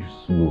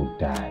slow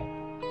die.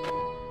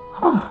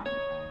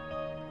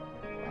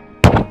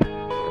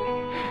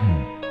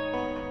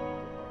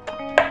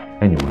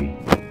 Anyway,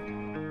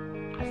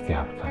 I still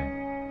have time.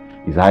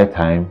 It's high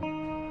time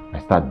I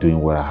start doing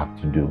what I have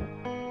to do.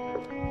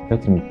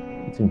 Let him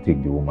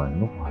take the woman,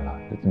 no wahala.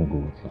 let him go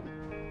with it.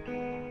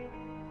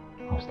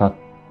 I'll start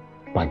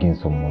bagging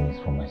some monies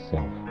for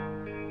myself.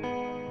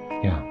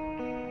 Yeah,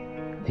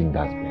 I think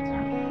that's better.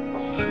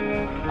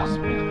 That's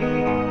better.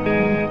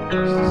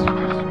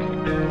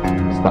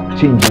 Start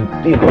changing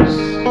figures.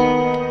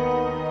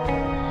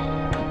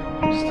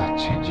 Start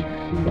changing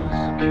figures.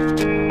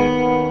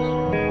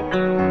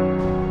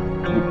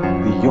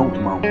 The young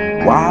man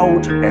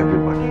wowed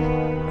everybody.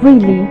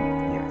 Really?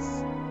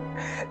 Yes.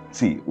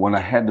 See, when I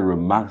heard the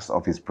remarks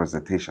of his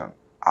presentation,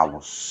 I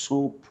was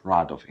so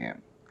proud of him.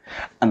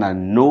 And I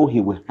know he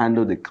will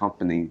handle the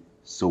company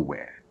so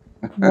well.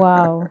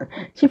 Wow.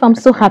 Chief, I'm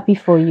so happy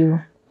for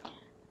you.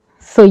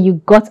 So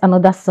you got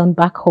another son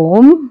back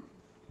home?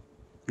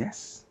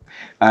 Yes.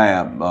 I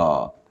am,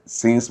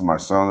 since my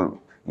son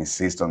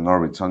insists on not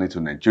returning to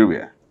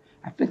Nigeria,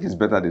 I think it's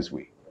better this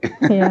way.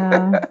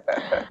 Yeah.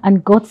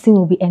 And God's son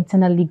will be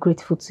eternally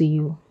grateful to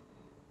you.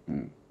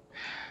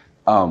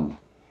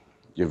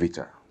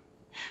 Jovita,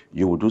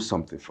 you will do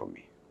something for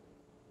me.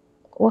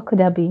 What could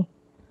that be?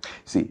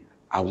 See,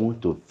 I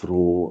want to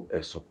throw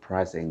a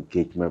surprise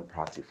engagement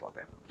party for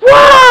them.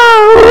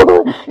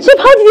 Wow! Chief,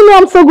 how did you know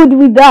I'm so good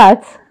with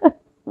that?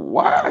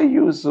 Why are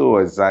you so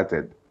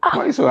excited?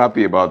 Why are you so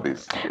happy about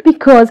this?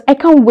 Because I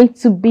can't wait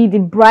to be the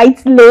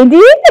bright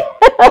lady.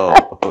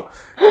 Oh,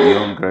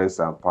 young girls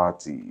and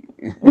party.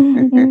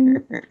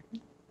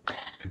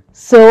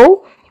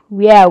 So,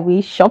 where are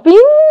we shopping?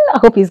 I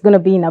hope it's going to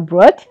be in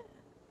abroad.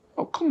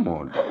 Oh, come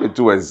on. Don't be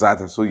too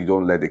excited so you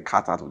don't let the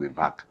cat out of the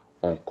bag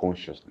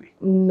unconsciously.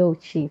 No,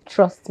 Chief.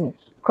 Trust me.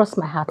 Cross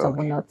my heart, okay. I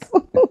will not.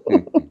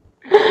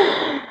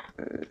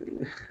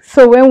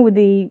 So when will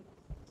the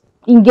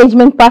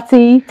engagement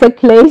party take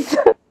place?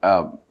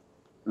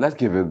 Let's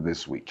give it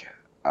this week.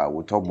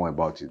 We'll talk more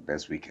about it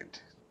next weekend.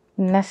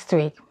 Next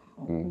week?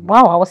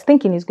 Wow, I was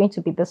thinking it's going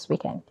to be this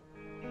weekend.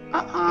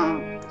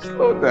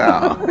 Slow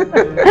down.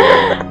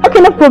 Okay,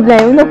 no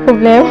problem, no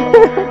problem.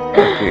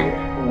 Okay.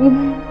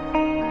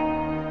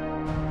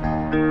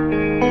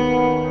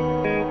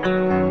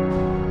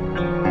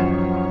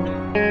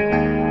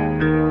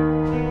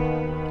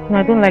 No,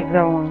 I don't like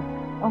that one.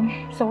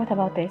 So what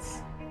about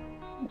this?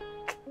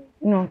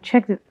 No,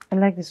 check it. I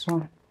like this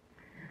one.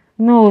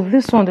 No,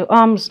 this one, the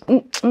arms.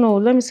 No,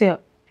 let me say.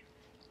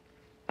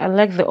 I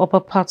like the upper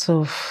part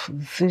of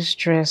this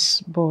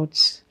dress,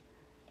 but.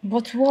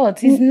 But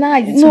what? It's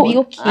nice. It will be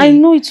okay. I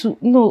know it will.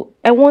 No,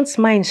 I want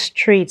mine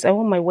straight. I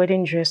want my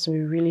wedding dress to be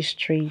really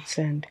straight,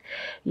 and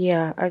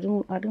yeah, I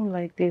don't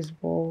like this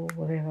ball,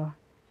 whatever.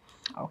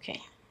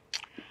 Okay.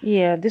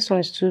 Yeah, this one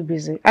is too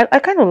busy. I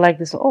kind of like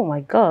this one. Oh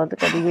my God,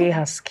 look at the way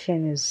her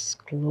skin is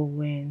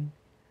glowing.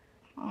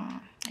 Oh,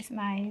 it's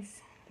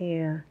nice.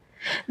 Yeah.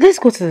 Let's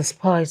go to the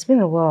spa. It's been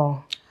a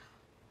while.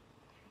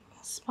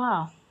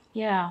 Spa?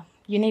 Yeah,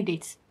 you need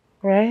it.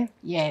 Right?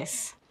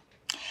 Yes.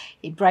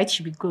 A bride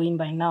should be going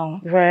by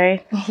now.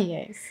 Right?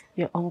 Yes.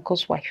 Your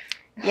uncle's wife.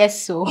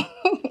 Yes, so.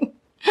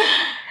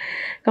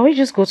 Can we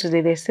just go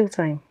today? There's still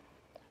time.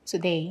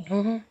 Today?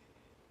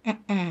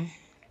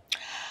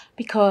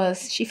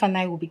 Because Chief and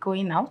I will be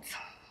going out.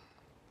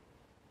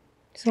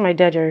 This is my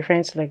dad you're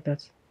referring to like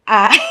that.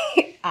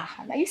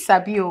 Now you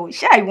Sabio.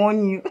 Sure, I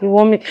warn you. You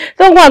want me?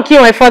 Don't go and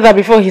kill my father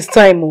before his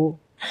time, oh.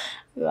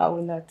 No, I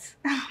will not.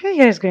 Where are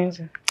you guys going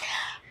to?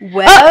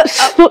 Well,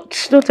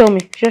 don't tell me.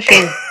 Just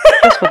show me.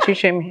 Just for you,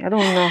 show me. I don't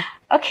know.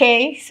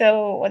 Okay,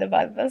 so what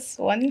about this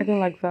one? I don't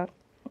like that.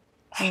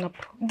 Nope.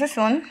 This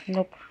one?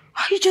 Nope.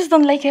 Oh, you just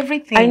don't like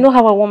everything. I know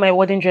how I want my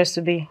wedding dress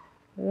to be.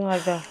 I don't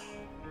like that.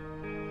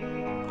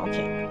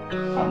 Okay.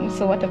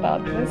 So what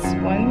about this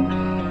one?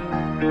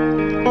 I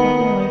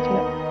don't like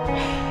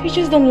it. You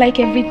just don't like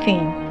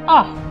everything.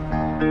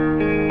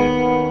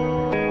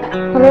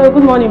 Hello,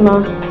 good morning,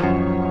 ma.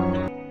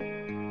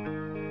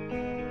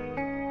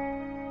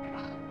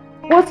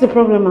 What's the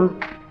problem, ma?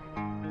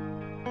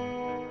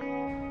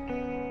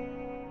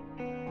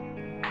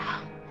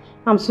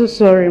 I'm so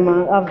sorry,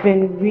 ma. I've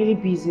been really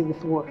busy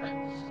with work.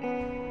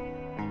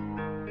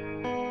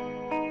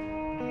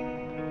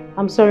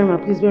 I'm sorry, ma.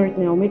 Please bear with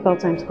me. I'll make out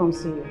time to come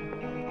see you.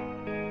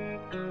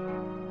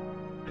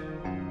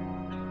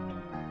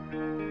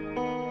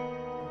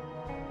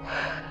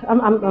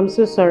 I'm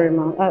so sorry,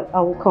 ma.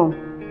 I will come.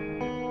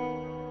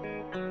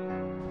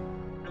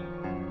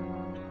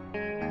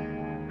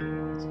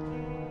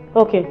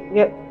 Okay.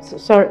 Yeah.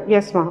 Sorry.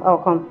 Yes, ma. I'll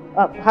come.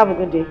 Have a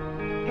good day.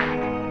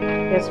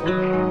 Yes, ma.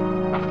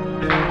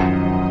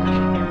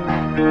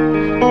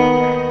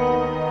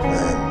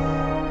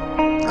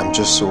 Man, I'm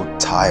just so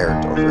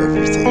tired of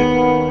everything.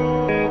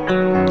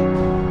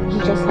 You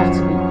just have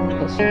to be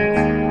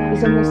patient.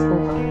 It's almost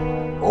over.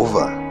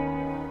 Over?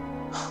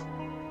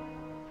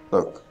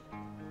 Look,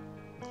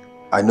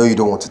 I know you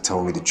don't want to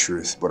tell me the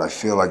truth, but I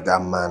feel like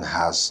that man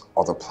has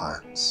other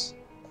plans.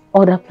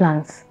 Other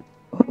plans?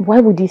 Why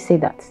would you say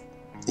that?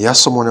 He has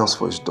someone else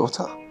for his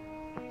daughter.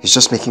 He's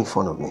just making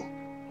fun of me.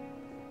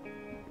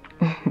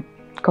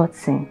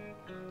 Godson,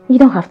 you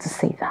don't have to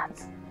say that.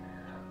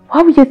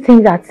 Why would you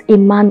think that a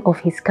man of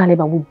his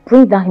caliber would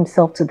bring down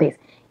himself to this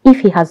if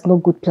he has no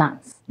good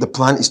plans? The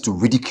plan is to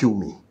ridicule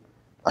me.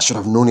 I should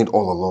have known it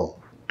all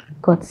along.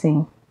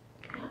 Godson,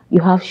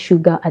 you have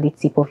sugar at the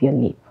tip of your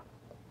lip.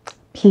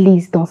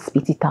 Please don't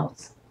spit it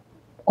out.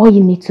 All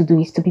you need to do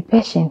is to be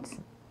patient.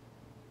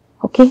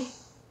 Okay?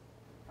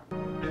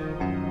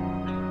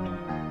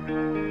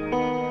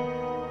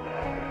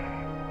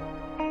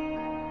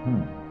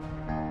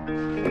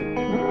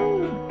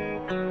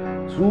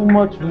 Too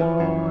much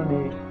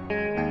money.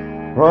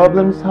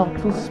 Problems, how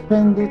to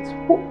spend it.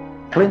 Oh,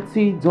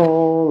 plenty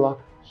dollar.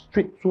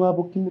 Straight to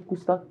Abokiniku,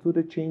 start to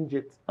the change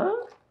it.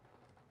 Huh?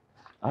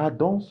 I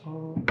don't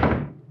solve.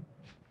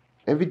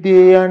 Every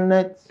day and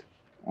night.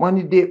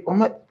 Money day.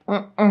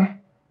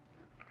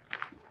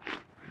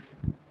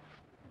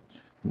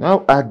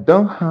 Now I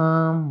don't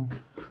harm.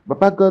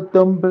 Papa God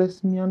don't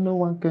bless me and no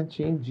one can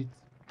change it.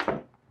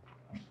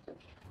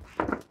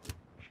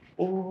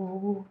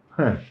 Oh.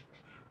 Huh.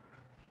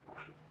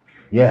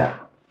 Yeah.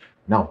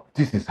 Now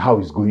this is how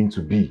it's going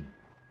to be.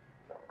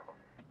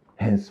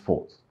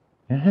 Henceforth.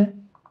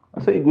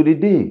 I say a good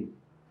day.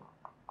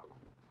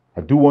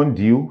 I do one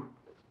deal.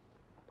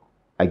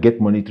 I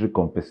get monetary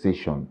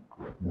compensation.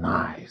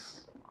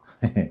 Nice.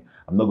 I'm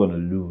not going to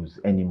lose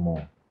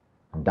anymore.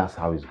 And that's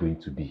how it's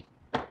going to be.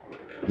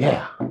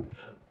 Yeah.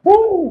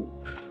 Woo!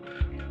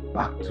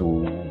 Back to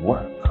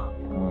work.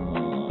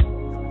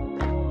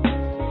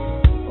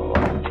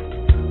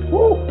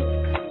 Woo!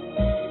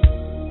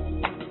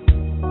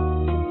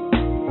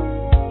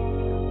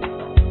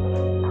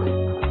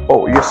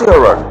 Oh, you're still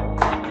around?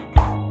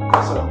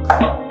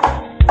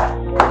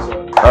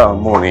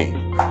 Morning.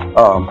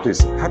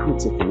 Please help me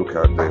take a look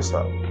at this.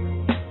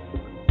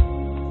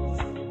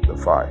 The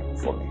file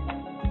for me.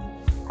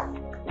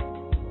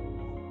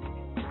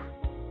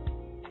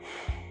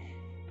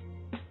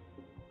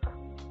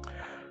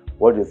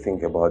 What do you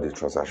think about the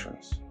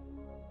transactions?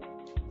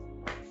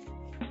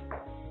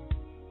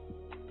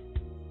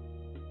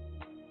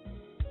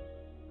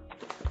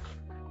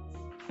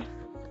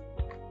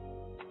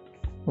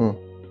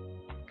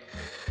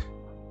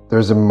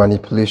 There's a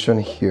manipulation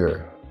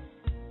here.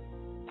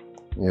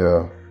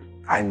 Yeah.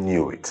 I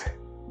knew it.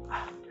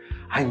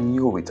 I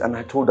knew it, and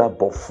I told that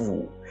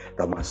Bofu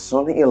that my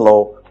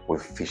son-in-law will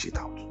fish it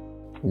out.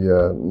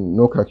 Yeah,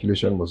 no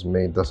calculation was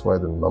made. That's why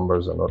the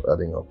numbers are not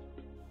adding up.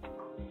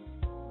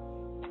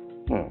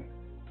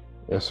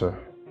 Yes, sir.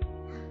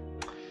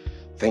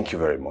 Thank you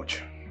very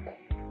much.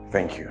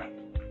 Thank you.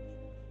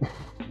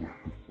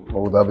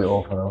 Will that be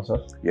all for now,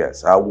 sir?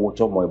 Yes, I will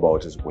talk more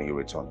about this when you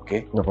return,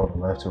 okay? No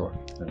problem, I have to run.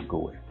 Then go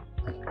away.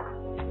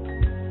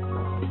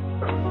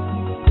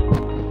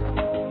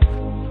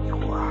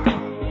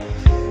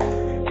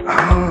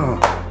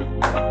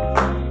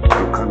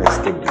 You can't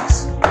escape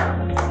this.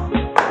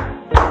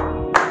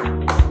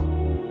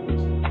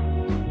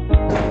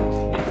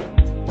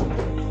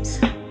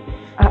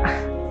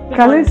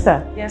 Kalisa?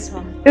 Yes,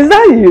 ma'am. Is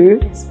that you?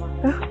 Yes,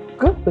 ma'am.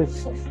 Good.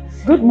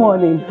 Good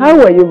morning. How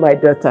are you, my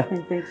daughter?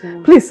 Thank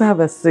you. Please have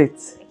a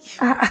seat.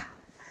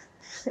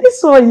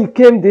 This one you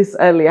came this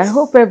early. I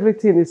hope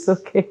everything is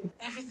okay.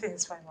 Everything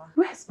is fine, ma'am.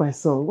 Where's my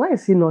son? Why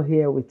is he not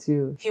here with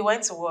you? He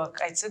went to work.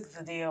 I took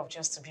the day off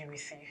just to be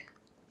with you.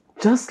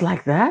 Just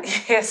like that?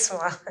 Yes,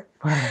 ma'am.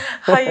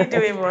 How are you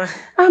doing, ma'am?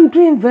 I'm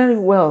doing very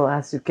well,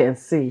 as you can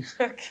see.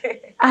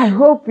 Okay. I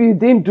hope you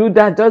didn't do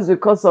that just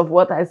because of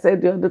what I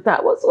said the other time.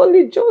 I was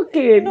only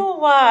joking. No,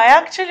 ma. I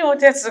actually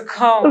wanted to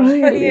come.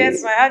 Really?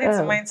 Yes, ma. I had it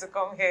in mind to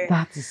come here.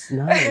 That is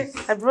nice.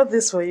 I brought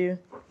this for you.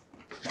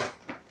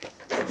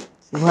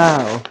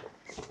 Wow.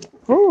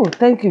 Oh,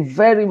 thank you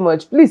very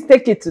much. Please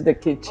take it to the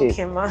kitchen.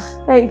 Okay, ma.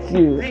 Thank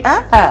you.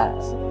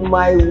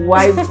 My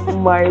wife,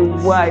 my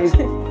wife.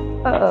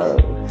 Oh.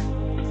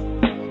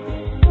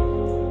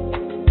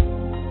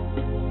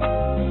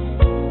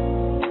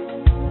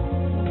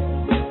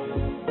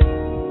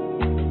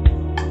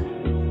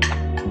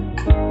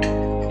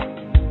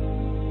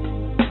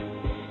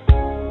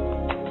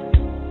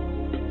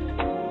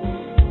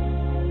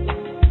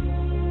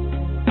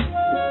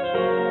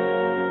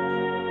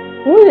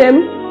 William,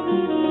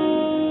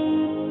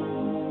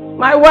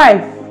 my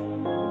wife,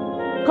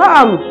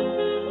 come.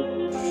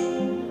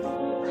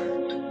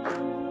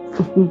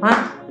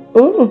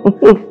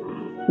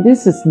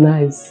 This is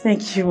nice.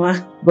 Thank you, ma.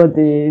 But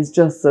it's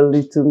just a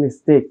little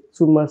mistake,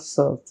 too much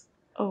salt.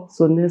 Oh.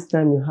 So next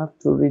time you have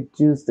to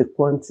reduce the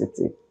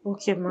quantity.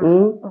 Okay, ma.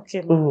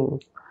 Okay, ma.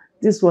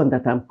 This one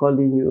that I'm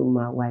calling you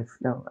my wife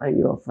now, and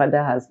your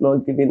father has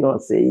not given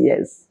us a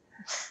yes.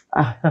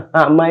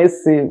 Am I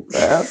safe?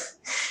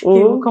 He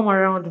will come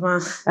around, ma.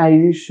 Are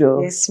you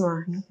sure? Yes,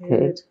 ma.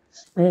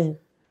 Okay.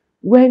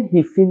 When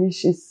he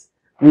finishes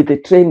with the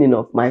training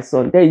of my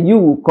son, then you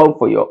will come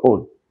for your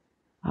own.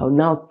 I'll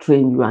now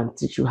train you and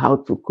teach you how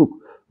to cook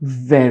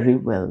very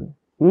well.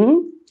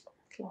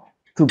 Okay.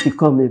 To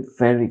become a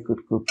very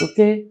good cook,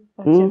 okay?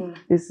 Okay.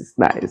 This is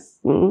nice.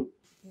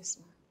 Yes,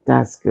 ma.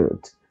 That's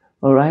good.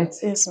 All right?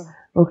 Yes, ma.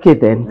 Okay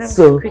then. Let me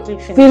So quickly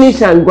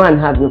finish and go and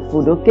have your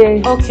food,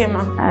 okay? Okay,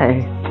 ma.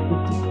 Aye.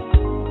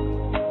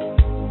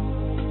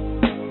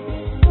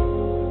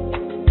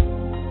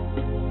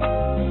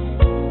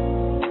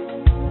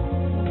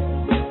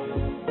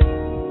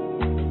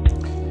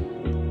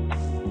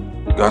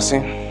 Gussie?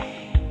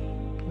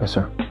 Yes,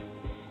 sir.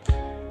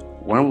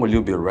 When will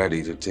you be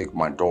ready to take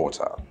my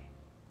daughter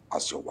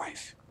as your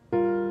wife?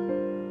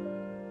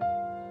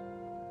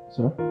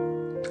 Sir?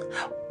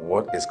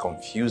 What is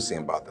confusing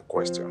about the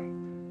question?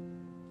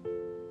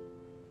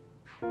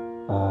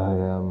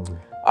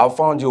 I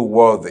found you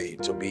worthy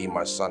to be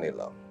my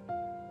son-in-law,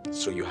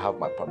 so you have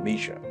my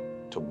permission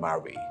to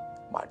marry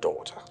my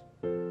daughter.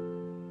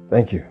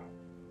 Thank you.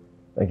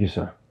 Thank you,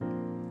 sir.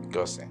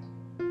 Gussie,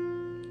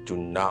 do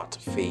not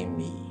fail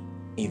me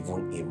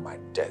even in my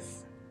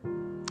death.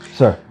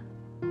 Sir,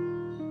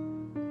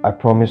 I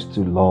promise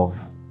to love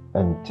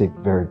and take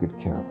very good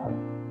care of her.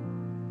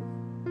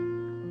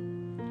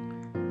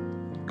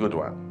 Good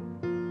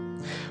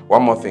one.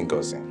 One more thing,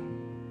 Gussie.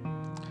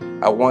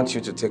 I want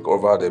you to take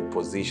over the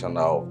position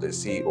of the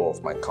CEO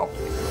of my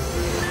company.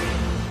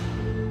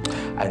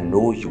 I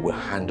know you will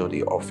handle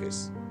the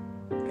office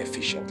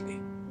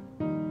efficiently.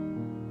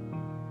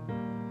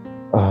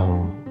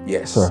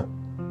 Yes. Sir.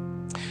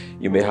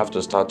 You may have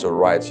to start to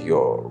write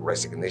your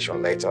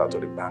resignation letter to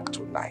the bank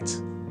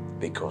tonight,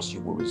 because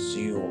you will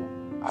resume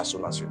as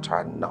soon as you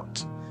turn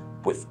not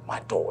with my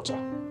daughter.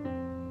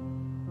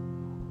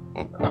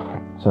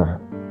 Sir.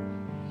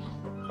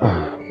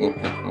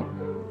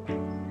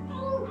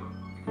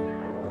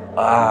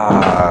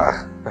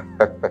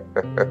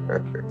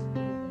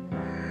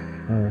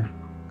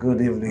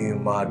 Good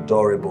evening, my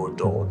adorable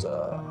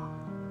daughter.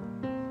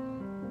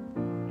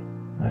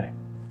 Hi,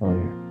 how are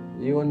you?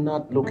 You are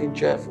not looking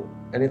cheerful.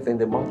 Anything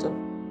the matter?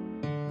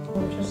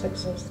 I'm just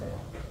exhausted.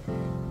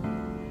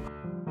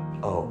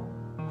 Oh.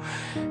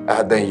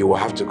 Then you will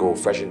have to go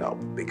freshen up,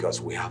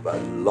 because we have a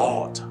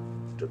lot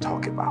to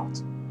talk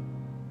about.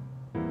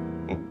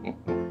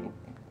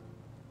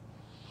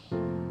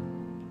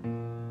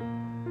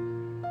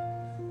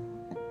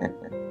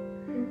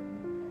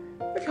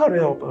 Hurry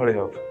up, hurry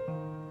up.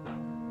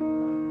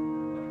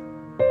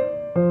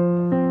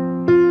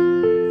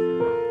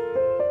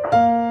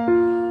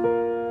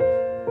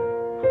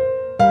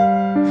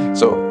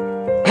 So,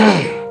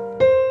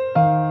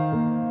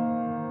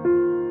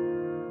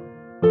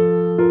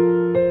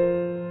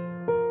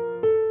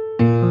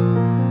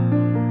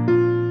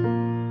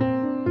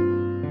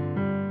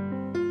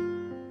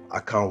 I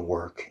can't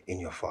work in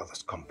your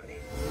father's company.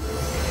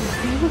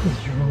 What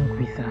is wrong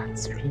with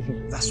that,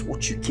 really? That's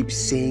what you keep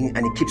saying,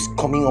 and he keeps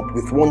coming up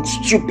with one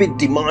stupid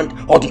demand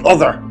or the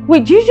other.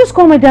 Wait, did you just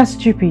call my dad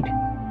stupid? Oh,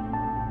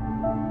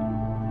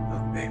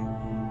 babe.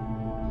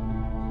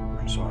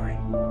 I'm sorry.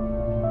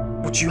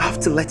 But you have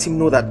to let him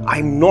know that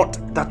I'm not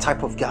that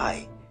type of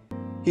guy.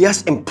 He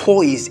has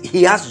employees,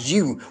 he has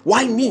you.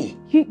 Why me?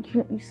 You see,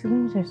 let me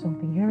tell you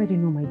something. You already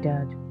know my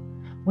dad.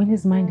 When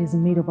his mind is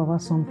made up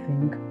about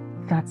something,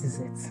 that is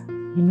it.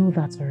 You know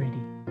that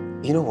already.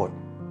 You know what?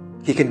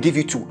 He can give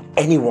you to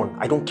anyone.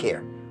 I don't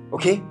care.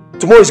 Okay?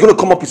 Tomorrow he's going to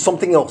come up with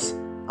something else. So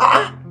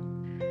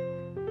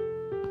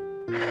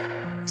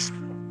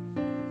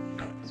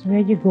where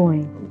are you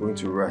going? I'm going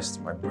to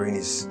rest. My brain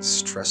is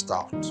stressed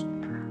out.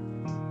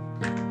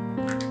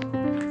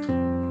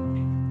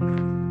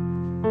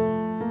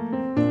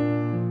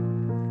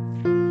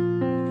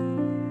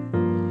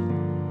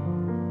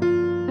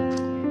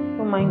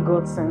 Oh my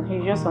God, son.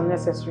 He's just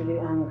unnecessarily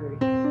angry.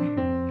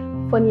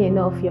 Funny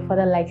enough, your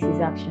father likes his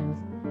actions.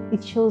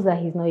 It shows that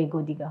he's not a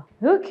gold digger.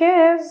 Who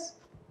cares?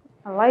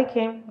 I like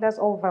him. That's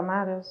all that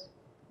matters.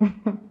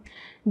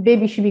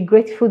 Baby, you should be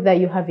grateful that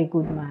you have a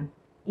good man.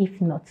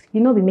 If not,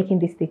 you'll not be making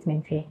this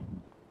statement here.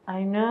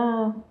 I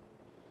know.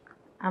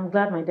 I'm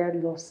glad my dad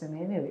loves him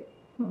anyway.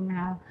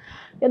 Yeah.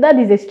 Your dad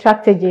is a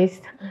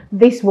strategist.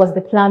 This was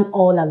the plan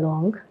all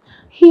along.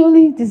 He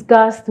only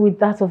disguised with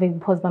that of a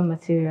husband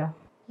material.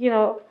 You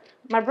know,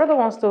 my brother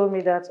once told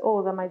me that,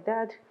 that my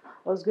dad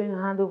was going to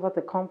hand over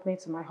the company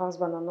to my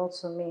husband and not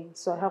to me.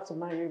 So I have to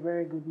marry a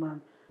very good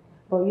man.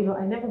 But,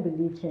 I never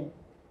believed him.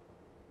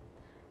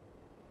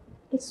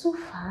 It's so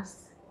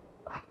fast.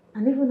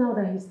 And even now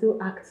that he's still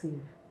active.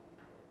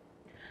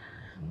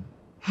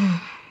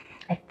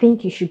 I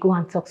think you should go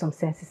and talk some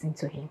senses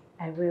into him.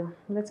 I will.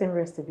 Let him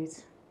rest a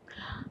bit.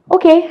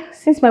 Okay,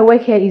 since my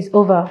work here is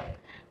over,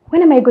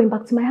 when am I going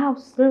back to my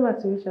house? Going back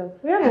to Uche.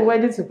 We have a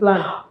wedding to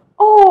plan.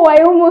 Oh,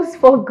 I almost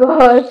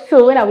forgot.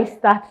 So when are we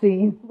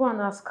starting? Go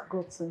and ask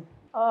Godson.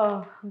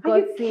 Oh, Are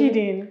you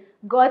kidding?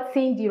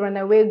 Godson, the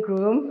runaway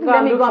groom. Go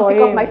Let me go and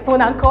pick up my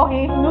phone and call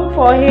him. Look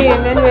for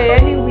him anywhere.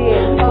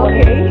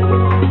 Okay.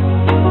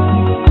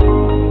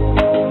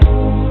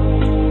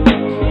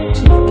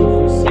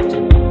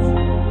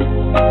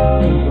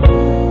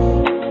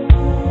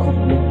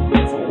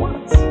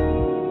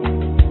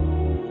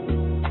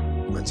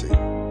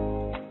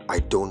 I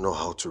don't know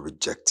how to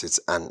reject it,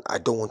 and I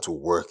don't want to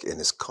work in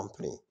his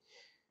company.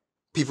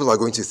 People are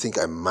going to think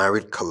I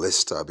married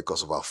Callista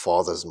because of our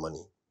father's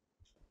money.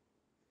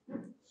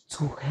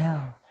 To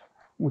hell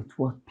with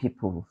what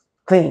people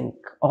think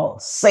or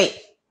say.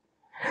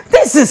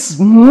 This is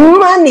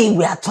money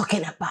we are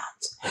talking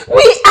about.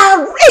 We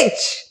are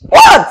rich.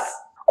 What?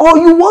 Or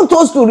you want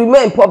us to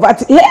remain in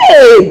poverty?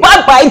 Hey,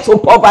 bye-bye to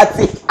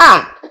poverty.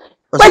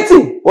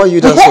 Waiting. Why are you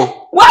dancing?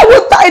 Why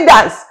would I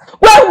dance?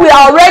 When we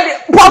are already,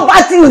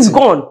 poverty is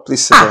gone.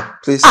 Please sit down.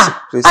 Please,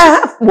 please. I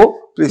have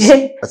what? Please,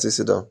 Auntie,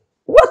 sit down.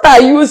 What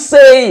are you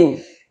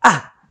saying?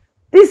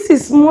 This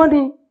is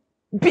money.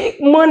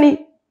 Big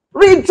money.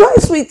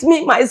 Rejoice with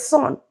me, my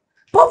son.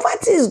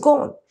 Poverty is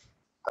gone.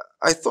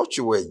 I thought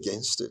you were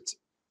against it.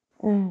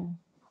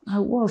 I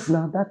was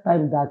now that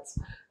time that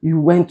you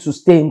went to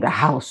stay in the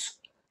house.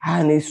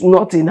 And it's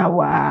not in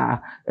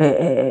our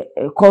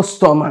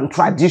custom and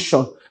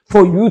tradition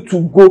for you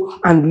to go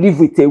and live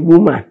with a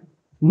woman.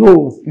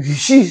 No,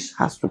 she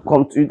has to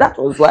come to you. That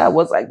was why I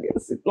was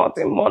against it.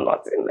 Nothing more,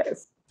 nothing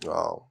less.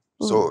 Wow.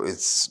 So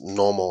it's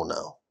normal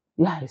now?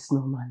 Yeah, it's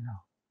normal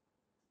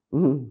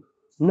now.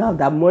 Now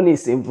that money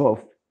is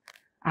involved.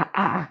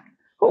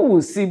 Who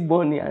will see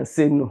money and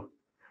say no?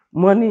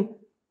 Money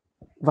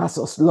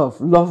versus love.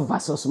 Love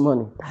versus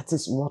money. That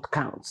is what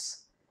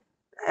counts.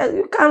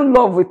 You can't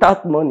love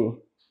without money.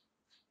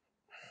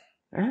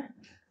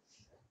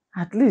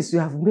 At least you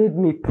have made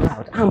me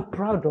proud. I'm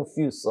proud of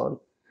you, son.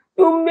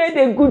 You made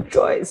a good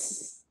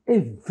choice. A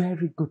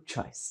very good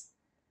choice.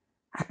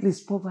 At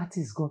least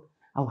poverty is gone.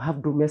 I'll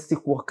have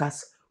domestic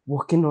workers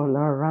working all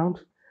around,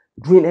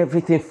 doing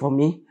everything for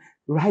me,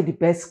 ride the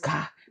best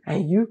car,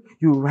 and you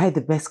ride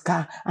the best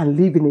car and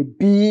live in a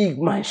big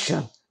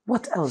mansion.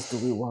 What else do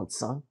we want,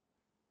 son?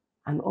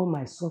 And all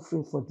my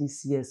suffering for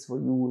these years for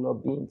you will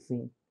not be in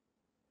vain.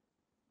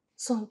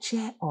 Son,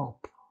 cheer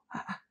up.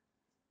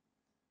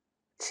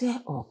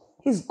 Cheer up.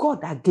 It's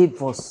God that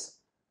gave us.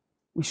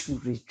 We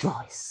should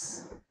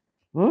rejoice.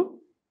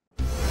 You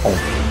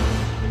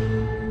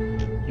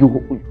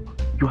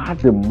had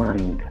the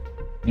mind,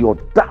 the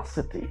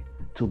audacity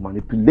to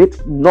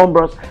manipulate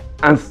numbers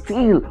and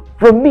steal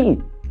from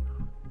me.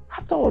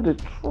 After all the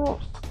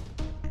trust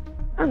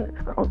and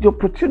the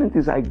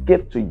opportunities I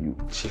gave to you.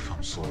 Chief,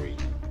 I'm sorry.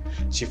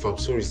 Chief, I'm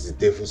sorry. It's the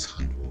devil's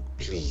handwork.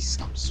 Please,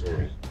 I'm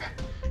sorry.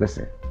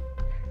 Listen,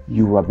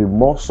 you will be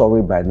more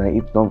sorry by now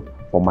if not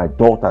for my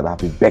daughter that have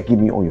been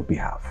begging me on your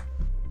behalf.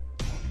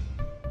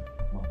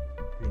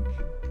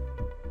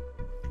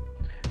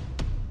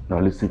 Now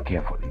listen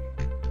carefully.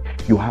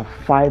 You have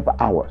 5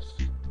 hours.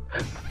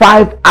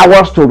 5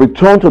 hours to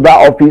return to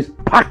that office,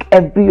 pack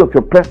every of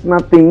your personal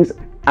things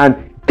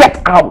and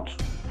get out.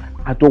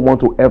 I don't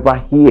want to ever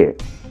hear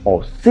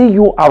or see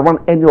you around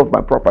any of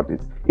my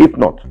properties. If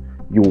not,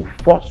 you will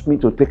force me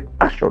to take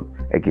action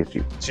against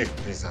you. Chief,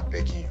 please, I'm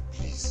begging you,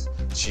 please.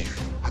 Chief,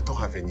 I don't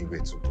have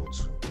anywhere to go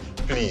to.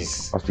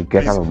 Please. Must you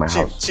get out of my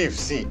house? Chief,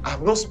 see,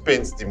 I've not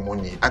spent the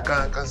money. I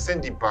can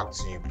send it back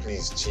to you,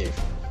 please, Chief.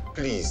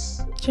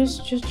 Please.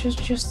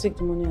 Just take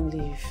the money and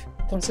leave.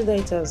 Consider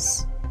it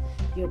as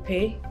your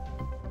pay.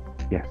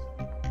 Yes.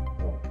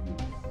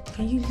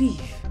 Can you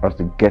leave? Must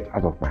you get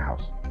out of my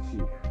house?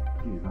 Chief,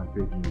 please, I'm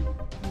begging you.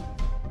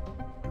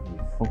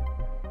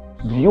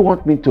 Do you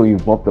want me to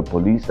involve the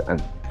police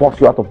and force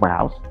you out of my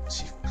house?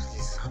 Chief,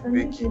 please, I'm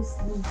begging you.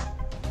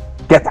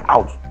 Get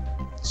out!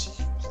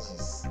 Chief,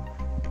 please.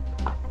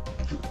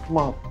 Come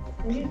on.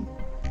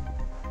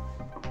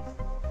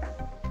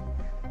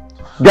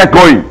 Get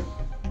going!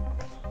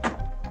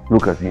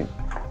 Look at him.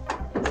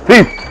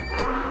 Thief!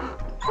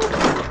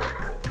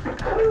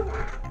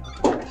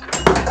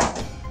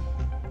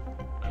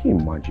 Can you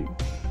imagine?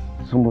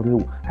 Somebody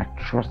who I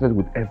trusted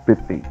with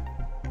everything.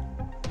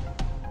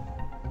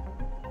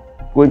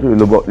 Go into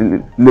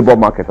the labor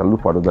market and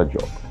look for another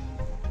job.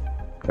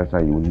 That's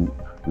how you will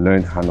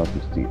learn how not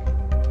to steal.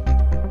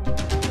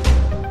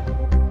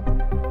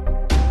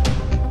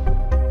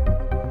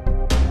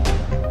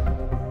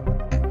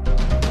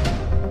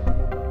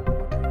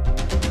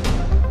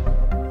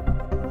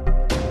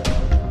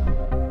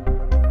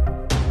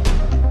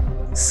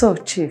 So,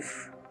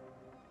 Chief,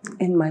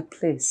 in my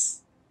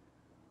place,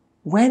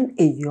 when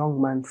a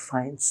young man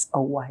finds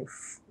a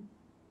wife,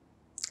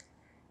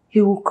 he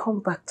will come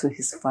back to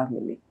his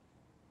family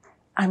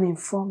and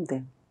inform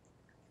them.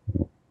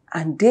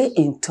 And they,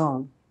 in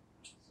turn,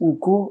 will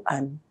go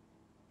and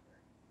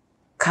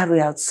carry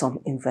out some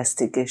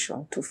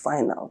investigation to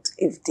find out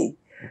if the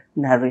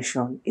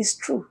narration is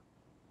true.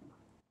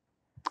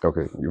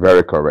 Okay, you're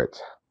very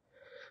correct.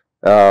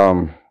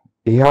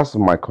 He has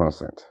my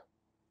consent.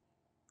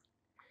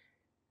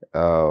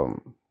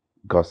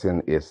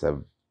 Gossin is a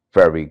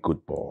very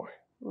good boy.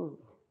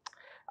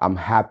 I'm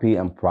happy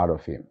and proud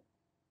of him.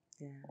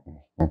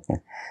 Yeah.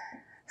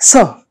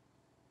 So,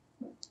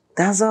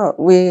 that's all.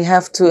 I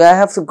have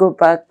to go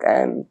back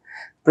and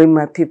bring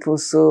my people,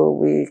 so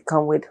we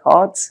come with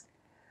hot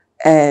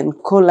and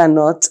cola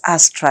nuts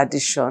as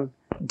tradition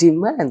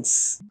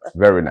demands.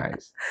 Very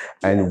nice.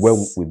 And Yes.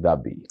 when would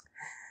that be?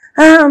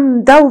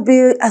 That will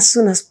be as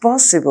soon as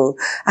possible.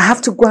 I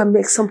have to go and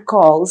make some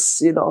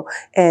calls,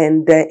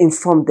 and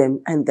inform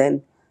them, and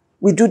then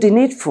we do the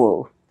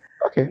needful.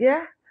 Okay.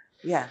 Yeah?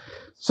 Yeah.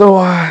 So,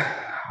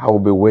 I will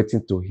be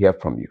waiting to hear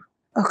from you.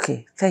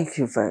 Okay, thank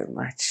you very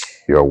much.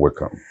 You're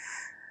welcome.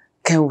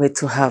 Can't wait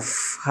to have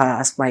her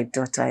as my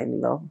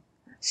daughter-in-law.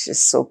 She's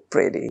so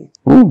pretty.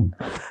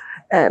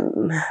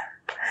 And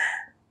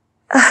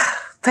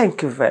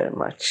thank you very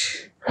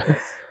much.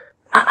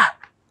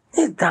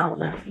 Sit down.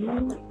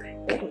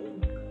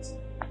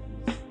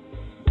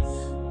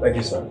 Thank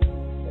you, son.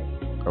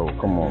 Oh,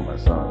 come on, my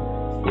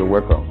son. You're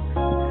welcome.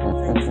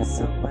 Thank you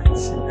so much.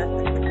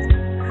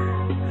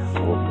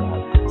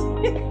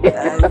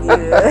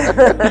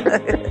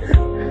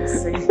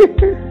 Thank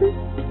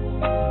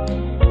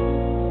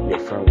Your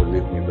friend will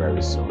leave me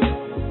very soon,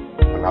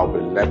 and I'll be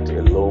left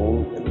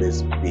alone in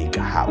this big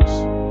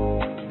house.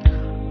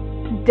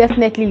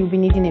 Definitely you'll be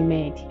needing a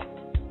maid.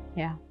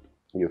 Yeah.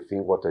 You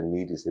think what I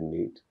need is a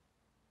maid?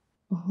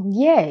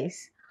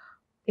 Yes.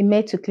 A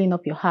maid to clean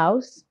up your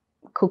house,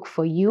 cook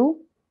for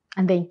you,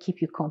 and then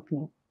keep you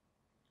company.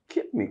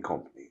 Keep me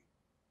company?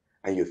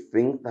 And you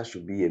think that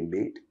should be a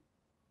maid?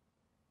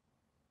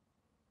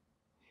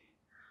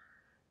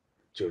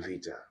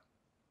 Jovita,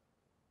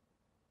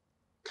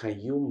 can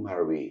you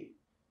marry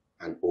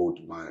an old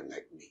man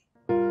like me?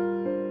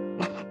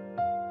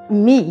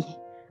 Me?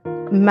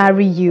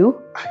 Marry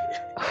you?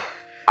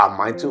 Am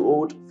I too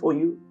old for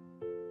you?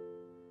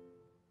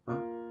 Huh?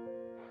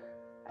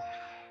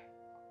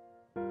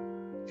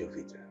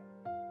 Jovita,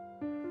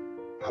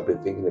 I've been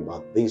thinking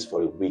about this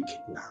for a week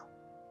now.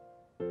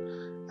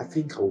 I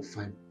think I will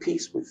find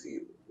peace with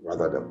you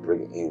rather than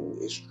bring in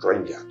a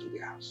stranger to the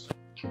house.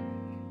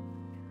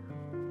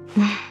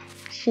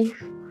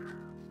 Chief,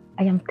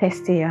 I am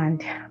thirsty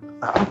and...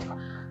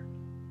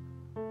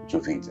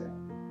 Jovita,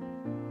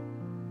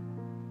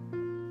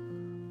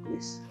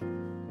 please,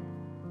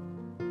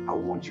 I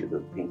want you to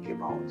think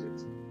about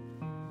it.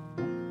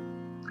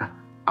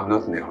 I'm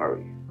not in a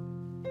hurry,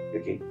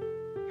 okay?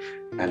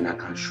 And I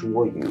can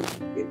assure you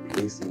a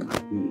place in my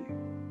being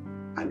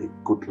and a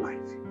good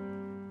life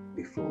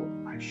before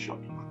I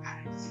shut my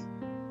eyes.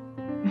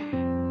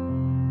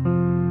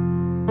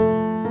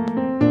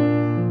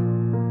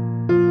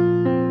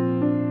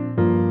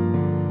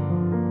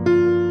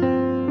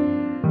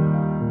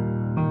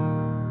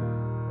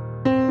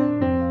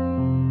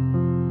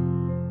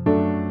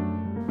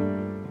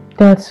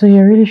 Dad, so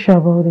you're really sure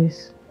about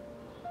this?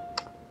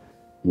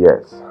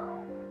 Yes.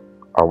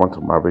 I want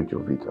to marry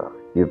Jovita,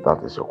 if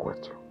that is your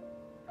question.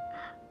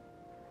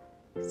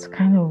 It's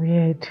kind of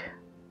weird.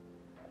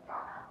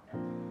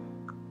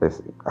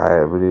 Listen, I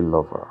really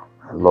love her.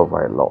 I love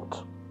her a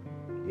lot.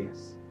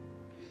 Yes.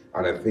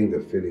 And I think the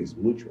feeling is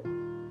mutual.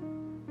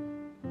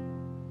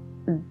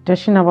 Does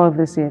she know about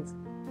this yet?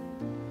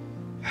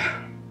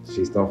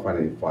 She's not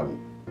finding it funny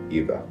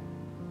either.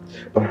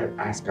 But I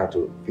asked her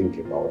to think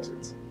about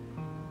it.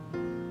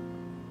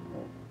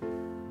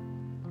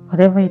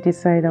 Whatever you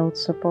decide, I would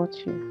support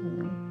you.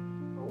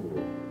 Oh,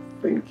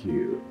 thank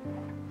you.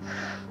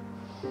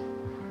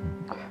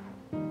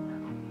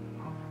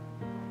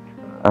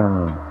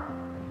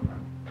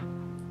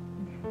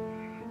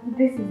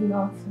 This is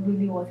not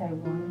really what I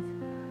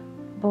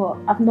want. But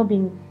I've not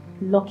been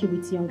lucky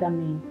with younger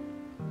men.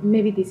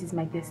 Maybe this is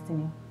my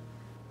destiny.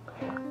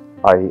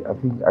 I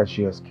think I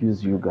should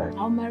excuse you guys.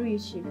 I'll marry you,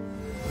 Chief.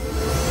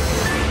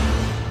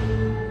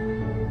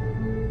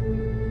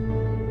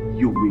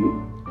 You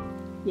will?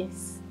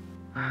 Yes.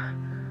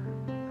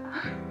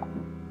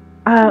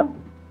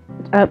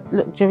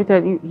 Look,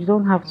 Jovita, you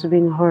don't have to be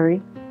in a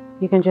hurry.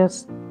 You can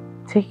just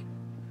take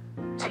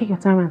your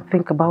time and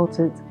think about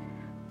it.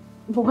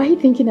 But why are you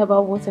thinking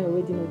about what I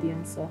already know the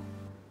answer?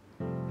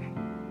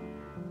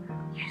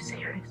 You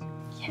serious?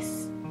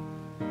 Yes.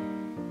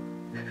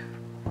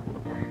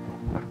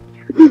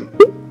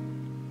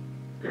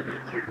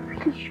 You're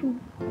really sure?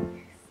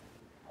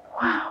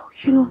 Wow,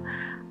 you know,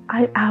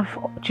 I have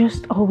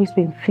just always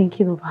been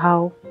thinking of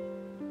how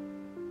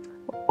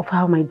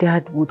my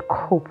dad would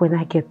cope when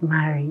I get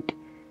married.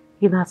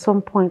 You know, at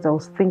some point I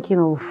was thinking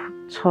of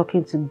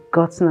talking to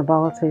Gutson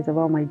about it,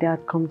 about my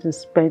dad coming to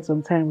spend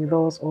some time with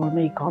us or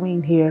me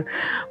coming here.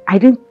 I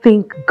didn't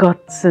think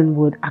Gutson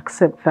would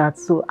accept that,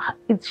 so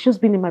it's just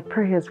been in my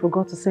prayers for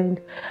God to send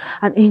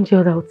an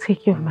angel that will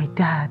take care of my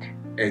dad.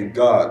 And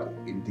God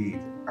indeed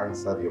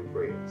answered your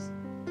prayers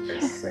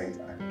and sent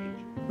an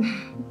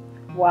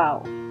angel.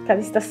 Wow.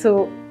 Calista,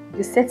 so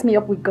you set me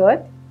up with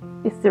God?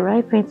 It's the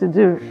right thing to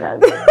do.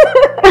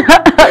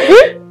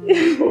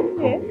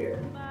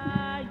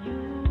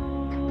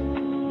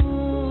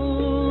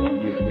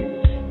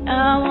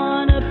 I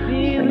wanna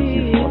be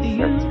with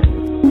you.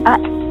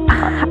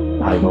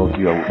 I know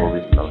you will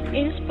always love you.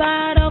 In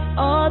spite of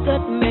all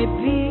that may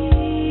be,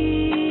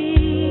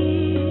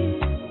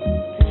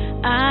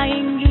 I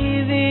ain't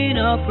giving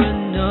up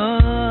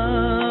enough.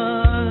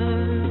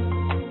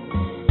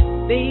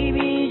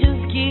 Baby,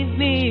 just give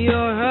me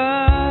your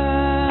heart.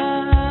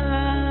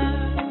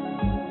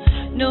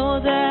 Know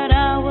that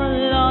I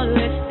will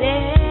always stay.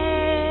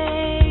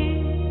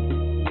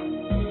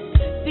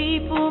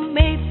 People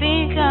may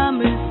think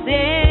I'm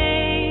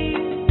insane,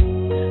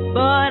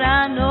 but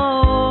I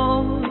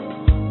know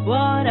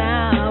what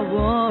I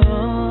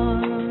want.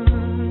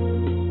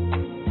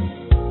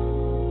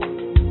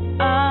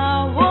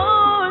 I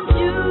want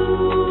you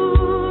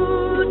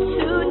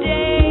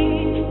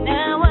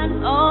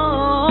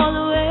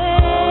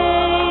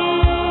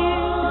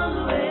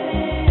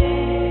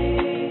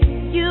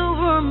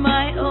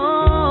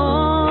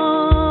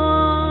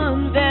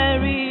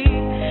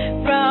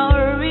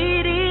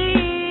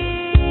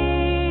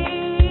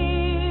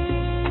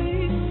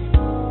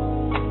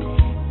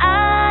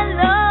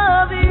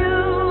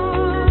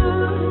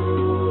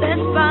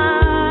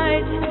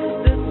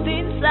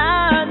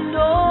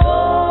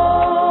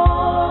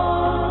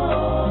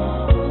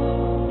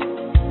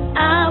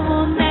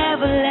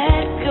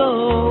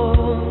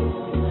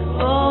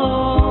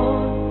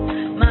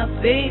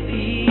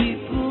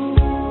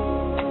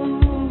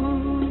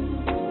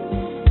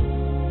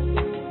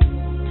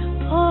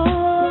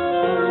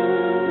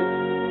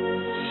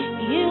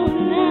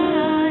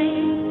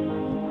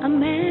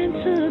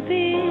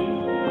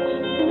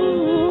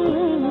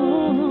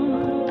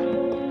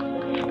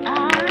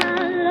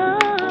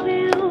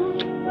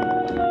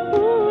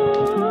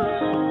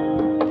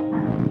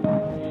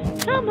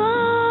Come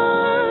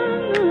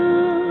on,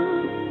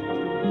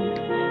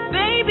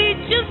 baby,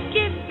 just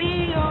give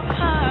me your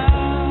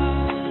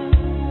heart.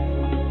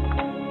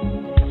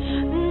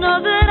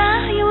 Know that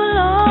I will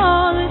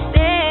always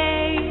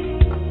stay.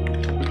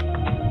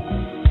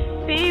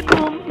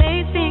 People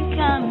may think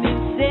I'm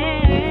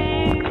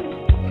insane,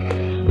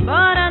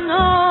 but I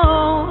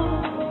know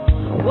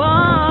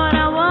what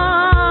I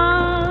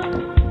want.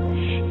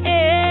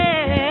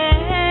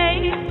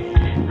 Hey,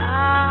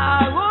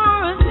 I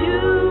want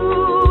you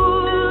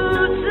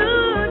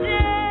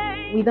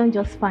today. We don't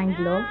just find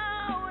love,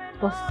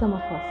 but some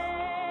of us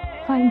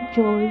find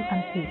joy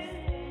and peace,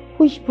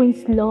 which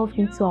brings love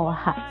into our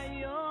hearts,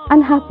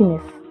 and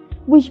happiness,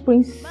 which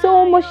brings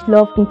so much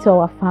love into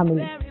our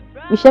family.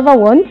 Whichever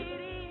one,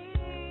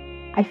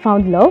 I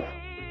found love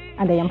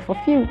and I am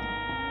fulfilled.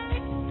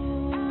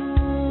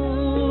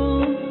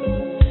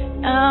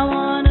 I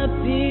wanna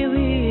be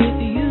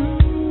with you,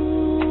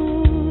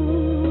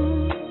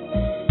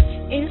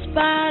 in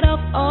spite of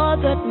all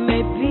that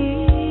may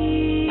be.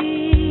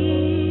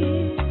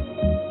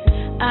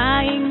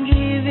 I ain't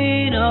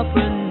giving up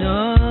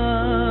enough.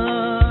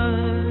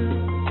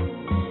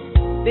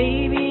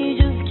 Baby,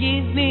 just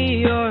give me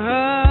your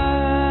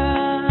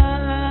heart.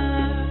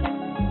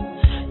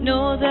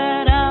 Know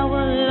that I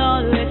will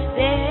always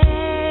stay.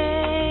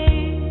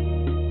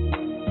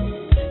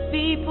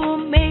 People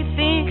may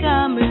think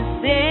I'm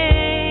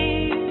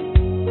insane,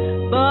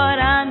 but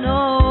I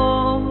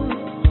know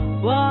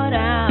what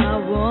I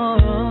want.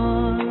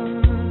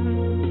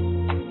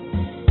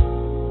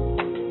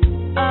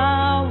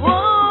 I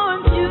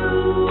want you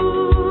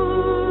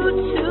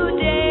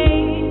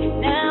today,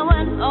 now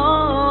and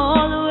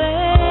always.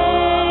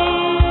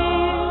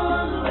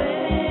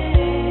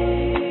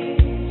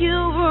 You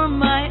were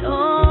my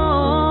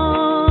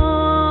own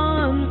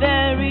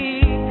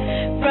very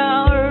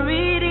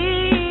priority.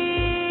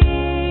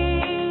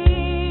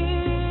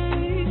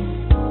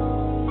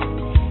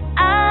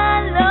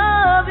 I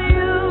love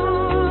you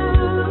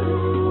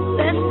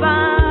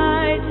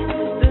despite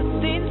the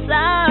things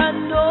I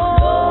know.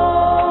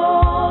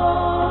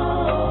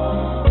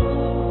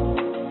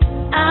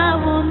 I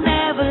will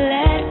never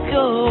let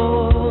go.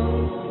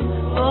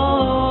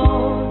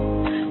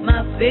 Oh,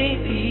 my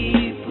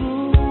baby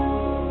boo.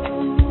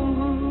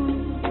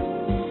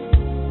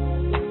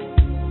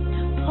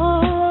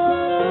 Oh,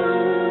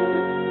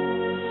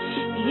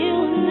 you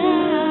and I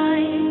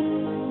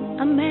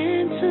are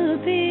meant to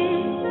be.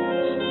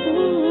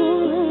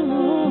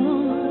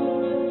 Ooh,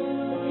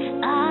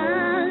 I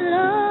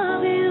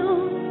love you.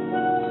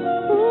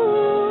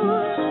 Ooh,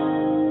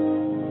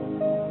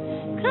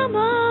 come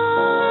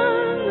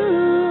on,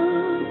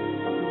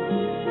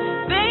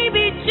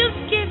 baby, just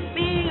give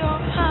me your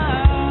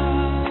heart.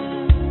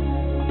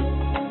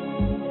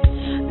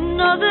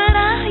 Know that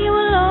I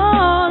will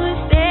always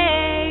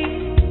stay.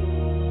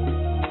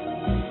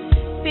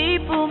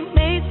 People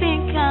may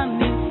think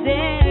I'm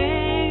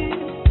insane,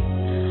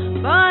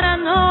 but I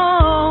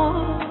know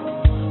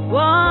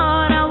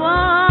what I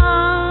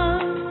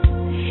want.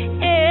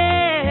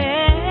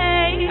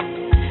 Hey,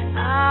 I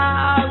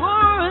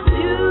want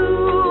you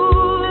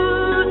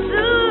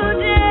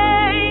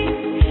today,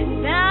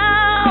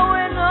 now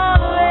and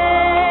always.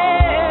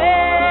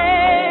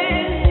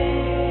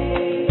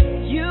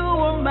 You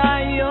are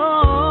my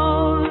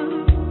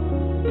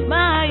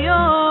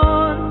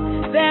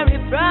own very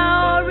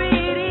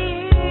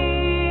priority.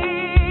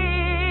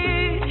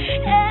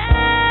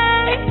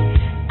 Hey,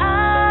 I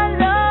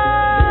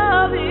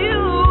love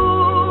you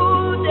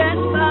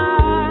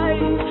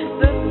despite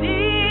the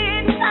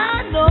things I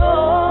know.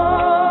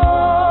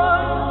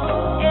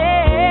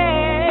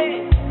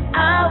 Hey, I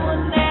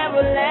will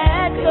never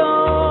let go,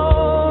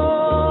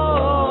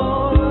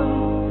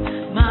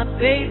 my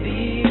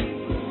baby.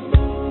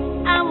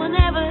 I will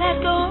never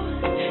let go.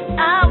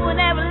 I will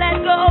never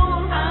let go.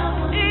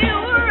 You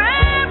were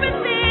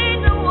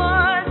everything I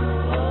want.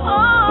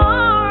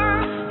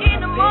 Oh, in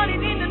the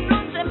morning, in the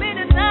noon, and in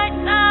the night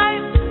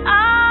time.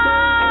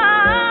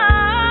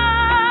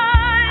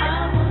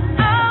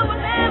 I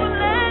will never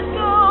let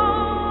go,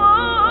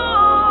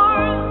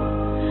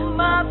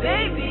 my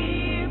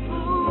baby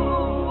boo.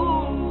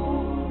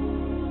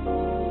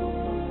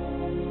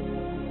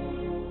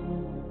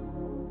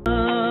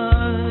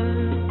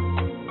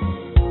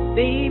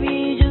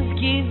 Baby,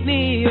 just give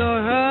me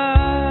your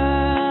heart.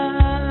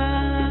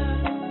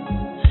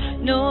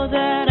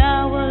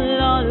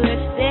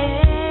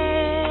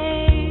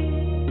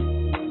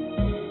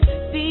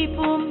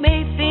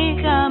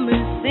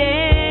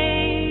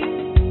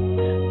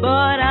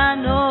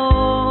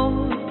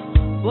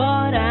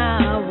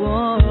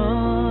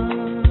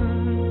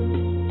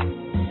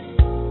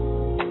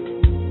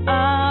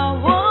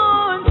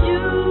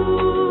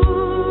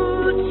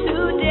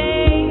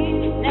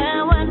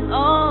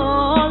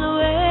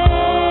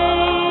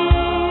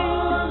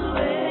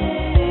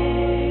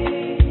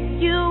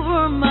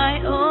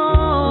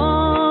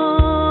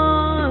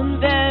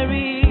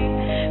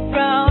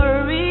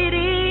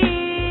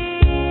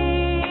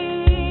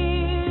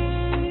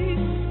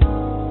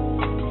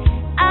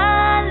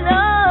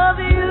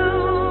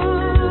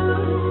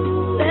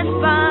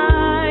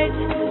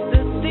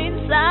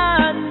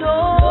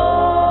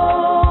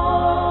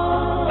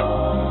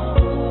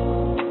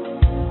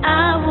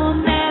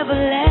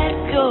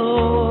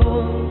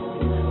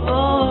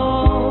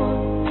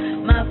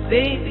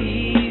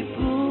 baby.